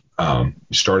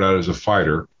 You start out as a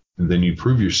fighter, and then you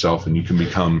prove yourself, and you can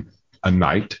become a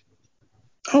knight.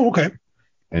 Oh, okay.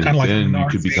 And then you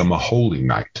could become a holy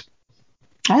knight.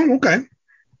 Oh, okay.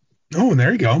 Oh,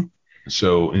 there you go.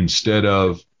 So instead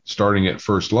of starting at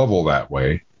first level that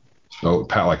way,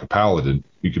 like a paladin,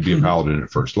 you could be a paladin at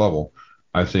first level.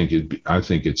 I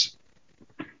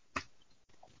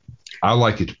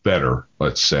like it better,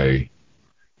 let's say,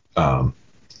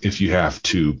 if you have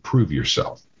to prove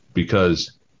yourself,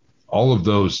 because all of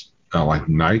those like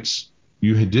knights,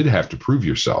 you did have to prove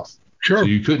yourself. Sure. So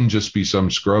you couldn't just be some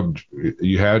scrubbed.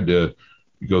 You had to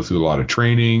go through a lot of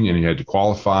training, and you had to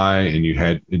qualify,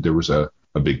 and there was a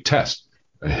big test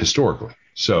historically.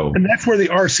 So, and that's where the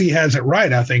RC has it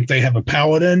right. I think they have a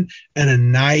paladin and a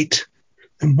knight.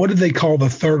 And what did they call the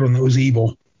third one that was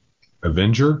evil?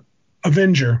 Avenger.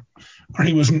 Or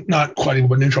he was not quite evil,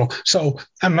 but neutral. So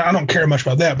I don't care much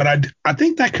about that, but I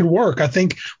think that could work. I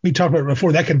think we talked about it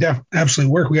before. That could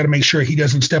absolutely work. We got to make sure he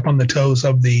doesn't step on the toes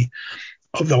of the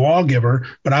lawgiver,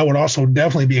 but I would also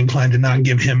definitely be inclined to not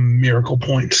give him miracle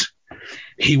points.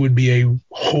 He would be a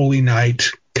holy knight,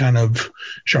 kind of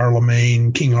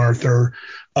Charlemagne, King Arthur,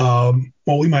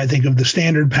 what we might think of the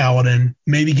standard paladin,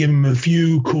 maybe give him a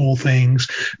few cool things,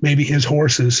 maybe his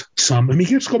horses,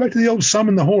 let's go back to the old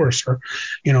summon the horse, or,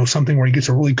 something where he gets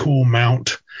a really cool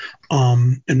mount.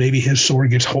 And maybe his sword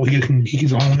gets holy.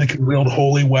 He's one that can wield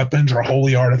holy weapons or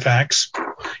holy artifacts.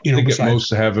 I think at most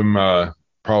to have him,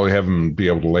 probably have him be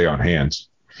able to lay on hands.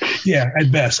 Yeah,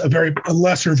 at best, a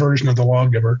lesser version of the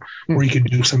lawgiver where he could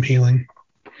do some healing.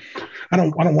 I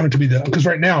don't want it to be because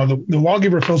right now the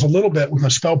lawgiver feels a little bit with the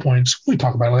spell points. We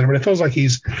talk about it later, but it feels like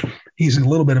he's a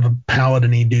little bit of a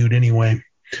paladin-y dude anyway,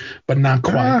 but not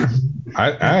quite.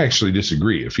 I actually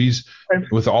disagree. If he's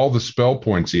with all the spell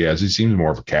points he has, he seems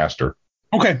more of a caster.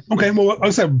 Okay. Well,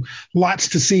 I said lots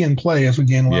to see and play as we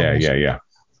gain levels. Yeah.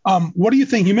 What do you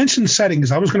think? You mentioned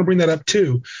settings. I was going to bring that up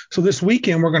too. So this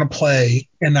weekend we're going to play,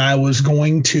 and I was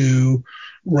going to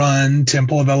run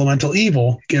Temple of Elemental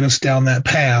Evil, get us down that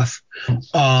path.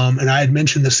 And I had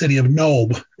mentioned the city of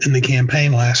Nulb in the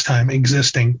campaign last time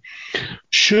existing.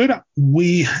 Should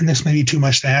we, and this may be too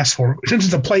much to ask for, since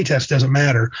it's a playtest, doesn't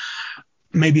matter.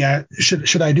 Maybe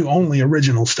should I do only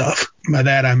original stuff? By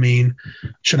that I mean,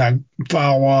 should I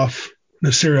file off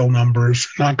the serial numbers,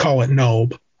 not call it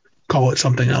Nulb, call it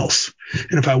something else?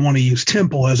 And if I want to use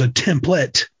Temple as a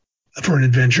template for an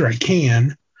adventure, I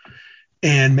can,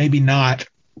 and maybe not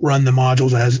run the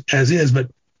modules as is, but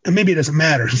maybe it doesn't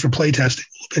matter since we're playtesting.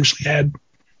 We'll eventually add,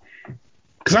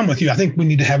 because I'm with you. I think we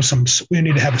need to have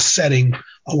a setting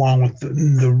along with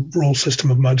the rule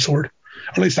system of Mudsword. Or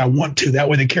at least I want to. That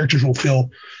way the characters will feel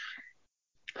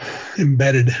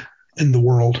embedded in the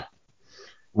world.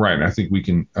 Right. I think we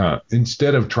can,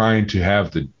 instead of trying to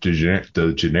have the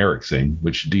generic thing,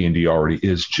 which D&D already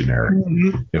is generic,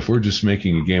 if we're just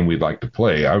making a game we'd like to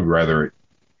play, I would rather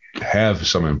have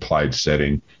some implied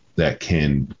setting that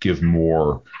can give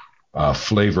more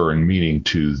flavor and meaning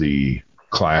to the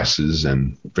classes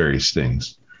and various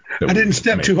things. I didn't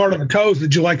step too hard on the toes.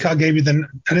 Did you like how I gave you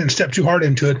I didn't step too hard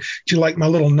into it. Did you like my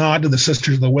little nod to the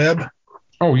Sisters of the Web?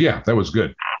 Oh, yeah, that was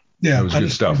good. Yeah, that was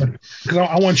good stuff. Because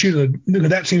I want you to,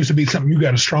 that seems to be something you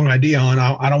got a strong idea on.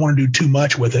 I don't want to do too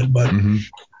much with it, but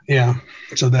yeah.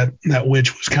 So that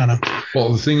witch was kind of.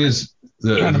 Well, the thing is,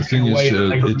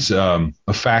 it's a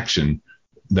faction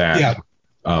that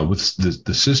with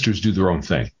the sisters do their own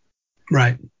thing.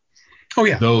 Right. Oh,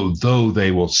 yeah. Though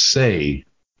they will say,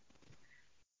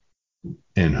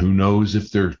 and who knows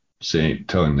if they're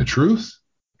telling the truth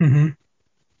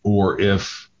or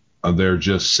if they're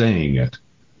just saying it,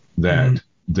 that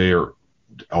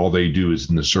all they do is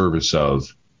in the service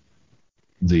of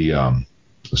the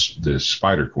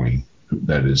Spider Queen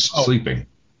that is sleeping.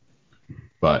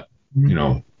 But,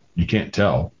 you can't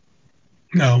tell.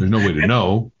 No. There's no way to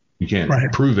know. You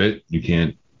can't prove it. You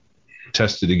can't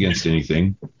test it against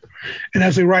anything. And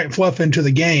as we write fluff into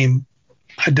the game,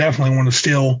 I definitely want to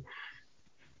steal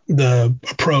the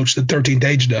approach that 13th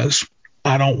Age does.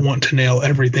 I don't want to nail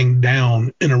everything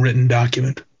down in a written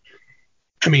document.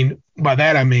 I mean, by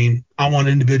that, I mean, I want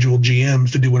individual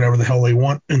GMs to do whatever the hell they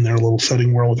want in their little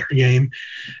setting world with their game.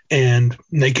 And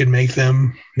they can make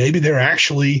them, maybe they're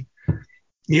actually,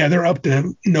 they're up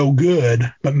to no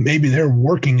good, but maybe they're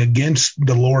working against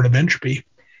the Lord of Entropy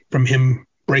from him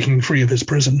breaking free of his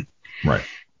prison. Right.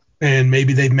 And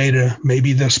maybe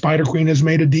maybe the Spider Queen has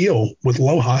made a deal with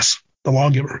Lohas, the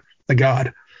lawgiver, the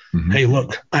god. Hey,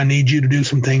 look, I need you to do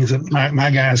some things that my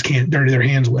guys can't dirty their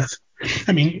hands with.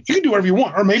 I mean, you can do whatever you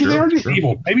want, or maybe they are just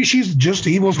evil. Maybe she's just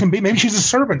evil as can be. Maybe she's a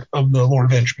servant of the Lord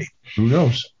of Entropy. Who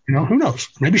knows? Who knows?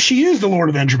 Maybe she is the Lord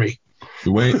of Entropy.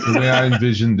 The way I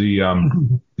envision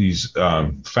these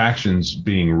factions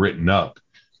being written up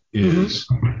is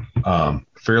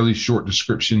fairly short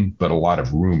description, but a lot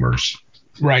of rumors.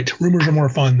 Right. Rumors are more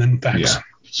fun than facts. Yeah.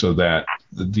 So that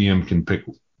the DM can pick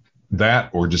that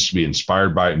or just be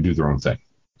inspired by it and do their own thing.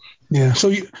 Yeah. So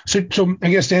I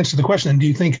guess to answer the question, do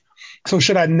you think, would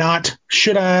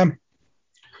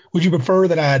you prefer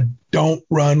that I don't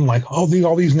run like all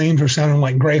these names are sounding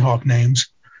like Greyhawk names?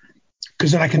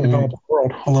 Because then I can develop the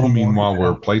world a little more. While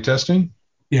we're playtesting?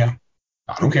 Yeah.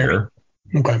 I don't care.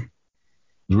 Okay.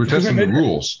 We're testing the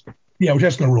rules. Yeah, we're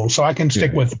testing the rules. So I can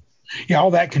stick with,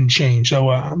 all that can change.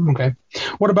 So, okay.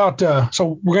 What about,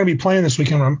 so we're going to be playing this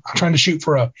weekend. I'm trying to shoot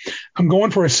I'm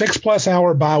going for a 6+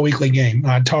 hour bi-weekly game.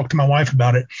 I talked to my wife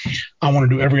about it. I want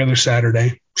to do every other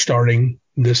Saturday starting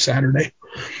this Saturday.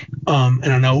 And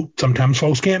I know sometimes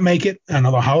folks can't make it. I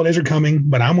know the holidays are coming,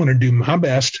 but I'm going to do my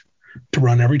best to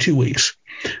run every 2 weeks.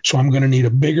 So I'm going to need a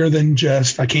bigger than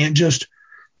I can't just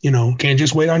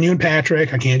wait on you and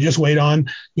Patrick. I can't just wait on,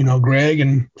 Greg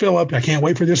and Philip. I can't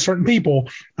wait for this certain people.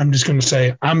 I'm just going to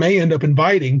say I may end up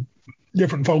inviting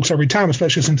different folks every time,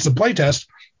 especially since it's a play test.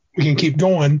 We can keep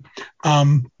going.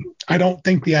 I don't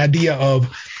think the idea of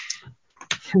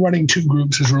running 2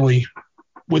 groups is really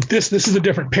with this. This is a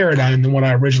different paradigm than what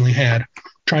I originally had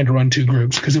trying to run 2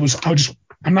 groups because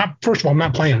I'm not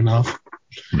playing enough.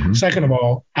 Second of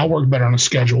all, I work better on a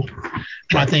schedule.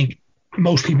 And I think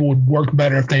most people would work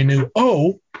better if they knew,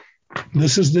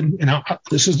 this is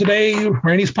the day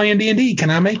Randy's playing D&D. Can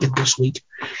I make it this week?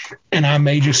 And I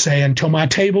may just say until my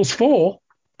table's full,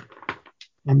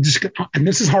 and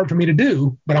this is hard for me to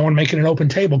do, but I want to make it an open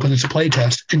table because it's a play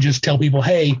test and just tell people,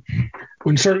 hey,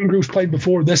 when certain groups played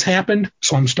before, this happened.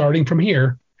 So I'm starting from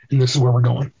here and this is where we're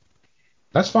going.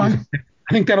 That's fine.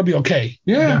 I think that'll be okay.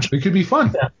 Yeah, it could be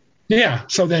fun. Yeah.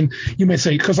 So then you may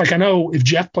say, because I know if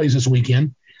Jeff plays this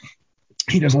weekend,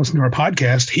 he doesn't listen to our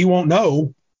podcast, he won't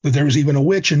know that there was even a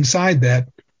witch inside that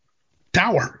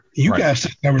tower. You guys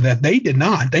discovered that. They did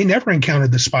not. They never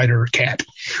encountered the spider cat.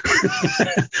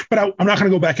 But I'm not going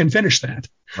to go back and finish that.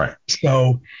 Right.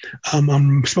 So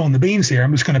I'm spilling the beans here.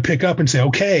 I'm just going to pick up and say,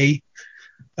 okay,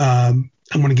 I'm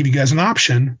going to give you guys an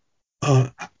option.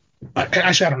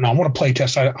 Actually, I don't know. I want to play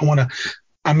test. I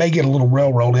may get a little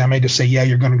railroady. I may just say,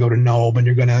 you're going to go to Nulb and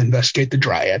you're going to investigate the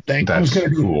Dryad thing. That's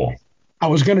cool. I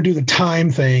was going to do the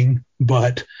time thing,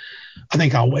 but I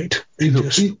think I'll wait.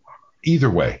 Either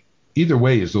way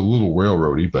is a little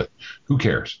railroady, but who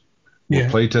cares? We're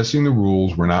playtesting the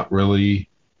rules. We're not really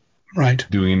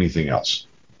doing anything else.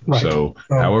 Right. So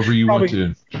however you want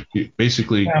to,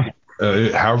 basically,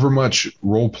 however much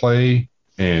role play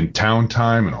and town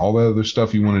time and all that other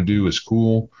stuff you want to do is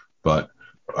cool. But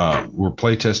we're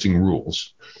playtesting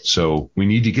rules. So we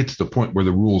need to get to the point where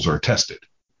the rules are tested.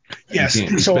 Yes. You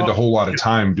can't spend a whole lot of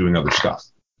time doing other stuff.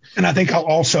 And I think I'll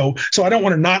also, so I don't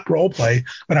want to not role play,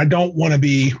 but I don't want to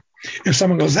be, if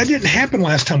someone goes, that didn't happen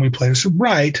last time we played. I said,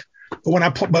 right.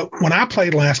 But when I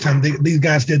played last time, these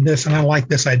guys did this, and I like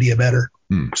this idea better.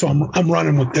 So I'm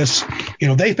running with this.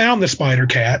 They found the spider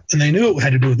cat, and they knew it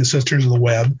had to do with the Sisters of the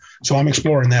Web. So I'm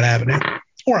exploring that avenue,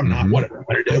 or I'm not. Whatever I'm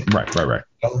going to do. Right.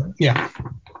 So, yeah.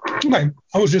 Okay.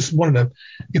 I was just wanted to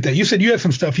get that. You said you had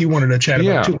some stuff you wanted to chat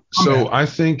about too. So I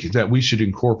think that we should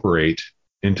incorporate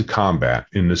into combat,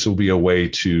 and this will be a way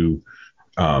to,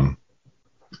 I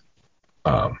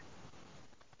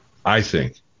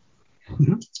think.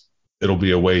 It'll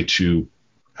be a way to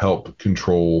help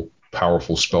control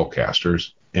powerful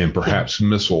spellcasters and perhaps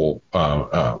missile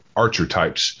archer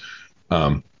types.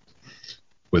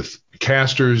 With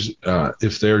casters,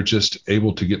 if they're just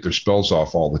able to get their spells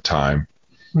off all the time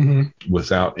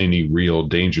without any real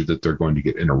danger that they're going to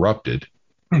get interrupted,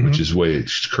 which is the way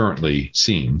it currently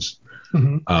seems,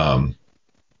 then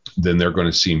they're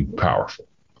going to seem powerful.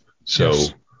 So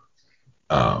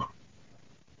the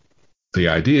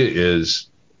idea is,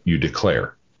 you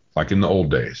declare, like in the old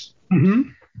days.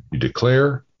 You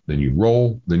declare, then you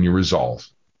roll, then you resolve.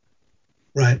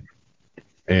 Right.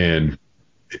 And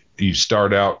you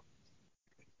start out,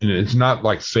 and it's not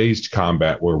like phased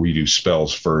combat where we do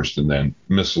spells first and then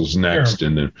missiles next,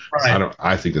 and then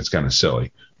I think that's kind of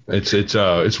silly.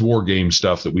 It's war game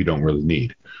stuff that we don't really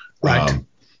need. Right.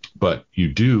 But you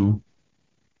do,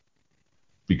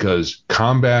 because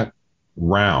combat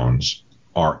rounds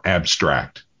are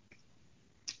abstract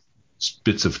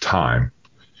bits of time.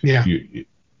 Yeah.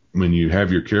 When you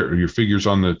have your figures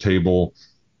on the table,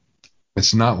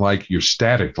 it's not like you're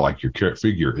static, like your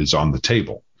figure is on the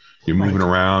table. You're moving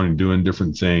around and doing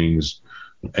different things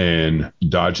and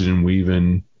dodging and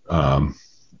weaving,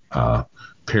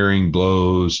 parrying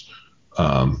blows,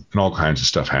 and all kinds of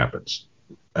stuff happens.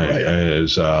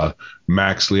 As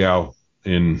Max Liao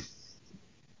in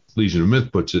Legion of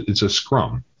Myth puts it, it's a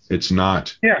scrum. It's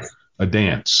not a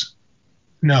dance.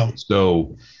 No.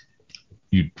 So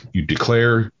you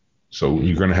declare. So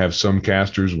you're going to have some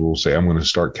casters will say, I'm going to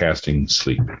start casting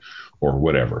sleep or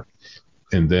whatever.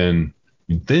 And then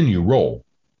you roll.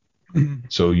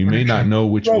 So you may not know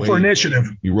which way.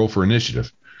 You roll for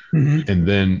initiative. And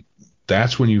then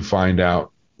that's when you find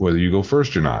out whether you go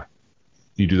first or not.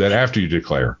 You do that after you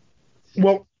declare.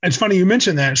 Well, it's funny you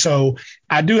mentioned that. So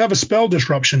I do have a spell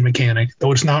disruption mechanic,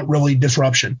 though it's not really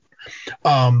disruption.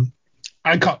 What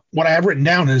I have written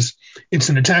down is it's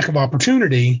an attack of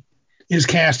opportunity is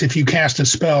cast if you cast a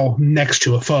spell next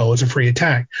to a foe as a free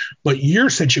attack. But your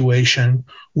situation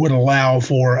would allow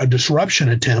for a disruption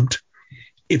attempt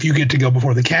if you get to go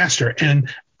before the caster. And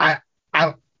I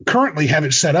currently have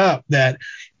it set up that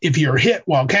if you're hit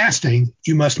while casting,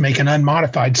 you must make an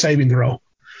unmodified saving throw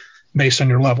based on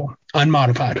your level.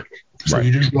 Unmodified. So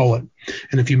you just roll it.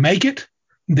 And if you make it,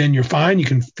 then you're fine. You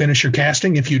can finish your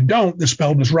casting. If you don't, the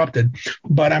spell disrupted.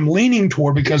 But I'm leaning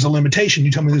toward, because of limitation,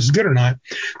 you tell me this is good or not,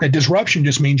 that disruption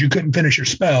just means you couldn't finish your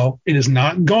spell. It is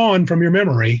not gone from your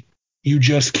memory. You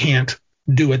just can't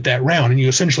do it that round, and you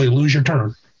essentially lose your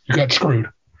turn. You got screwed.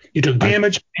 You took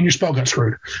damage, and your spell got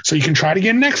screwed. So you can try it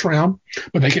again next round,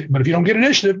 but if you don't get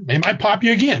initiative, they might pop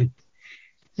you again.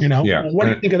 Yeah. What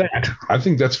do you think of that? I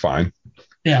think that's fine.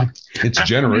 Yeah. It's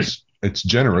generous. It's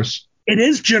generous. It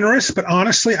is generous, but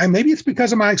honestly, maybe it's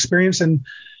because of my experience in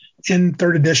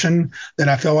third edition that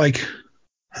I feel like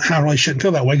I really shouldn't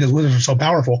feel that way because wizards are so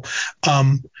powerful.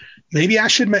 Maybe I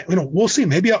should, we'll see.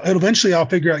 Maybe eventually I'll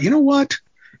figure out, you know what?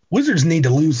 Wizards need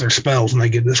to lose their spells when they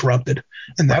get disrupted.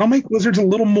 And that'll make wizards a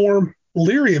little more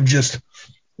leery of just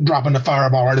dropping the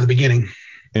fireball right at the beginning.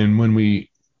 And when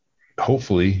we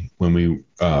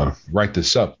write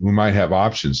this up, we might have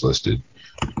options listed,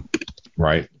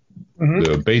 right?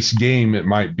 The base game, it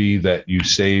might be that you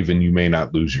save and you may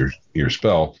not lose your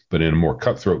spell, but in a more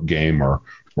cutthroat game or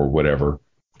whatever,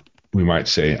 we might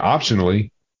say optionally,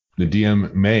 the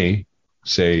DM may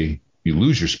say you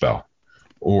lose your spell,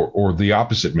 or the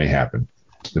opposite may happen.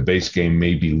 The base game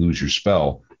may be lose your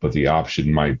spell, but the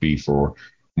option might be for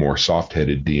more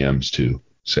soft-headed DMs to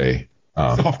say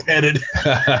soft-headed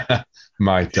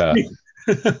might kind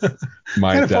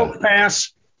of folks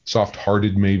pass.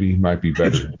 Soft-hearted maybe might be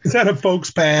better. Is that a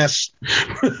folks pass?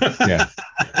 Yeah.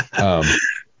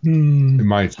 It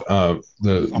might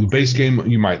the base game,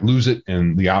 you might lose it,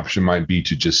 and the option might be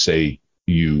to just say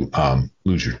you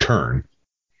lose your turn.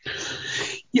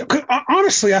 Yeah,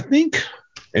 honestly, I think.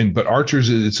 But archers,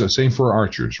 it's the same for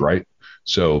archers, right?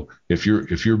 So if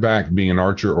you're back being an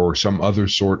archer or some other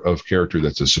sort of character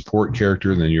that's a support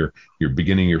character, then you're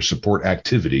beginning your support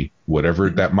activity, whatever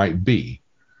that might be.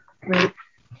 Right.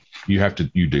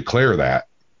 You declare that,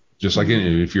 just like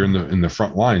if you're in the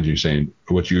front lines, you're saying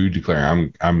what you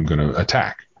declare. I'm going to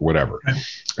attack, whatever. Right.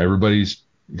 Everybody's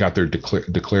got their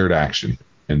declared action,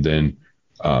 and then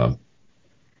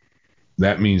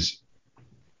that means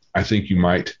I think you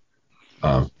might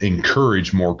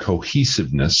encourage more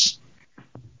cohesiveness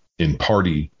in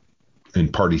party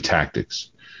tactics,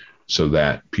 so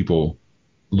that people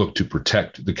look to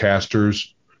protect the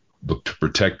casters, look to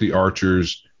protect the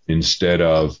archers, instead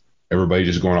of everybody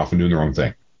just going off and doing their own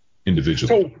thing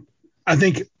individually. So I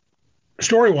think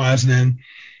story-wise, then,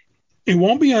 it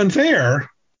won't be unfair.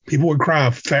 People would cry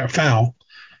foul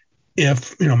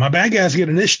if, my bad guys get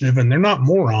initiative and they're not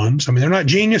morons. I mean, they're not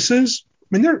geniuses.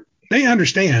 I mean, they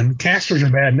understand casters are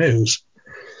bad news.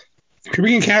 If you're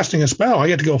begin casting a spell, I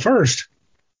get to go first.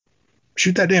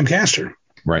 Shoot that damn caster.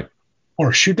 Right.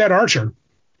 Or shoot that archer.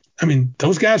 I mean,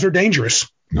 those guys are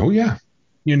dangerous. Oh, yeah.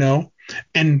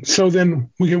 And so then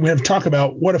we have to talk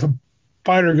about, what if a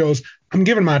fighter goes, I'm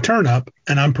giving my turn up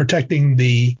and I'm protecting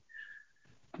the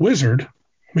wizard.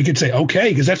 We could say, okay,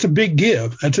 because that's a big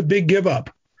give. That's a big give up.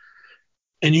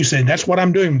 And you say, that's what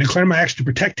I'm doing. Declare my action to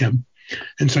protect him.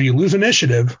 And so you lose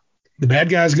initiative. The bad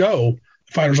guys go.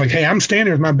 The fighter's like, hey, I'm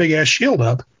standing with my big ass shield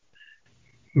up.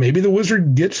 Maybe the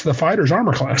wizard gets the fighter's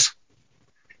armor class.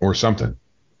 Or something.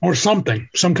 Some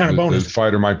kind of bonus. The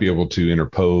fighter might be able to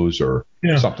interpose or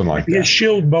something like that. His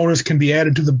shield bonus can be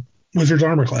added to the wizard's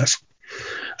armor class.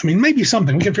 I mean, maybe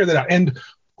something. We can figure that out. And,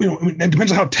 it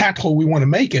depends on how tactical we want to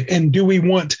make it. And do we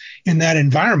want in that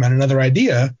environment, another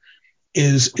idea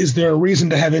is there a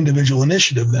reason to have individual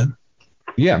initiative then?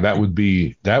 Yeah, that would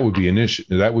be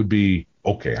initiative. That would be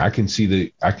okay. I can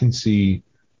see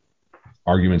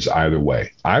arguments either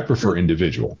way. I prefer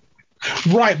individual.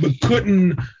 Right, but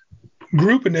couldn't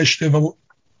group initiative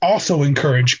also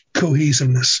encourage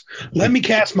cohesiveness? Let me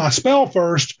cast my spell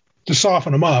first to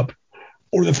soften them up,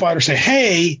 or the fighter say,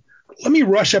 "Hey, let me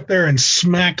rush up there and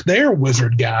smack their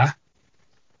wizard guy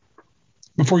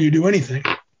before you do anything."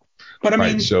 But I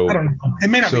mean, so, I don't know. It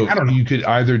may not be. I don't know. You could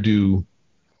either do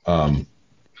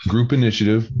group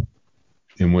initiative,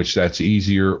 in which that's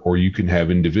easier, or you can have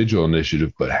individual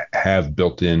initiative, but have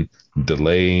built-in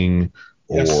delaying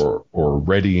or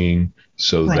readying,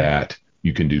 so that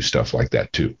you can do stuff like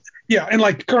that too. Yeah, and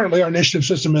like currently our initiative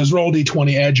system is roll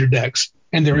d20, add your dex,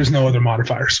 and there is no other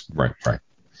modifiers. Right.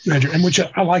 And which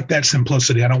I like that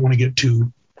simplicity. I don't want to get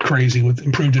too crazy with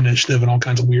improved initiative and all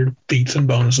kinds of weird feats and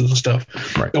bonuses and stuff.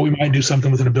 Right. But we might do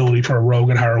something with an ability for a rogue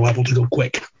at higher level to go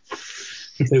quick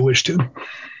if they wish to.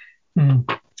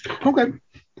 Okay,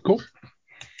 cool.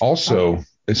 Also,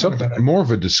 it's something more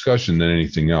of a discussion than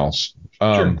anything else.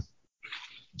 Sure.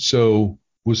 So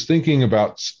was thinking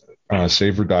about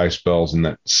save or die spells and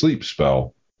that sleep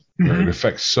spell. It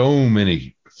affects so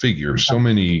many figures, so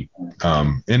many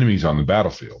enemies on the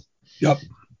battlefield. Yep.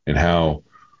 And how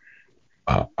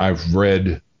I've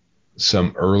read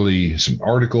some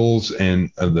articles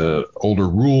and the older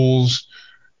rules,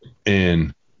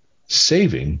 and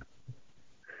saving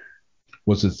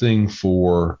was a thing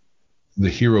for the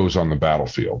heroes on the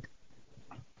battlefield.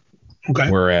 Okay.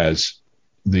 Whereas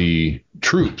the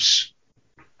troops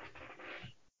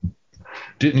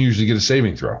didn't usually get a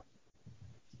saving throw.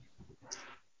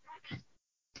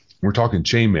 We're talking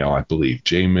chainmail, I believe.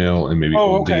 Chainmail and maybe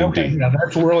old D&D. Okay. Yeah,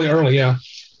 that's really early, yeah.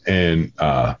 And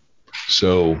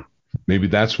so maybe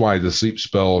that's why the sleep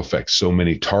spell affects so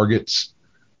many targets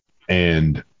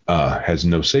and has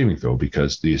no saving throw,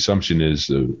 because the assumption is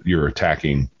you're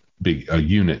attacking a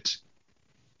unit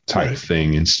type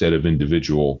thing instead of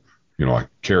individual, like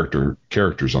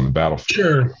characters on the battlefield.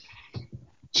 Sure.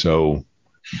 So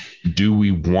do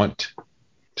we want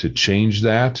to change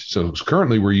that? So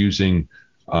currently we're using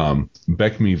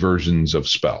BECMI versions of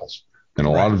spells, and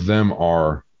a lot of them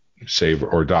are save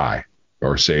or die,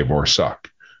 or save or suck,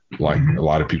 like a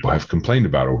lot of people have complained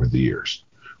about over the years.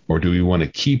 Or do we want to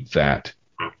keep that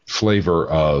flavor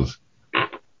of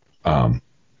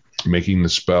making the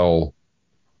spell,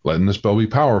 letting the spell be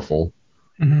powerful,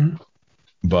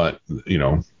 but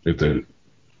and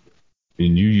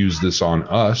you use this on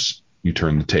us, you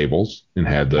turn the tables and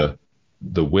had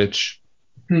the witch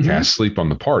cast sleep on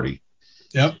the party.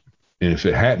 Yep. And if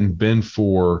it hadn't been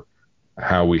for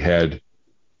how we had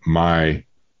my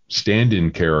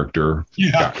stand-in character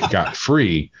got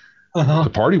free, the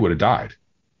party would have died.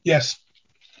 Yes.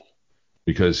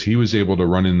 Because he was able to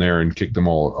run in there and kick them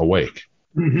all awake.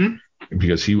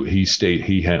 Because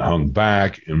he had hung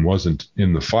back and wasn't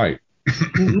in the fight.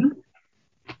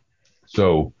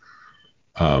 So,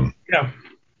 Yeah.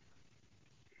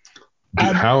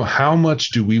 how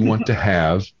much do we want to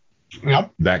have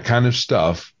Yep. that kind of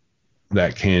stuff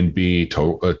that can be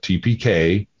a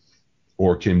TPK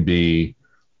or can be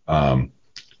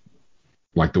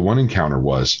like the one encounter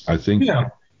was? I think. Yeah.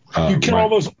 You kill all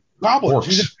those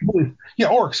goblins. Orcs.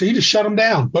 Orcs. So you just shut them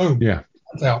down. Boom. Yeah.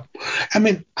 Out. I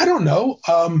mean, I don't know.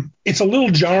 It's a little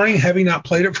jarring having not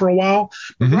played it for a while.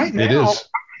 But right now, it is.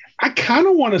 I kind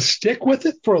of want to stick with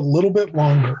it for a little bit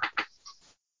longer.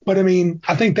 But I mean,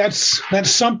 I think that's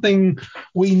something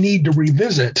we need to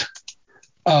revisit.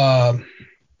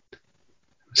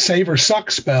 Save or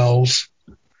suck spells.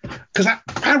 Because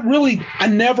I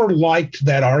never liked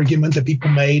that argument that people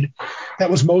made.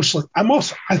 That was mostly,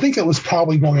 I think it was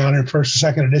probably going on in first or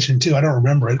second edition too. I don't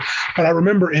remember it. But I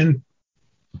remember in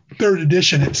third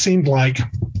edition, it seemed like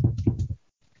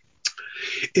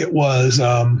it was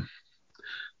a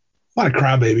lot of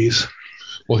crybabies.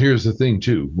 Well, here's the thing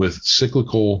too, with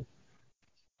cyclical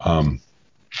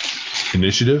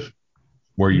initiative,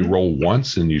 where you roll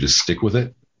once and you just stick with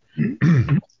it.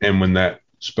 And when that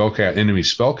enemy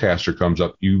spellcaster comes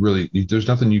up, there's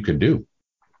nothing you can do.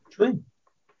 True.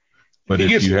 But he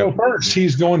gets to go first,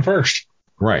 he's going first.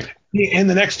 Right. And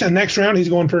the next round, he's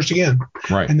going first again.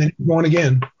 Right. And then going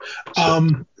again.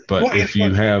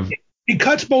 It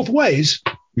cuts both ways.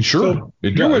 Sure. So it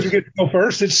does. You always get to go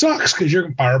first. It sucks because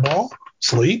you're fireball,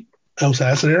 sleep,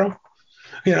 acid arrow.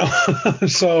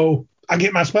 So I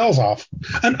get my spells off.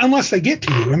 Unless they get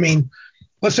to you. I mean,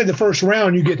 let's say the first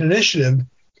round you get an initiative.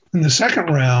 In the second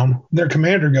round, their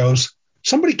commander goes,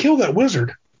 somebody kill that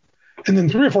wizard. And then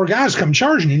 3 or 4 guys come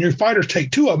charging, and your fighters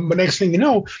take 2 of them. But next thing you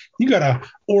know, you got a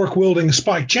orc wielding a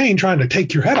spiked chain trying to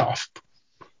take your head off.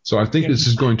 So I think this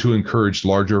is going to encourage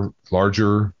larger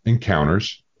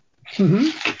encounters.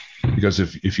 Mm-hmm. Because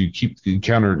if you keep the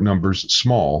encounter numbers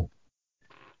small,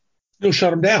 you'll shut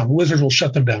them down. The wizards will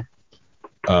shut them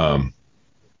down.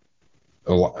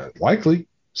 Likely.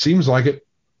 Seems like it.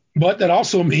 But that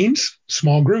also means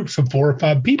small groups of 4 or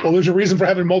 5 people. There's a reason for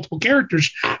having multiple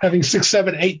characters, having 6,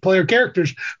 7, 8 player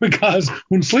characters, because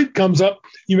when sleep comes up,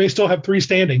 you may still have 3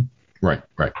 standing. Right.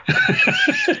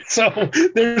 So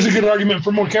there's a good argument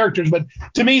for more characters. But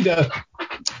to me,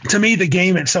 the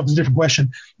game itself is a different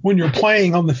question. When you're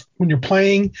playing,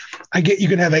 I get you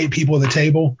can have 8 people at the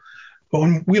table, but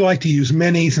when we like to use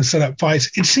minis and set up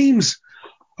fights, it seems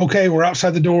okay. We're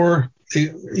outside the door.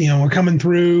 We're coming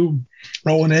through.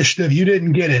 Roll initiative. You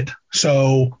didn't get it,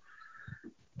 so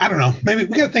I don't know. Maybe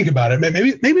we got to think about it.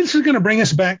 Maybe this is going to bring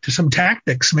us back to some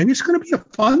tactics. Maybe it's going to be a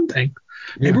fun thing.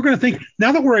 Yeah. Maybe we're going to think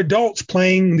now that we're adults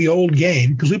playing the old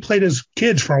game, because we played as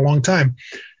kids for a long time.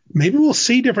 Maybe we'll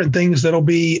see different things that'll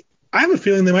be. I have a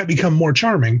feeling they might become more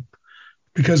charming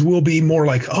because we'll be more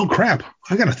like, oh crap,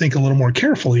 I got to think a little more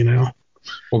carefully now.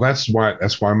 Well, that's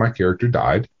why my character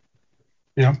died.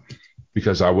 Yeah,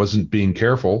 because I wasn't being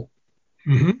careful.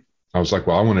 Mm-hmm. I was like,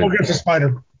 well, I wanted against the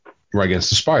spider. Right against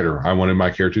the spider. I wanted my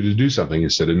character to do something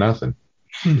instead of nothing.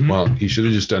 Mm-hmm. Well, he should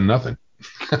have just done nothing.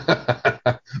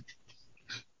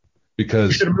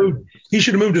 Because he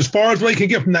should have moved as far as he could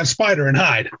get from that spider and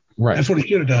hide. Right. That's what he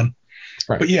should have done.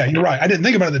 Right. But yeah, you're right. I didn't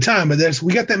think about it at the time, but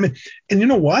we got that. And you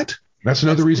know what? That's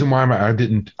another reason why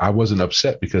I wasn't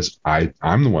upset, because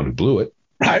I'm the one who blew it.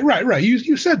 Right.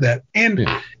 You said that. And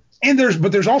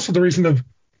there's also the reason of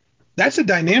that's a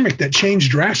dynamic that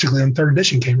changed drastically when third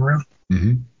edition came around.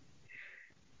 Mm-hmm.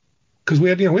 Because we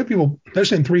had people,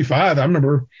 especially in 3.5. I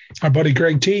remember our buddy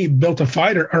Greg T built a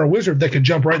fighter or a wizard that could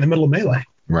jump right in the middle of melee.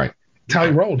 Right. That's how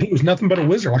he rolled. He was nothing but a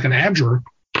wizard, like an abjurer.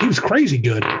 He was crazy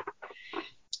good.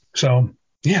 So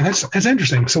yeah, that's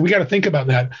interesting. So we got to think about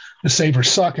that. The save or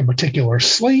suck, in particular,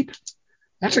 sleep.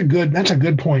 That's a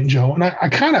good point, Joe. And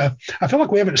I feel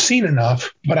like we haven't seen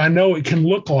enough, but I know it can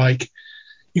look like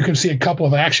you can see a couple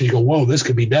of actions. You go, whoa, this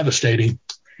could be devastating.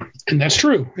 And that's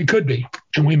true. It could be.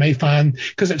 And we may find,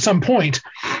 because at some point,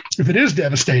 if it is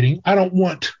devastating, I don't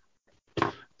want,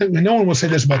 no one will say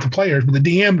this about the players, but the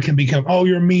DM can become, oh,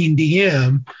 you're a mean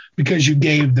DM because you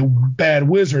gave the bad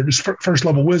wizard, first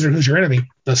level wizard, who's your enemy,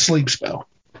 the sleep spell.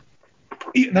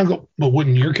 And I'll go, but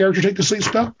wouldn't your character take the sleep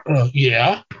spell?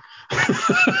 Yeah.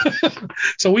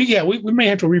 So we may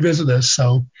have to revisit this.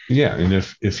 So yeah, and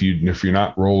if you're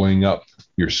not rolling up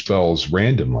your spells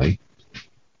randomly,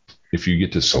 if you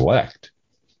get to select,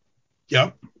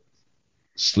 yep,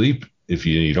 sleep. If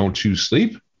you don't choose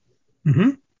sleep,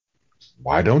 mm-hmm.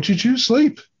 Why don't you choose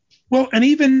sleep? Well,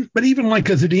 even like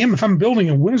as a DM, if I'm building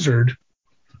a wizard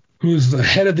who's the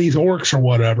head of these orcs or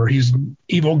whatever, he's an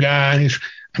evil guy.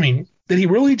 Does he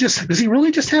really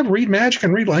just have read magic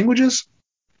and read languages?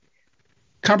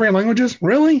 Comprehend languages?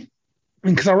 Really?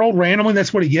 because I rolled randomly,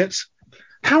 that's what he gets.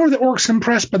 How are the orcs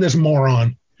impressed by this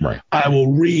moron? Right. I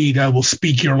will read, I will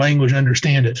speak your language,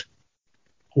 understand it.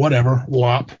 Whatever,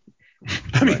 whop.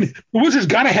 I mean, the wizard's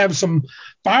got to have some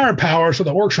firepower, so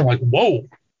the orcs are like, whoa,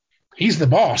 he's the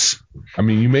boss. I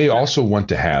mean, you may also want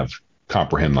to have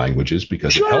comprehend languages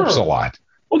because it helps a lot.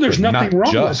 Well, there's nothing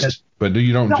wrong with it. But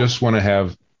you don't just want to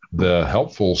have the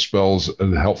helpful spells,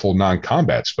 the helpful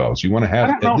non-combat spells. You want to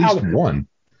have at least one.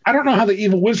 I don't know how the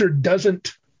evil wizard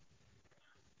doesn't.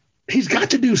 He's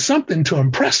got to do something to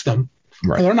impress them.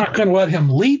 Right. Or they're not going to let him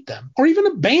lead them. Or even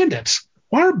the bandits.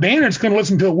 Why are bandits going to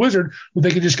listen to a wizard when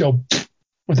they could just go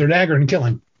with their dagger and kill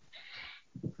him?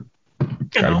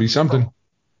 Got to be something.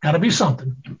 Got to be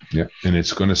something. Yeah, and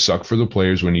it's going to suck for the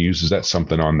players when he uses that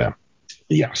something on them.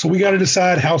 Yeah, so we got to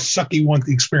decide how sucky we want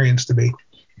the experience to be.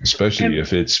 Especially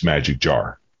if it's Magic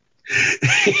Jar.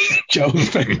 Joe's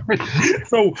favorite.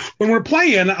 So when we're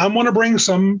playing, I want to bring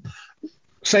some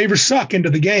save or suck into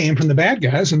the game from the bad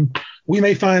guys, and we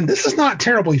may find this is not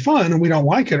terribly fun and we don't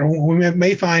like it, or we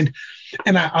may find,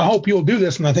 and I hope you'll do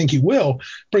this, and I think you will,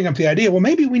 bring up the idea, well,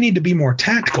 maybe we need to be more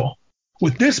tactical.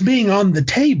 With this being on the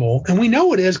table, and we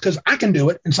know it is because I can do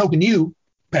it, and so can you,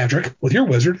 Patrick, with your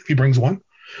wizard, if he brings one.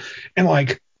 And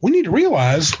like, we need to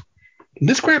realize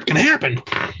this crap can happen.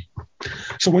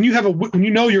 So when you when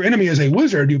you know your enemy is a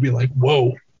wizard, you'll be like,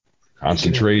 whoa.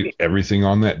 Concentrate everything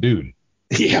on that dude.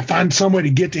 Yeah, find some way to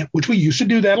get to him, which we used to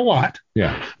do that a lot.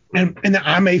 Yeah. And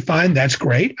I may find that's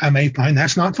great. I may find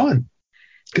that's not fun.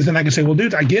 Because then I can say, well,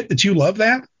 dude, I get that you love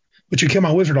that, but you kill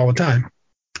my wizard all the time.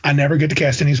 I never get to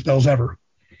cast any spells ever.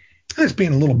 That's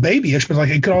being a little babyish, but like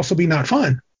it could also be not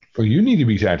fun. Well, you need to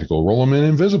be tactical. Roll him in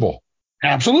invisible.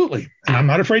 Absolutely. And I'm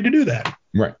not afraid to do that.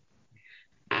 Right.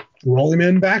 Roll him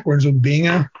in backwards of being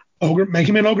a ogre, make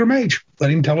him an ogre mage.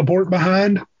 Let him teleport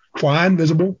behind, fly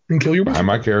invisible, and kill your wizard. Behind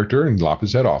my character and lop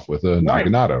his head off with a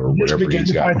Naginata or whatever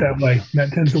he's got. That way.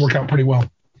 That tends to work out pretty well.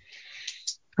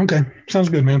 Okay. Sounds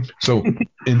good, man. So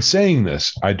in saying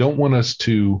this, I don't want us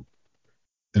to,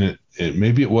 and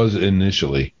maybe it was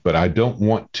initially, but I don't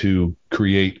want to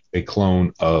create a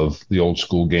clone of the old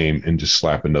school game and just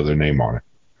slap another name on it.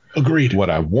 Agreed. What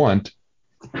I want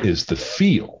is the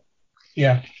feel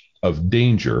of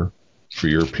danger for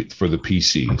the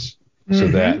PCs, so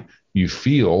that you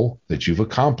feel that you've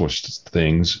accomplished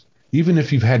things, even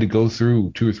if you've had to go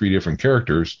through 2 or 3 different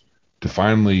characters to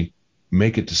finally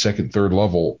make it to second, third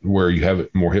level where you have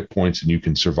more hit points and you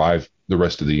can survive the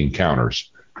rest of the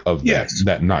encounters of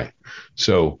that night.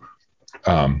 So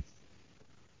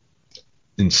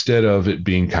instead of it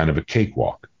being kind of a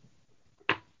cakewalk,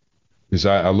 because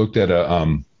I looked at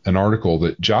an article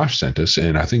that Josh sent us,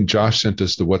 and I think Josh sent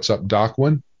us the What's Up Doc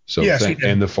one. So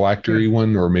and the phylactery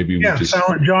one, or maybe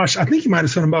Silent Josh. I think you might have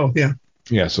sent them both. Yeah.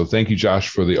 Yeah. So thank you, Josh,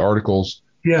 for the articles.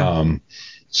 Yeah.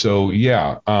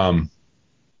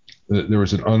 There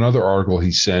was another article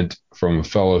he sent from a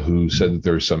fellow who said that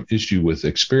there's some issue with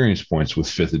experience points with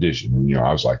 5th edition. And,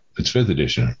 I was like, it's 5th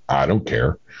edition. I don't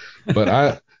care.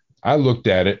 But I looked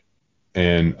at it,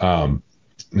 and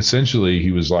essentially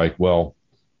he was like, well,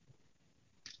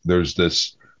 there's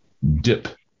this dip.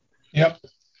 Yep.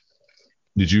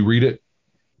 Did you read it?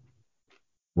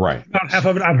 Right. About half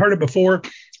of it. I've heard it before.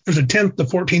 There's a 10th to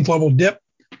 14th level dip.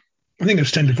 I think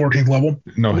it's 10 to 14th level.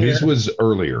 No, his was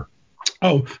earlier.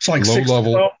 Oh, it's like low 6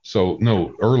 level. to 12? So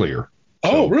no, earlier.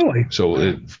 Oh, really?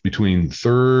 So between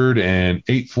 3rd and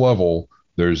 8th level,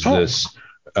 there's this.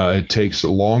 It takes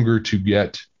longer to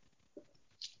get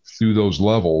through those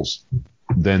levels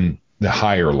than the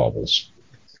higher levels.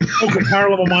 Okay, higher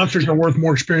level monsters are worth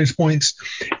more experience points.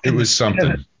 It was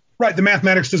something. Right, the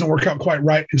mathematics doesn't work out quite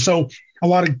right. And so a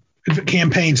lot of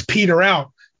campaigns peter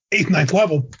out 8th, 9th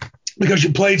level because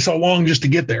you played so long just to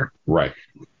get there. Right.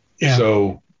 Yeah.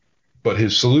 So, but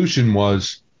his solution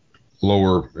was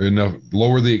lower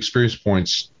the experience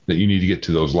points that you need to get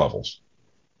to those levels.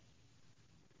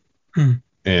 And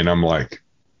I'm like,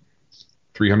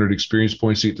 300 experience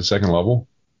points to get to second level?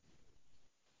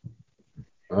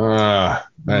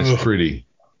 That's pretty.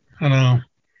 I know.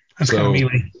 That's kind of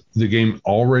mealy. The game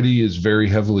already is very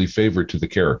heavily favored to the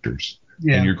characters.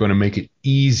 Yeah. And you're going to make it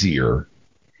easier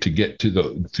to get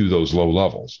to through those low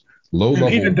levels. Go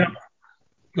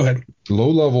ahead. Low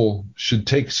level should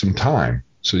take some time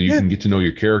so you can get to know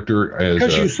your character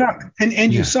because you suck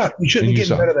and you suck. You shouldn't get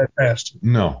better that fast.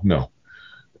 No.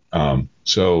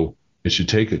 So it should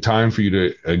take a time for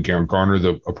you to garner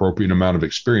the appropriate amount of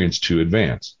experience to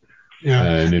advance. Yeah.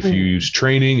 And if you use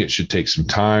training, it should take some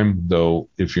time, though.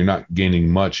 If you're not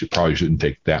gaining much, it probably shouldn't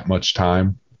take that much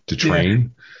time to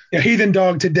train. Yeah. Heathen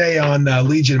Dog today on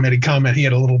Legion made a comment. He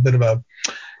had a little bit of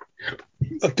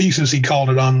a thesis, he called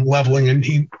it, on leveling, and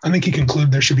I think he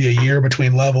concluded there should be a year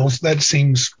between levels. That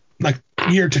seems like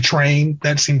a year to train.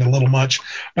 That seemed a little much.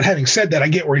 But having said that, I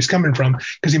get where he's coming from,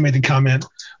 because he made the comment,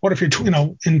 what if you're,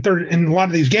 in a lot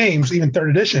of these games, even third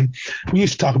edition, we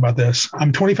used to talk about this.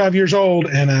 I'm 25 years old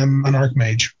and I'm an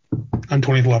Archmage. I'm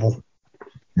 20th level.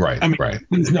 Right. Right.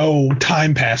 There's no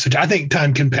time passage. I think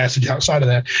time can passage outside of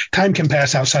that. Time can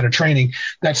pass outside of training.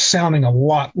 That's sounding a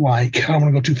lot like, I don't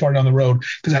want to go too far down the road,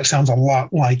 because that sounds a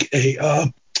lot like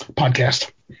a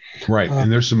podcast. Right.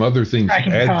 And there's some other things.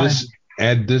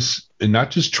 Add this, and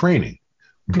not just training,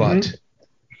 but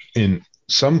in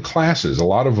some classes, a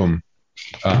lot of them,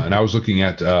 and I was looking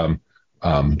at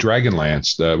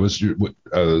Dragonlance,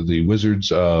 the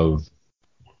Wizards of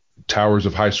Towers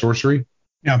of High Sorcery.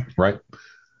 Yeah. Right.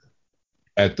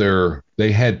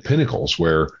 They had pinnacles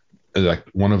where, like,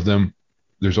 one of them,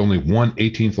 there's only one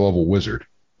 18th level wizard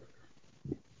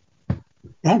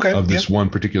of this one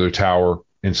particular tower.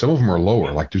 And some of them are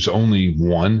lower. Like, there's only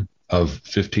one of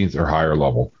 15th or higher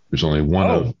level. There's only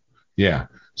one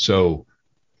So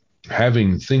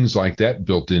having things like that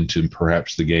built into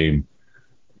perhaps the game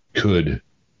could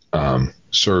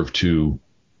serve to,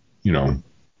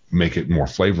 make it more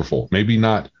flavorful. Maybe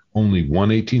not only one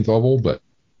 18th level, but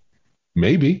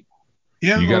maybe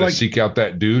you got to seek out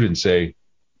that dude and say,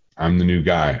 I'm the new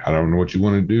guy. I don't know what you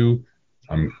want to do.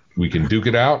 We can duke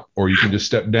it out, or you can just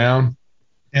step down.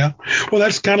 Yeah. Well,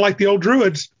 that's kind of like the old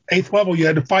Druids. 8th level, you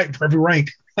had to fight for every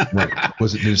rank. Right.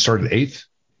 Did it start at 8th?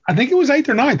 I think it was 8th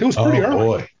or 9th. It was pretty early.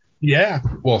 Boy. Yeah.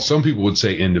 Well, some people would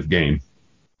say end of game.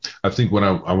 I think when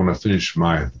I want to finish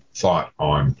my thought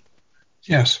on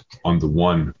the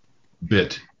one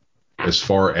bit, as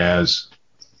far as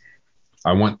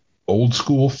I want old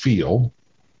school feel,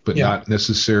 but not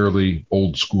necessarily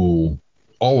old school,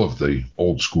 all of the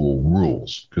old school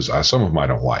rules, because some of them I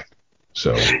don't like.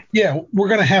 So we're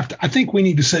going to have to, I think we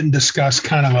need to sit and discuss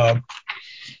kind of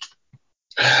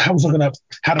I was looking up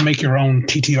how to make your own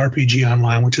TTRPG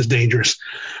online, which is dangerous,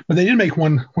 but they did make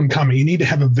one comment. You need to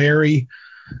have a very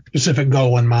specific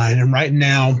goal in mind. And right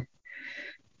now,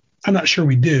 I'm not sure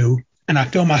we do. And I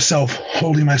feel myself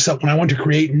holding myself when I want to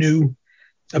create new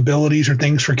abilities or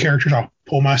things for characters. I'll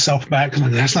pull myself back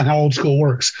because that's not how old school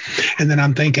works. And then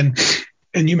I'm thinking,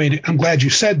 and I'm glad you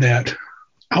said that.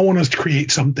 I want us to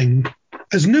create something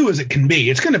as new as it can be.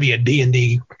 It's going to be a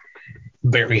D&D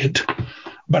variant,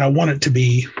 but I want it to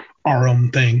be our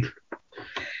own thing.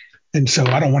 And so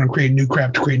I don't want to create new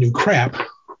crap to create new crap,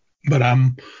 but I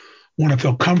want to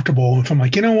feel comfortable if I'm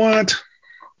like, you know what?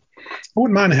 I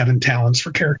wouldn't mind having talents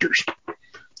for characters.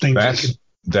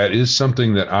 That is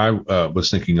something that I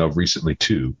was thinking of recently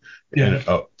too. Yeah.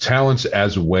 And talents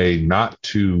as a way not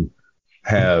to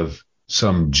have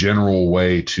some general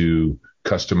way to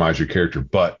customize your character,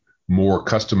 but more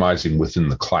customizing within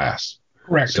the class.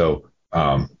 Correct. So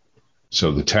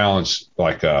the talents,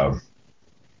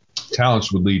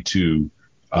 talents would lead to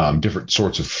different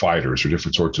sorts of fighters or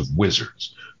different sorts of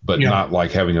wizards, but not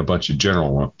like having a bunch of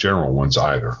general ones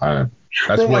either.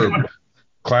 That's where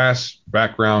class,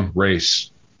 background,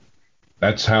 race,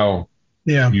 that's how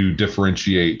you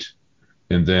differentiate.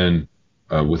 And then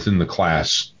within the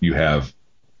class, you have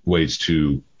ways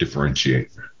to differentiate,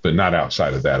 but not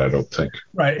outside of that, I don't think.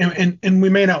 Right. And we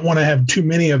may not want to have too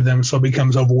many of them, so it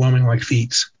becomes overwhelming like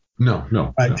feats. No.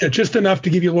 Right. No. Just enough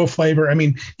to give you a little flavor. I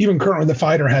mean, even currently the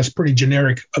fighter has pretty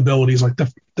generic abilities like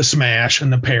the smash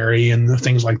and the parry and the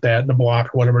things like that, the block,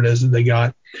 whatever it is that they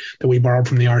got that we borrowed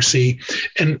from the RC.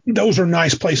 And those are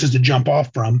nice places to jump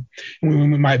off from.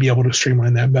 And we might be able to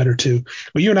streamline that better too.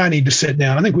 But you and I need to sit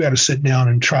down. I think we ought to sit down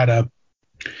and try to,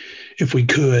 if we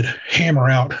could, hammer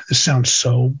out. This sounds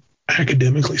so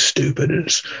academically stupid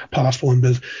as possible in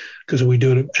business, because we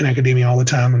do it in academia all the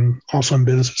time and also in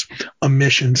business, a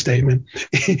mission statement,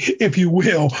 if you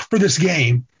will, for this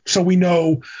game. So we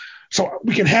know, so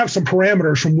we can have some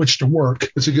parameters from which to work.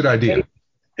 It's a good idea.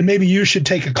 And maybe you should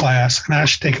take a class and I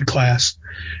should take a class,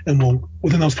 and we'll,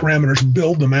 within those parameters,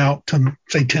 build them out to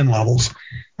say 10 levels.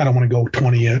 I don't want to go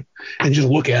 20 yet, and just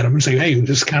look at them and say, hey,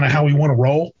 this is kind of how we want to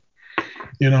roll.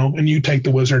 And you take the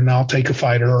wizard and I'll take a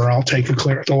fighter, or I'll take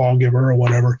the lawgiver or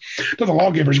whatever. So the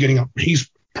lawgiver's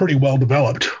he's pretty well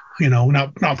developed,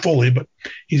 not fully, but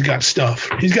he's got stuff.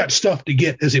 He's got stuff to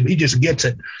get as if he just gets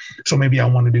it. So maybe I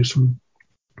want to do some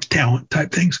talent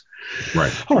type things.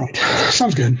 Right. All right.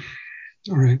 Sounds good.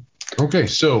 All right. Okay.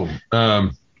 So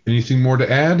anything more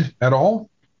to add at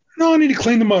all? No, I need to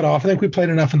clean the mud off. I think we played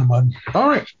enough in the mud. All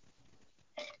right.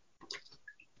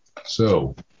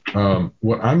 So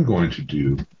what I'm going to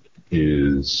do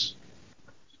is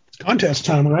contest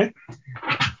time, right?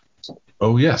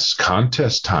 Oh yes,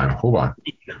 contest time. Hold on.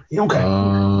 Okay.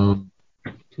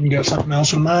 You got something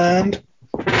else in mind?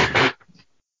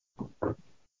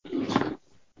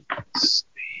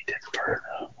 Speed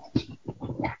Inferno.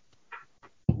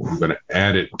 I'm going to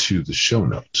add it to the show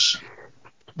notes.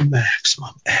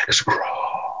 Maximum X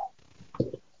Crawl.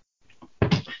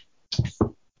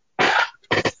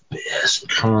 Best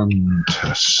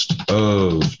contest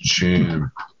of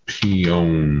champions.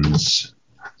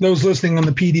 Those listening on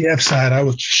the PDF side, I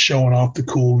was just showing off the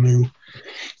cool new,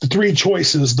 the 3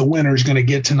 choices the winner's going to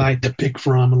get tonight to pick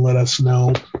from and let us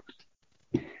know.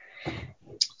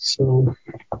 So,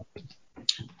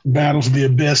 Battles of the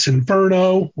Abyss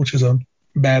Inferno, which is a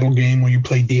battle game where you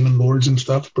play demon lords and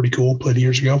stuff. Pretty cool. Played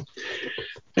years ago.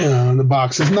 The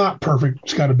box is not perfect.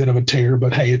 It's got a bit of a tear,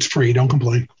 but hey, it's free. Don't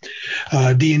complain.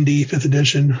 D&D 5th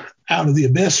edition, Out of the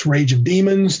Abyss, Rage of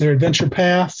Demons, their adventure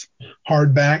path,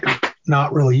 hardback,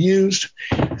 not really used.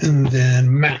 And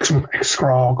then Maximum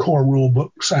X-Crawl core rule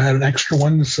books. I had an extra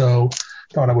one, so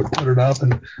thought I would put it up.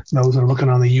 And those that are looking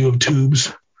on the U of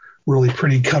Tubes, really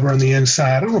pretty cover on the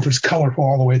inside. I don't know if it's colorful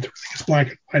all the way through. I think it's black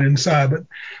and white inside, but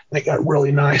they got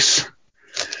really nice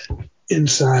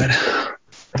inside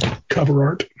cover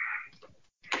art.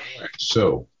 All right,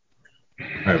 so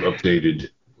I've updated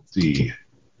the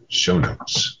show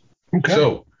notes. Okay.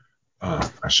 So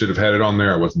I should have had it on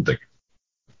there. I wasn't thinking.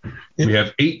 Yep. We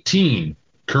have 18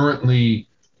 currently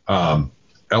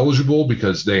eligible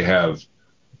because they have,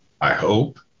 I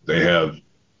hope, they have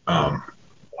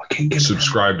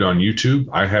subscribed on YouTube.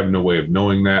 I have no way of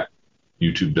knowing that.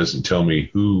 YouTube doesn't tell me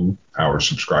who our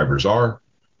subscribers are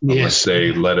unless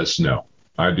they let us know.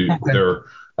 I do.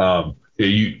 Okay.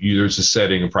 There's a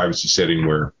setting, a privacy setting,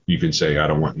 where you can say, I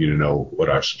don't want you to know what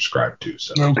I've subscribed to.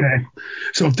 So. Okay.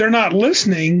 So if they're not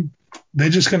listening, they're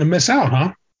just going to miss out,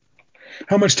 huh?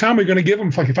 How much time are we going to give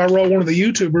them? Like if I roll one of the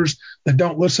YouTubers that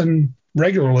don't listen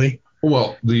regularly.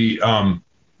 Well, the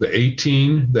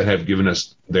 18 that have given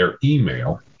us their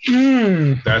email,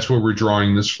 that's where we're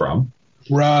drawing this from.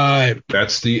 Right.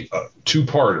 That's the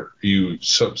 2-parter. You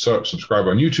subscribe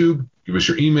on YouTube, give us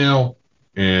your email,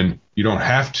 and you don't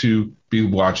have to be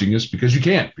watching us because you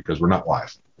can't, because we're not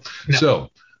live. No.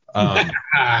 So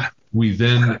we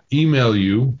then email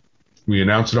you. We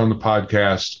announce it on the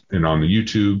podcast and on the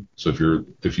YouTube. So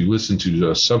if you listen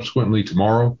to us subsequently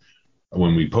tomorrow,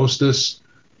 when we post this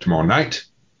tomorrow night,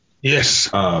 yes,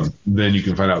 then you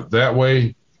can find out that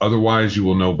way. Otherwise, you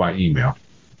will know by email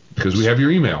because we have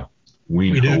your email.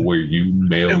 We know where you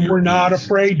mail, and we're not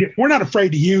afraid. We're not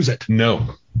afraid to use it.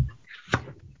 No.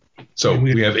 So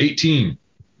we have 18.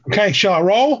 Okay, shall I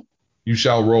roll? You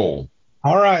shall roll.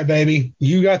 All right, baby.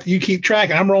 You keep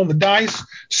track. I'm rolling the dice.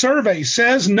 Survey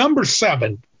says number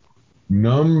 7.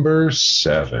 Number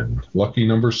 7. Lucky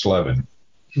number 11.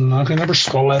 Lucky number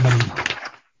 11.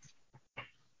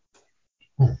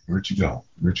 Oh, where'd you go?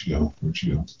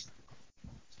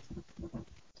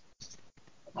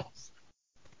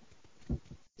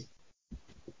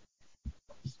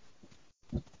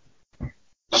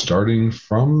 Starting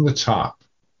from the top,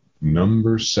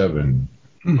 number 7.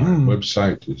 Mm-hmm. My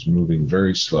website is moving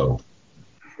very slow.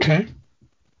 Okay.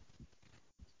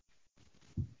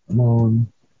 Come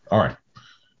on. All right.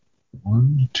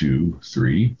 1, 2,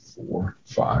 3, 4,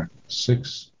 5,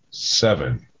 6,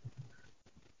 7.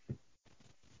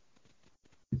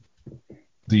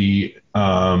 The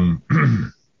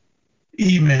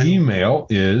email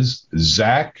is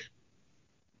Zach,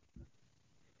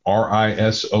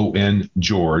 RISON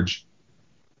George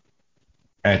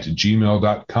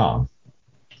 @gmail.com.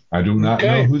 I do not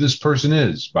know who this person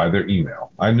is by their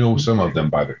email. I know some of them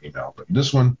by their email, but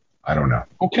this one, I don't know.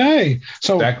 Okay.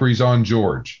 So Zachary's on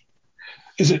George.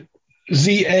 Is it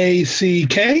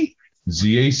ZACK?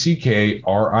 ZACKRISON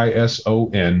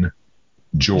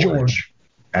George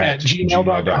at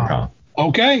gmail.com.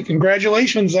 Okay.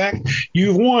 Congratulations, Zach.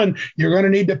 You've won. You're going to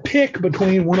need to pick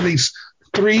between one of these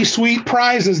 3 sweet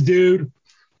prizes, dude.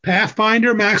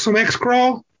 Pathfinder, Maximum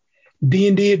X-Crawl,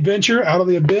 D&D Adventure, Out of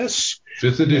the Abyss.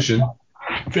 5th edition.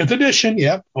 5th edition,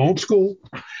 yep. Old school.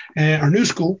 Or new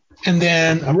school. And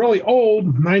then a really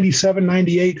old 97,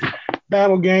 98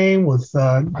 battle game with,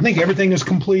 I think everything is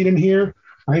complete in here.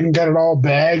 I even got it all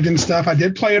bagged and stuff. I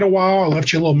did play it a while. I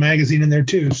left you a little magazine in there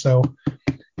too. So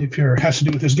if it has to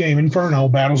do with this game, Inferno,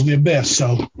 Battles of the Abyss.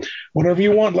 So whatever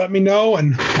you want, let me know.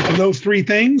 And of those 3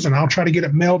 things, and I'll try to get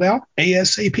it mailed out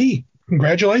ASAP.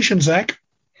 Congratulations, Zach.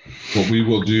 What we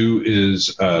will do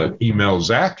is email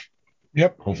Zach.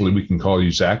 Yep. Hopefully we can call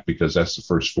you Zach because that's the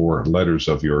first 4 letters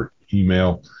of your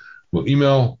email. We'll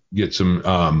email, get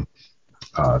some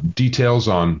details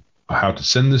on how to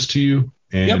send this to you,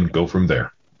 and go from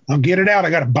there. I'll get it out. I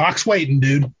got a box waiting,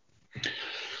 dude.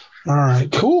 All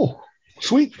right, cool,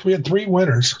 sweet. We had 3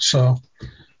 winners, so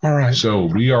all right. So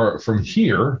we are from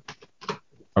here.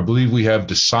 I believe we have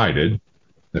decided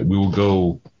that we will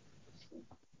go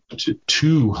to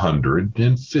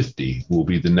 250 will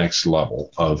be the next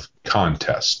level of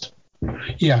contest.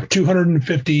 Yeah,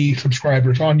 250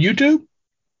 subscribers on YouTube.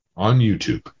 On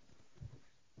YouTube.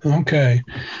 Okay.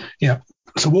 Yeah.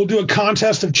 So we'll do a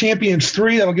contest of champions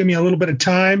 3. That'll give me a little bit of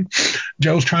time.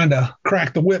 Joe's trying to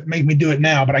crack the whip, make me do it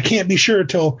now, but I can't be sure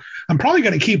till I'm probably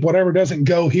going to keep whatever doesn't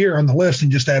go here on the list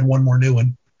and just add one more new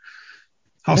one.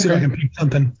 I'll see if I can pick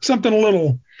something a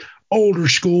little older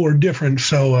school or different.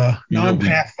 So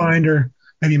non-Pathfinder,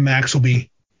 maybe Max will be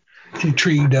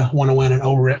intrigued to want to win it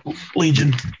over at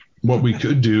Legion. What we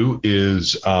could do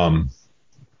is I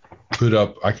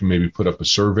can maybe put up a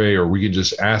survey, or we can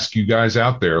just ask you guys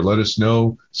out there. Let us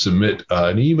know, submit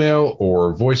an email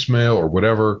or voicemail or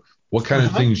whatever, what kind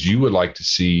of things you would like to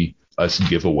see us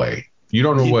give away. You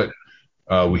don't know what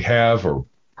we have or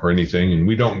anything, and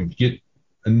we don't get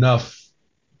enough.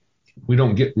 We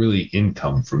don't get really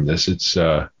income from this. It's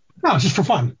it's just for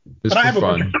fun. But I have a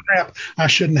bunch of crap I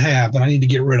shouldn't have that I need to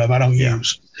get rid of. I don't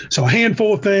use. So a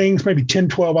handful of things, maybe 10,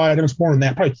 12 items, more than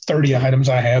that, probably 30 items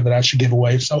I have that I should give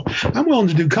away. So I'm willing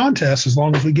to do contests as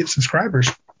long as we get subscribers.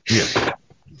 Yeah.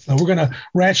 So we're going to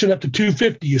ratchet up to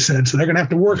 250, you said. So they're going to have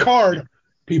to work hard.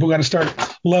 People got to start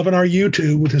loving our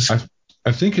YouTube with this. I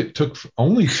think it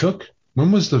only took,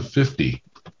 when was the 50?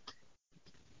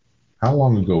 How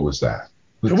long ago was that?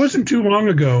 It wasn't too long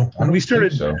ago when we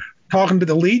started talking to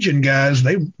the Legion guys.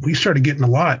 We started getting a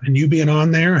lot, and you being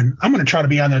on there, and I'm going to try to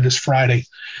be on there this Friday.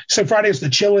 So Friday is their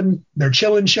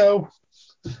chillin' show.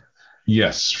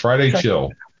 Yes, Friday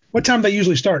chill. What time do they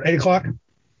usually start? 8:00?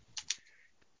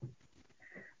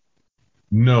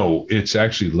 No, it's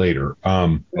actually later.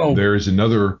 There is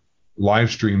another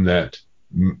live stream that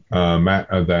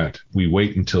that we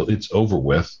wait until it's over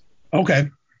with. Okay.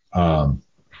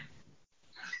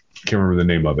 Can't remember the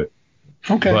name of it.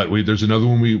 Okay. But there's another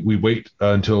one we wait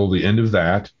until the end of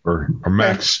that, or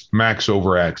Max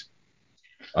over at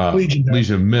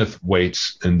Legion of Myth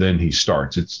waits, and then he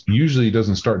starts. It's usually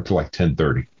doesn't start until like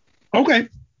 10:30. Okay.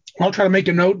 I'll try to make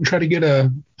a note and try to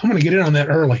I'm going to get in on that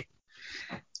early,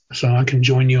 so I can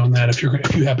join you on that if you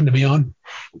happen to be on.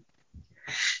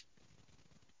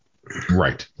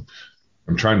 Right.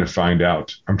 I'm trying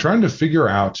to figure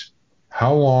out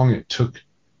how long it took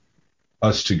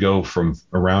us to go from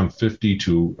around 50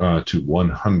 to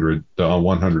 100. The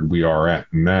 100 we are at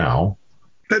now.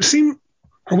 Are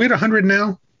we at 100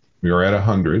 now? We are at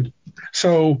 100.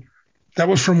 So that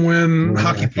was from when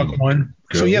Hockey Puck won.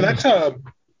 So yeah,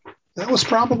 that was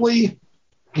probably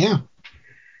a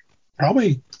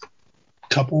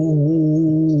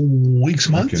couple weeks,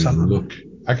 months.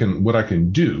 What I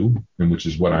can do, and which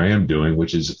is what I am doing,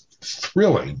 which is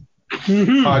thrilling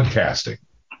podcasting.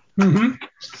 Mm-hmm.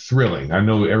 Thrilling. I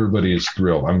know everybody is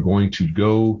thrilled. I'm going to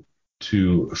go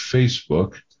to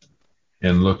Facebook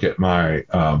and look at my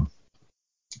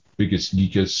Biggest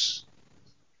Geekus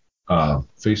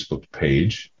Facebook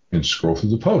page and scroll through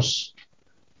the posts.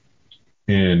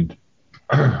 And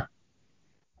you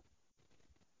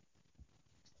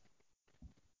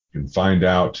can find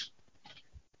out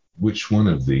which one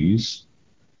of these,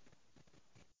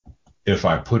 if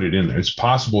I put it in there. It's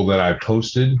possible that I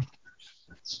posted.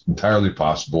 It's entirely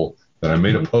possible that I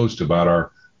made a post about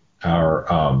our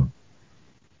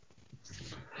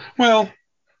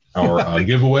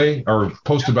giveaway, or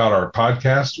post about our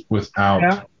podcast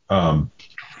without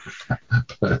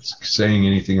saying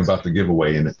anything about the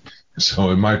giveaway in it.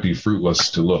 So it might be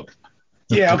fruitless to look.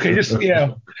 Yeah. Okay.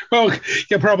 Well,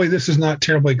 yeah. Probably this is not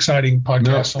terribly exciting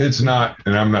podcast. No, it's not,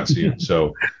 and I'm not seeing it.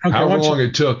 So however long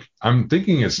it took, I'm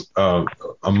thinking it's a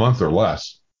month or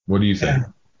less. What do you think?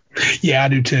 Yeah, I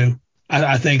do too.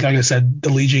 I think, like I said, the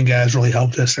Legion guys really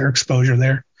helped us. Their exposure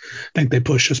there. I think they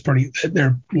pushed us pretty.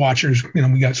 Their watchers,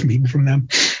 we got some people from them.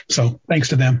 So thanks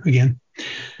to them again.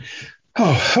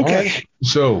 Oh, okay. Right.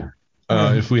 So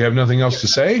if we have nothing else to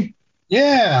say,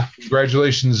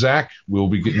 congratulations, Zach. We'll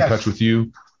be getting in touch with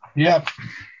you. Yep.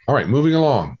 All right, moving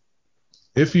along.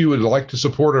 If you would like to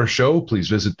support our show, please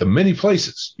visit the many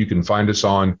places you can find us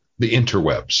on the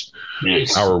interwebs.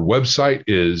 Yes. Our website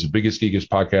is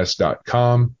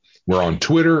biggestgeekuspodcast.com. We're on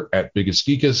Twitter at Biggest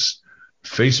Geekus,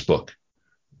 Facebook,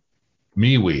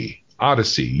 MeWe,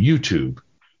 Odyssey, YouTube.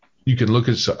 You can look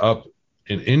us up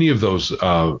in any of those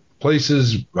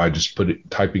places by just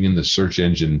typing in the search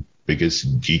engine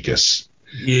Biggest Geekus.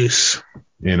 Yes.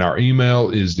 And our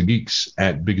email is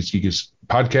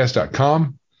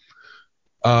thegeeks@biggestgeekuspodcast.com.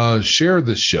 Share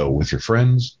this show with your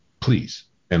friends, please,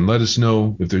 and let us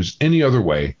know if there's any other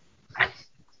way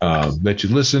that you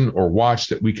listen or watch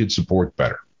that we could support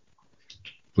better.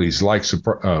 Please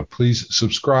please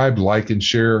subscribe, like, and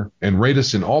share, and rate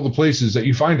us in all the places that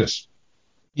you find us.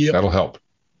 Yep. That'll help.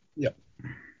 Yep.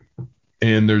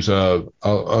 And there's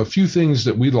a few things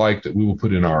that we like that we will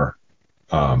put in our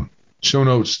show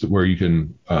notes where you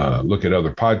can look at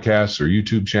other podcasts or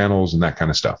YouTube channels and that kind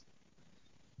of stuff.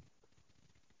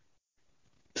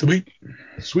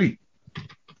 Sweet.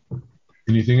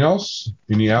 Anything else?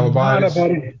 Any alibis? Not a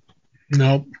buddy.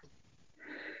 Nope.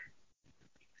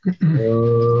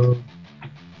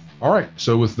 All right.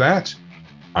 So with that,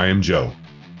 I am Joe.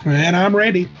 And I'm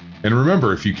Randy. And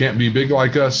remember, if you can't be big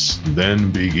like us,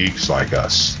 then be geeks like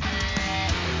us.